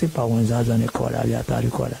တအားစိတ်ပါဝင်စားစွာနဲ့ခေါ်တာဗျာတာဓု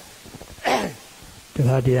ခေါ်တာတ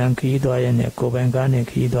ခါတည်းခီးသွားရင်နဲ့ကိုယ်ပိုင်ကားနဲ့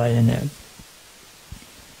ခီးသွားရင်နဲ့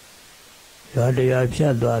ရွာတရားဖြ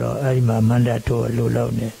တ်သွားတော့အဲ့ဒီမှာမန္တထိုးလိုလော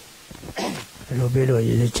က်နေလိုပြီးတော့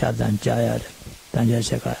ရေချတန်ကြားရတယ်တန်ကြဆ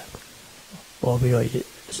က်ကပေါ်ပြီးတော့ရေ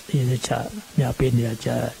ချမြပေးနေကြ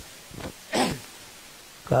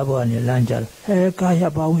ကားပေါ်ကနေလမ်းကြကာရ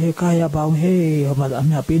ပါဦးဟေးဟိုမှာအ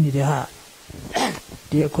မြပေးနေတယ်ဟာ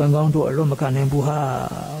ဒီအခွင့်ကောင်းတို့အလွတ်မခံနိုင်ဘူးဟာ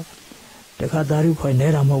တ တခါသာရုခွဲနေ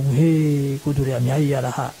တာမဟုတ်ဘူးဟေးကုသိုလ်ရအများကြီးရ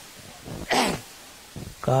တာဟာ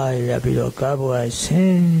ကာရပြီးတော့ကားဘဝဆ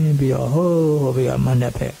င်းပြီးတော့ဟိုဘီကမ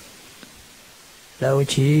နဲ့ဖက်လောက်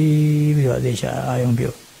ချီပြီးတော့သေချာအာယုံပြု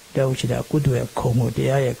လောက်ချီတာကုသိုလ်ရဲ့ခုံကိုတ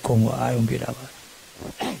ရားရဲ့ခုံကိုအာယုံပြုတာပါ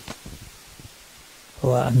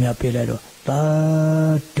ဟိုကအမြတ်ပေးလိုက်တော့သာ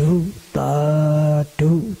ဓုသာဓု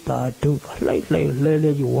သာဓုလိုက်လဲ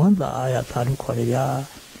ကြီးဝမ်းသာအာရသာဓုခေါ်ရ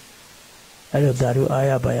အဲ့လိုသာဓုအာ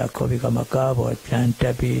ရပါရခေါ်ပြီးကမှကားပေါ်ပြန်တ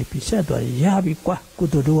က်ပြီးဆက်သွားရပြီကွာကု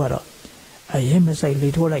သိုလ်တို့ကတော့အရင်မဆိုင်လေ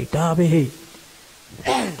ထိုးလိုက်ဒါပဲဟဲ့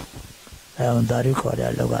အဲ့ဒါရီခေါ်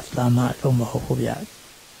တဲ့လောကသာမလုံးမဟုတ်ဘူးဗျ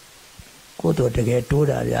ကိုယ်တို့တကယ်တိုး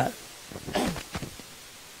တာဗျ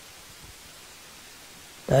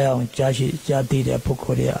တရားအောင်ကြားသိတဲ့ပုဂ္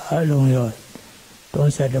ဂိုလ်တွေအလုံးရော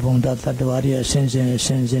32ဘုံသတ္တဝါတွေအစဉ်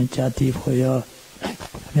ကြားသိဖို့ရော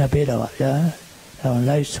အများပေးတော့ပါဗျာအဲ့ဒါ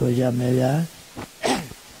လိုက်ဆိုကြမယ်ဗျာ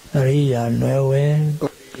အရိယာနွယ်ဝင်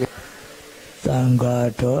သံဃာ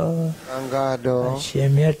တော်ရှင်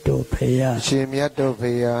မြတ်တို့ဖေယ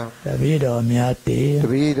တပည့်တော်များသည်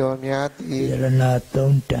ယရဏ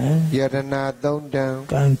သုံးတန်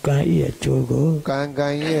ကံဤအကျိုးကို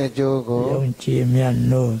ယုံကြည်မြတ်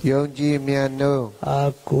နို့အာ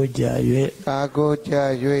ကိုကြ၍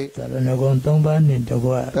သရဏဂုံ၃ပါးနှင့်တ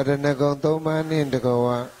ကွ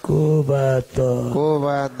ကိုးပါသော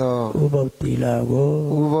ဥပုသ္တိလကို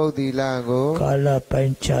ကာလပို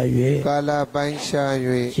င်းခြား၍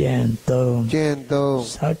ကျင့်သုံး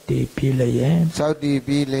သောက်တည်ပြီးလျင်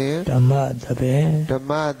ဓမ္မသဘင်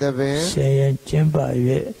ဆင်းရဲကျင့်ပါ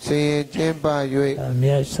၍အမျ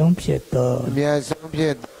က်ဆုံးဖြစ်သော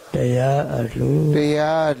တရားအလှ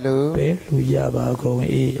ပေးလှူကြပါကုန်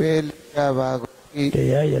၏တ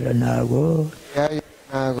ရားယရနာကို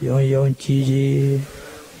ယုံကြည်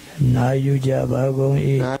နာယူကြပါကုန်၏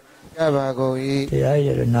တရားယ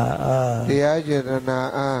ရနာအား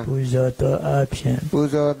ပူဇော်သောအဖြင့်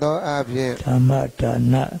ဓမ္မဒါ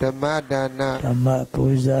နဓမ္မပူ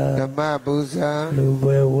ဇာလူဘွ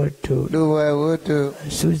ယ်ဝတ္ထု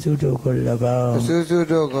အစုစုတို့ကို၎င်း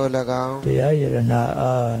တရားယရနာ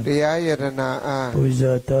အားပူ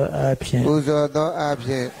ဇော်သောအဖြင့်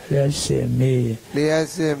လျက်စစ်မီ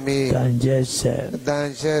တန်ကျက်ဆက်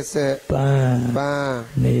ပန်း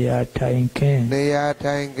နေရာထိုင်ခင်း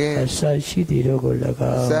အစရှိသည်တို့ကို၎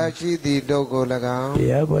င်းတ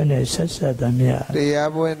ရားပွဲနှင့်ဆက်ဆက်သမျှ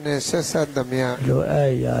လိုအ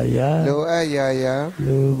ပ်ရာ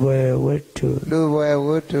လူဘွယ်ဝတ္ထု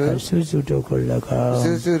အစုစုတို့ကို၎င်း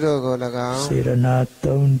စေတနာ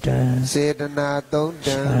သုံးတန်ချ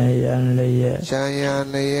မ်းရန်လျက်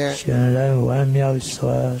ရှင်လန်းဝမ်းမြောက်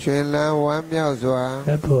စွာ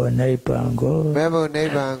မေဖို့နိဗ္ဗာန်ကို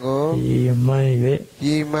ရည်မှန်း၍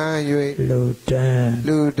လူတန်း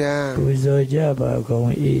ပူဇော်ကြပါကုန်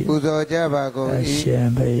၏အရှင်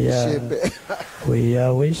ဘုရားဝေယ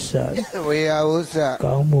ဝိစ္စ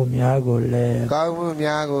ကောင်းမှုများကိုလည်း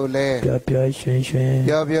ပျော်ပျော်ရွှင်ရွှင်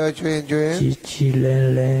ကြည်လ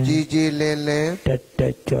င်းတက်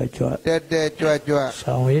ကြွ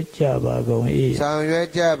ဆောင်ရွက်ကြပါကုန်၏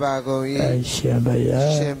အရှင်ဘုရား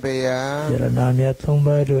ယရနာမြတ်သုံး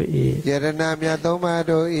ပါးတို့၏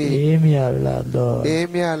အေးမြလာသော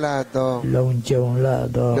လုံကြုံလာ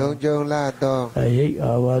သောအယိတ်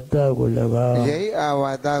အာဝါဒကို၎င်း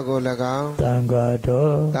သံဃာ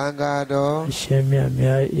တော်အရှင်မြတ်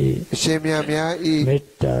များ၏မေတ္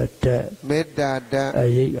တာတက်အ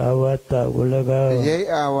ယိတ်အာဝါဒကို၎င်း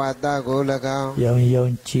ယုံ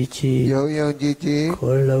ကြည်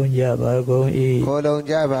ခိုးလုံကြပါကုန်၏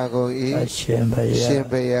အရှင်ဘုရား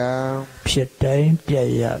ဖြစ်တိုင်းပြ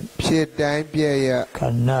ည့်ရခ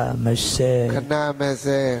ဏမစဲ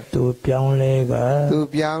သူပြောင်းလဲက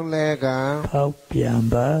ဖောက်ပြန်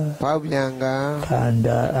ကခန္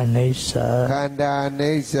ဓာအနိစ္စ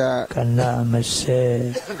ခဏမစဲ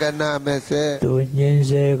သူညင်း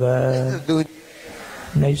စေက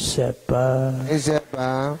နှိစ္စပါ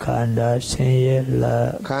ခန္ဓာဆင်းရဲလာ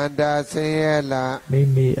မိ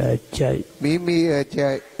မိအကြိုက်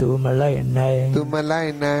သူမလိုက်နိုင်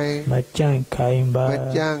မကြန့်ခိုင်ပါ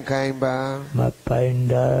မပိုင်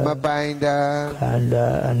တာခန္ဓာ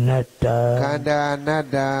အနတ္တ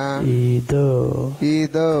ဤသို့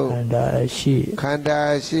ခန္ဓာအရှိ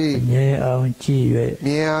မြင်အောင်ကြည့်၍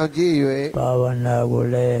ဘာဝနာကို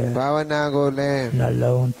လည်းနှ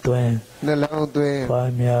လုံးသွင်းပွား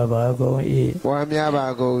များပါကုန်၏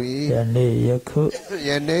ယနေ့ယခု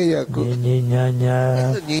ညီညာ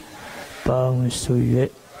ပေါင်းစု၍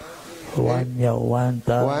 ဝမ်းမြောက်ဝမ်း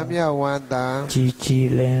သာ ဝမ်းမြောက်ဝမ်းသာ ကြည်ကြည်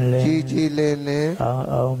လင်းလင်း ကြည်ကြည်လင်းလင်း အောင်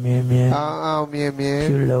အောင်မြင်မြင် အောင်အောင်မြင်မြင်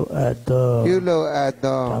ပြုလုပ်အပ်သော ပြုလုပ်အပ်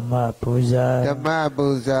သော ဓမ္မပူဇာ ဓမ္မပူ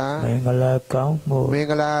ဇာ မင်္ဂလာကောင်းမှု မင်္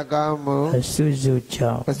ဂလာကောင်းမှု အဆုစု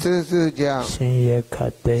ကြောင့် အစွတ်စွတ်ကြောင့် ဆင်းရဲခ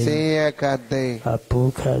တ်သိမ်း ဆင်းရဲခတ်သိမ်း အပူ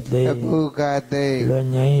ခတ်သိ အ မ်း ပုခတ်သိမ်း လွန်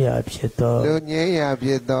ငင်းရာဖြစ်သော လူငင်းရာဖြ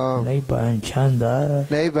စ်သော နိဗ္ဗာန်ချမ်းသာ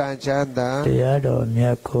နိဗ္ဗာန်ချမ်းသာ တရားတော်မြ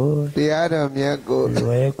တ်ကို တရားတော်မြတ်ကို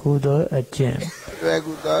လွယ်ကူသောအကျင့် လွယ်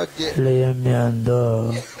ကူသောကျင့် လျင်မြန်သော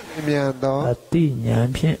မြန်သော အတိညာဏ်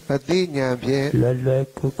ဖြင့် အသိဉာဏ်ဖြင့် လွယ်လွယ်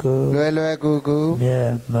ကူကူ လွယ်လွယ်ကူကူ မြ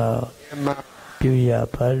တ်မော မ ပြုရ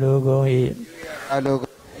ပါလိုကုန်၏ အလို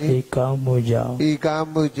ဤကောင်းမှုကြောင့် ဤကား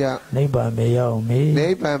မှုကြောင့် နိဗ္ဗာန်မရောက်မီ နိ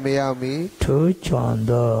ဗ္ဗာန်မရောက်မီ ထိုးချွန်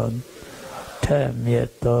သောထက်မြတ်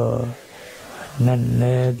သောနည်းန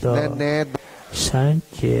ည်းသော လည်းနဲ့ စမ်း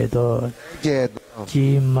ကြဲသော ကျဲသော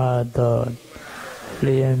ကြီးမားသော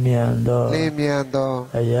လျင်မြန်သော လင်းမြန်သော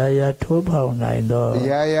အရာရာထိုးပေါက်နိုင်သော အ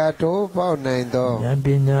ရာရာထိုးပေါက်နိုင်သော ဉာဏ်ပ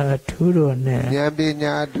ညာအထူးတို့နှင့် ဉာဏ်ပ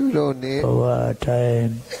ညာအထုတို့နှင့် ဘဝအတိုင်း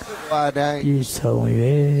ဘာတိုင်း ပြည့်စုံ၍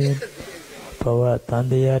ဘဝတန်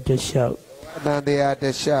တရားတစ်လျှောက် အတန်တရားတ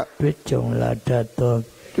စ်လျှောက် တွေ့ကြုံလာတတ်သော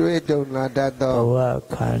တွေ့ကြုံလာတတ်သော ဘဝ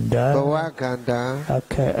ခန္ဓာ ဘဝခန္ဓာ အ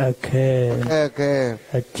ခက်အခဲ အခက်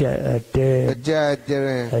အကြက်အတဲ အကြကြဲ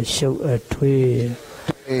အရှုပ်အထွေး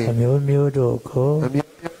အမျိုးမျိုးတို့ကို အမြဲ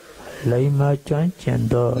လိမ္မာကျွမ်းကျင်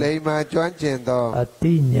သော လိမ္မာကျွမ်းကျင်သော အ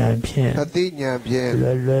တိညာဏ်ဖြင့် အသိဉာဏ်ဖြင့် လွ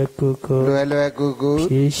ယ်လွယ်ကူကူ လွယ်လွယ်ကူကူ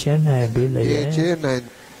ဖြည့်ရှင်းနိုင်ပြီလျ ရ က် ချင်းနိုင်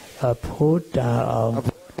အဖို့တန်အောင် အ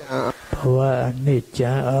ဖို့တန် ဘဝအနှစ်ကျ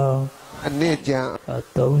န်အောင် အနည်းကြံ အ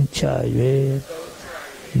သုံးချ၍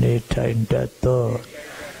နေထိုင်တတ်သော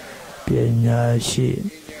ပညာရှိ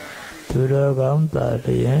သူတော်ကောင်းသာ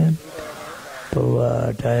လျင်ဘဝ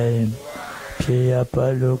တိုင်းဖြေရပါ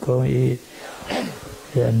လိုကုန်၏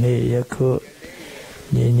ယနေ့ယခု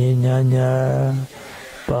ညီညီညာညာ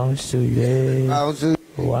ပေါင်းစု အောင်စု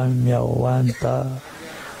 ၍ဝမ်းမြောက်ဝမ်းသာ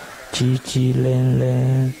ကြည်ကြည်လင်းလ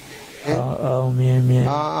င်းအောင်အောင်မြင်မြင်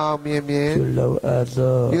အောင်အောင်မြင်မြင် ပြုလုပ်အပ်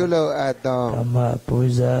သော ပြုလုပ်အပ်သော ဓမ္မပူ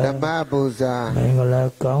ဇာ ဓမ္မပူဇာ မင်္ဂလာ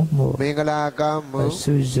ကောင်းမှု မင်္ဂလာကောင်းမှု အ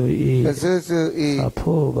ဆုစု၏ အစွတ်စွတ်ဤ အ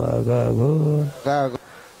ဖို့ဘာကကို ကာ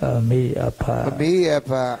အမိအဖ အမိအ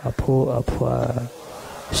ဖ အဖို့အဖွာ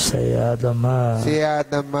ဆရာသမား ဆရာ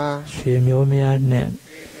သမား ရွှေမျိုးများနှင့်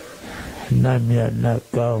နတ်မြတ်နတ်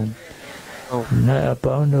ကောင်းနတ်အ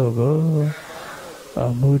ပေါင်းတို့ကိုအ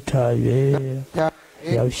မှုထား၍ သာ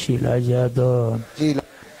ရောက်ရှိလာကြသော ကြည်လာ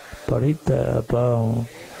ပရိသတ်အပေါင်း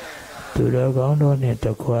သူတော်ကောင်းတို့နှင့်တ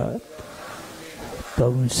ကွ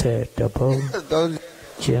30ပုံ သုံး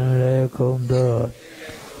ကျင်လေကုန်သော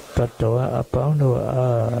တတဝအပေါင်းတို့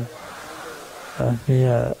အား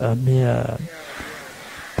အမြတ်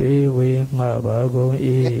ပေးဝေငှပါကုန်၏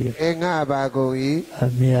 အငှပါကုန်၏ အ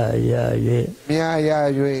မြတ်ရ မြာရ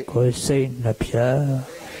 ၍ကိုယ်စိတ်နှဖျား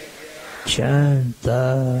ချမ်းသာ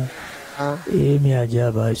 ၍အာ အေးမြကြ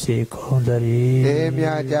ပါစေကုန်သတည်း တေမြ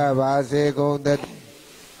ကြပါစေကုန်တည်း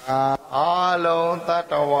အာ အာလုံးတတ္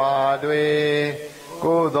တဝါတွေ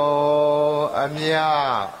ကိုယ်တော်အမြ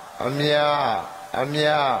အမြအမြ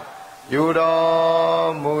ယူတော်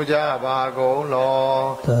မူကြပါကုန်လော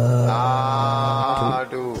သာ သာ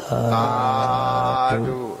ဓုသာ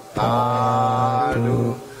ဓုသာဓု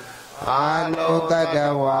အာလုံးတတ္တ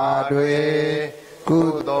ဝါတွေကု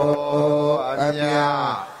သိုလ်အမြ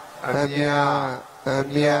အမြအ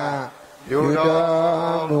မြယူ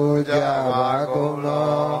တော်မူကြပါကုန်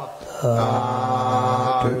လောသာ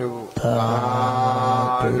ဓုသာ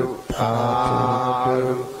ဓုသာ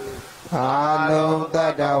ဓုအာလုံးတ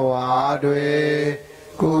တ္တဝါတွေ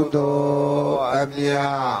ကုသိုလ်အမြ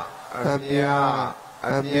အမြ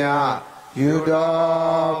အမြယူ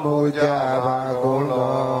တော်မူကြပါကုန်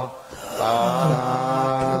လောသာ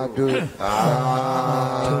ဓုသာ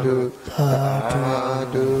ဓုသာ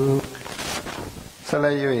ဓုဆက်လ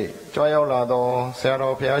က်၍ကြွားရောက်လာသောဆရာ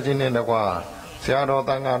တော်ဘုရားကြီးနှင့်တကွဆရာတော်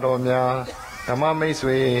တန်ခါတော်များဓမ္မမိတ်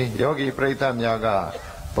ဆွေယောဂီပရိသတ်များက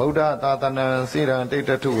ဗုဒ္ဓသာသနာစိရန်တိတ္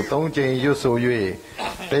တထု3ကြိမ်ရွတ်ဆို၍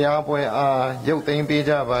တရားပွဲအားရုပ်သိမ်းပေး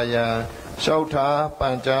ကြပါရန်လျှောက်ထားပ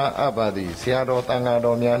န်ကြားအပ်ပါသည်ဆရာတော်တန်ခါ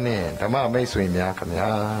တော်များနှင့်ဓမ္မမိတ်ဆွေများခမ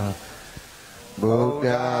ညာဗုဒ္ဓ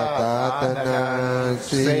သာသနာ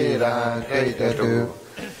စိရန်တိတ္တထု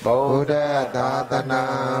ဗုဒ္ဓသာသနာ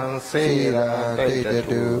စိရန်တိတ္တ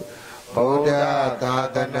ထုဗုဒ္ဓသာ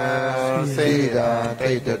သနာစိရန်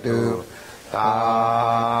တိတ္တထုသာ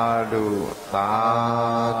ဓုသာ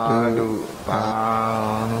ဓု